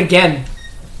internet again.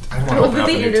 I don't want to Look open at up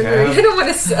the a new internet.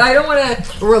 tab. I don't want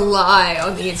to rely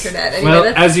on the internet. Anyway, Well,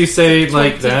 that's as you say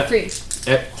like that, 23.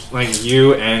 like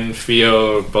you and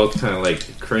Fio both kind of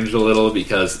like cringe a little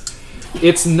because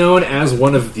it's known as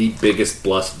one of the biggest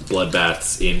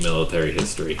bloodbaths in military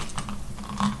history.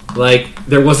 Like,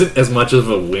 there wasn't as much of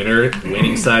a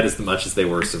winning side as much as they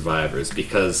were survivors,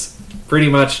 because pretty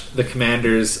much the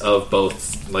commanders of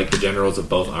both, like the generals of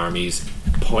both armies,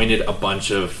 pointed a bunch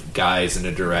of guys in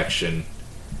a direction.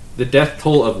 The death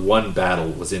toll of one battle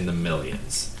was in the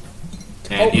millions.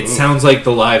 And it sounds like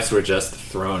the lives were just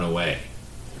thrown away.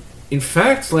 In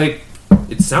fact, like,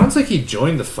 it sounds like he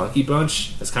joined the Funky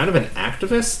Bunch as kind of an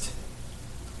activist.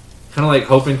 Kind of like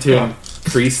hoping to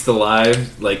increase the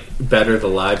lives, like, better the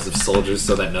lives of soldiers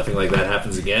so that nothing like that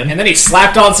happens again. And then he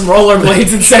slapped on some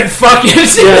rollerblades and said, fuck it.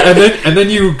 Yeah, and then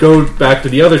you go back to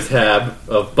the other tab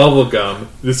of Bubblegum,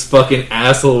 this fucking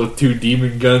asshole with 2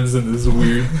 demon guns and this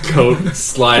weird coat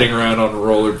sliding around on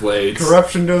rollerblades.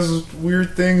 Corruption does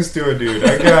weird things to a dude.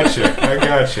 I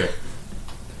gotcha.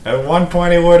 At one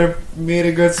point, he would have made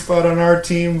a good spot on our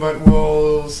team, but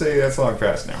we'll say that's long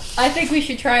past now. I think we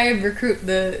should try and recruit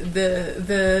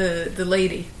the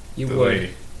lady. You The would.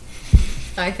 lady.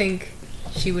 I think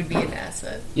she would be an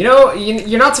asset. You know,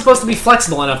 you're not supposed to be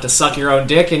flexible enough to suck your own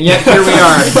dick, and yet here we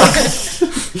are.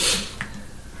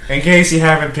 In case you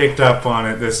haven't picked up on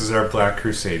it, this is our Black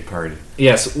Crusade party.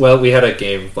 Yes, well, we had a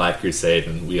game of Black Crusade,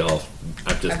 and we all...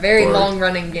 I'm just A very bored.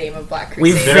 long-running game of Black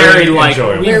We Crusade. Very very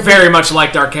enjoyable. very much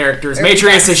liked our characters. Very Matrius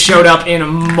much. has showed up in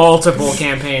multiple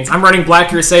campaigns. I'm running Black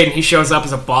Crusade, and he shows up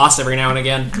as a boss every now and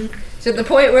again. To the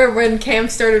point where when Cam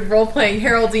started role-playing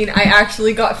Haroldine, I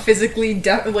actually got physically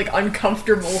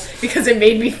uncomfortable because it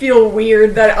made me feel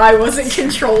weird that I wasn't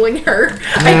controlling her.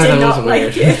 I Yeah, did that not was like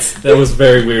weird. it. That was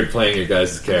very weird playing your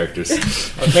guys' characters.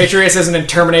 Matrius isn't in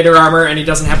Terminator armor, and he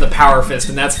doesn't have the Power Fist,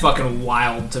 and that's fucking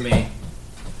wild to me.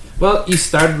 Well, you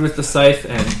started with the Scythe,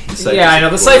 and the Scythe Yeah, I know.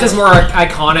 The Scythe is more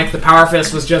iconic. The Power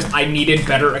Fist was just, I needed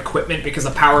better equipment because the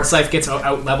Power Scythe gets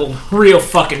out-leveled real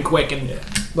fucking quick in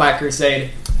Black Crusade.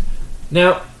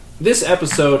 Now, this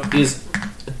episode is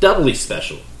doubly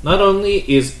special. Not only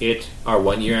is it our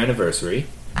 1-year anniversary,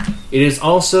 it is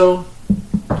also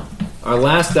our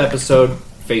last episode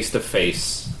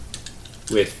face-to-face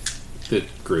with the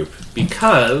group,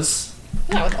 because...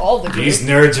 Not with all the group. These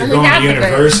nerds are Only going half to of it.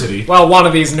 university. Well, one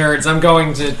of these nerds, I'm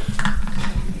going to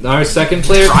Our second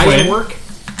player, try Quinn, and work.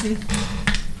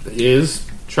 is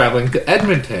traveling to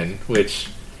Edmonton, which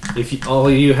all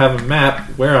of you have a map,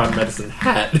 we're on Medicine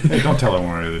Hat. Hey, don't tell them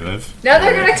where they live. Now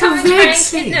they're gonna come and try and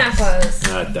Vaccine. kidnap us.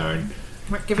 Ah, darn.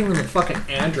 I'm not giving them a fucking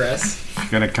address. If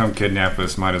you're gonna come kidnap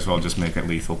us, might as well just make it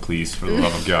lethal, please, for the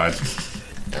love of God.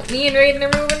 Me and Raiden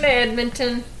are moving to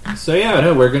Edmonton. So yeah,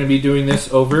 no, we're going to be doing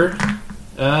this over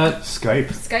Skype.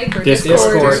 Skype or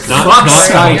Discord. Discord. Not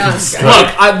Skype. Yeah,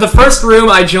 Skype. Look, the first room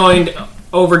I joined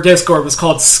over Discord was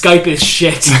called Skype is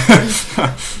shit.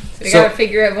 We gotta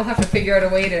figure out. We'll have to figure out a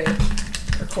way to.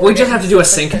 Record We just it have to do a and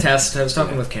sync stuff like that. test. I was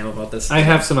talking with Cam about this. I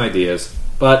have some ideas,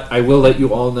 but I will let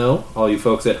you all know, all you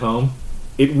folks at home,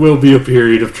 it will be a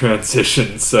period of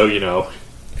transition, so, Forgive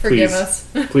please, us.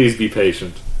 please be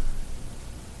patient.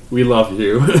 We love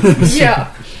you.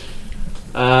 Yeah.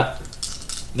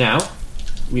 Now,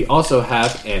 we also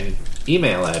have an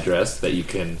email address that you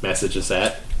can message us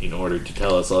at in order to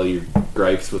tell us all your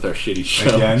gripes with our shitty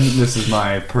show. Again, this is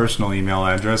my personal email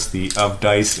address, the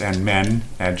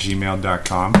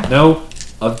ofdiceandmen@gmail.com. No,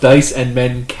 of Dice and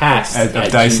Men Cast. Of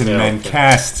at Dice and Gmail. Men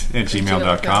Cast at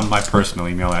gmail.com. My personal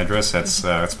email address. That's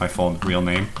my full real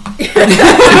name.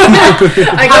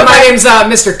 Hi, my name's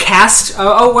Mr. Cast.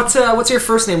 What's your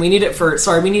first name? We need it for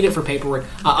paperwork.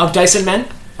 Of Dyson Men.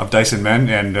 Of Dice and Men,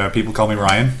 and people call me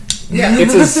Ryan. Yeah.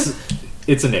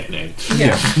 It's a nickname.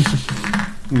 Yeah.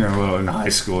 In high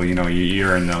school,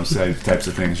 you're in those types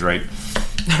of things, right?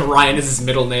 Ryan is his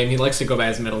middle name. He likes to go by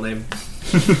his middle name.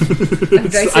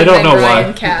 I don't know why.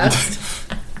 Ryan Cast.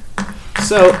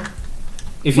 So,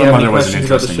 if you My have any mother was an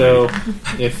questions about the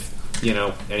interesting show,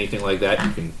 if, anything like that,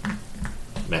 you can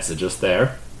message us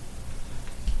there.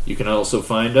 You can also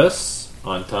find us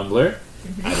on Tumblr,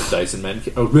 at a Dyson Men.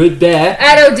 At Odamcast.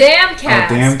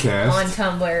 Odamcast. On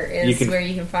Tumblr is You can- where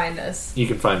you can find us. You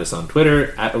can find us on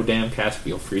Twitter, at Odamcast.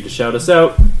 Feel free to shout us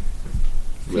out.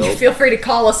 We'll Feel free to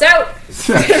call us out.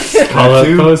 call out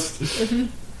Too. post.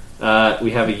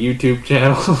 We have a YouTube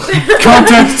channel.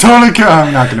 Contact Tonica.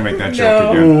 I'm not going to make that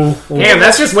joke No. again. Damn,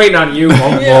 that's just waiting on you.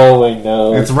 Oh, I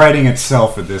know. It's writing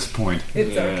itself at this point.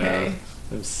 It's Yeah. okay.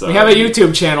 I'm sorry. We have a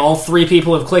YouTube channel. 3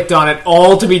 people have clicked on it,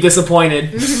 all to be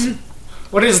disappointed.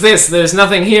 What is this? There's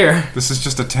nothing here. This is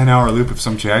just a 10-hour loop of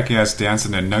some jackass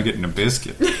dancing a nugget and a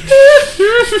biscuit.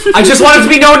 I just want it to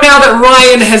be known now that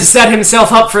Ryan has set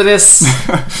himself up for this,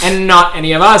 and not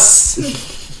any of us.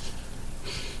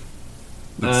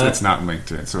 It's not linked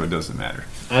to it, so it doesn't matter.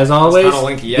 As always, It's not a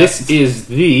link yet. this is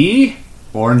the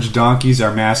Orange donkeys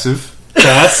are massive.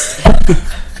 cast.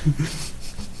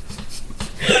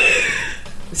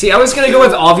 See, I was gonna go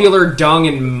with ovular dung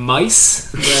and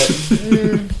mice, but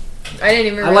I didn't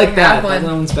even I really like that. have That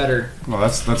one. one's better. Well,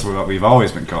 that's what we've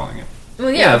always been calling it.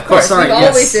 Well, Yeah, yeah, of of course. course. We've Sorry,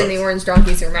 always yes. been the Orange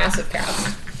Donkeys are massive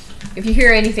cast. If you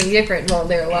hear anything different, well,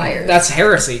 they're liars. That's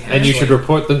heresy. And you actually. should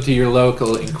report them to your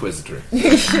local inquisitor.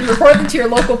 You should report them to your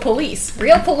local police.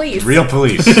 Real police. Real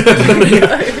police.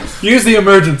 Use the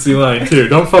emergency line too.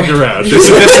 Don't fuck around.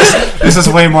 This is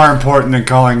way more important than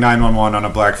calling 911 on a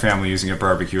black family using a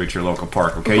barbecue at your local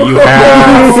park, okay? You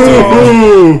have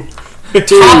to.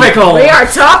 Topical. We are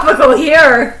topical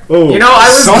here. You know, I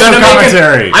was Social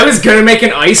commentary. I was gonna make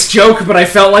an ice joke, but I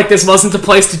felt like this wasn't the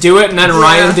place to do it, and then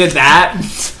Ryan did that.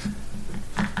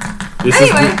 This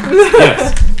Anyway. is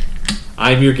yes.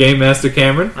 I'm your game master,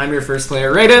 Cameron. I'm your first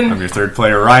player, Raiden. I'm your third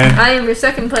player, Ryan. I am your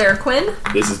second player, Quinn.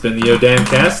 This has been the Odam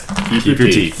Cast. Keep your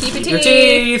teeth. Keep it Your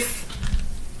teeth. teeth.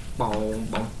 Boom,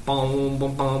 boom, boom,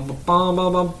 boom, boom, boom,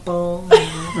 boom, boom, boom.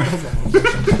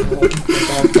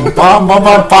 Bum, bum,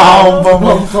 bum, bum, bum,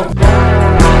 bum.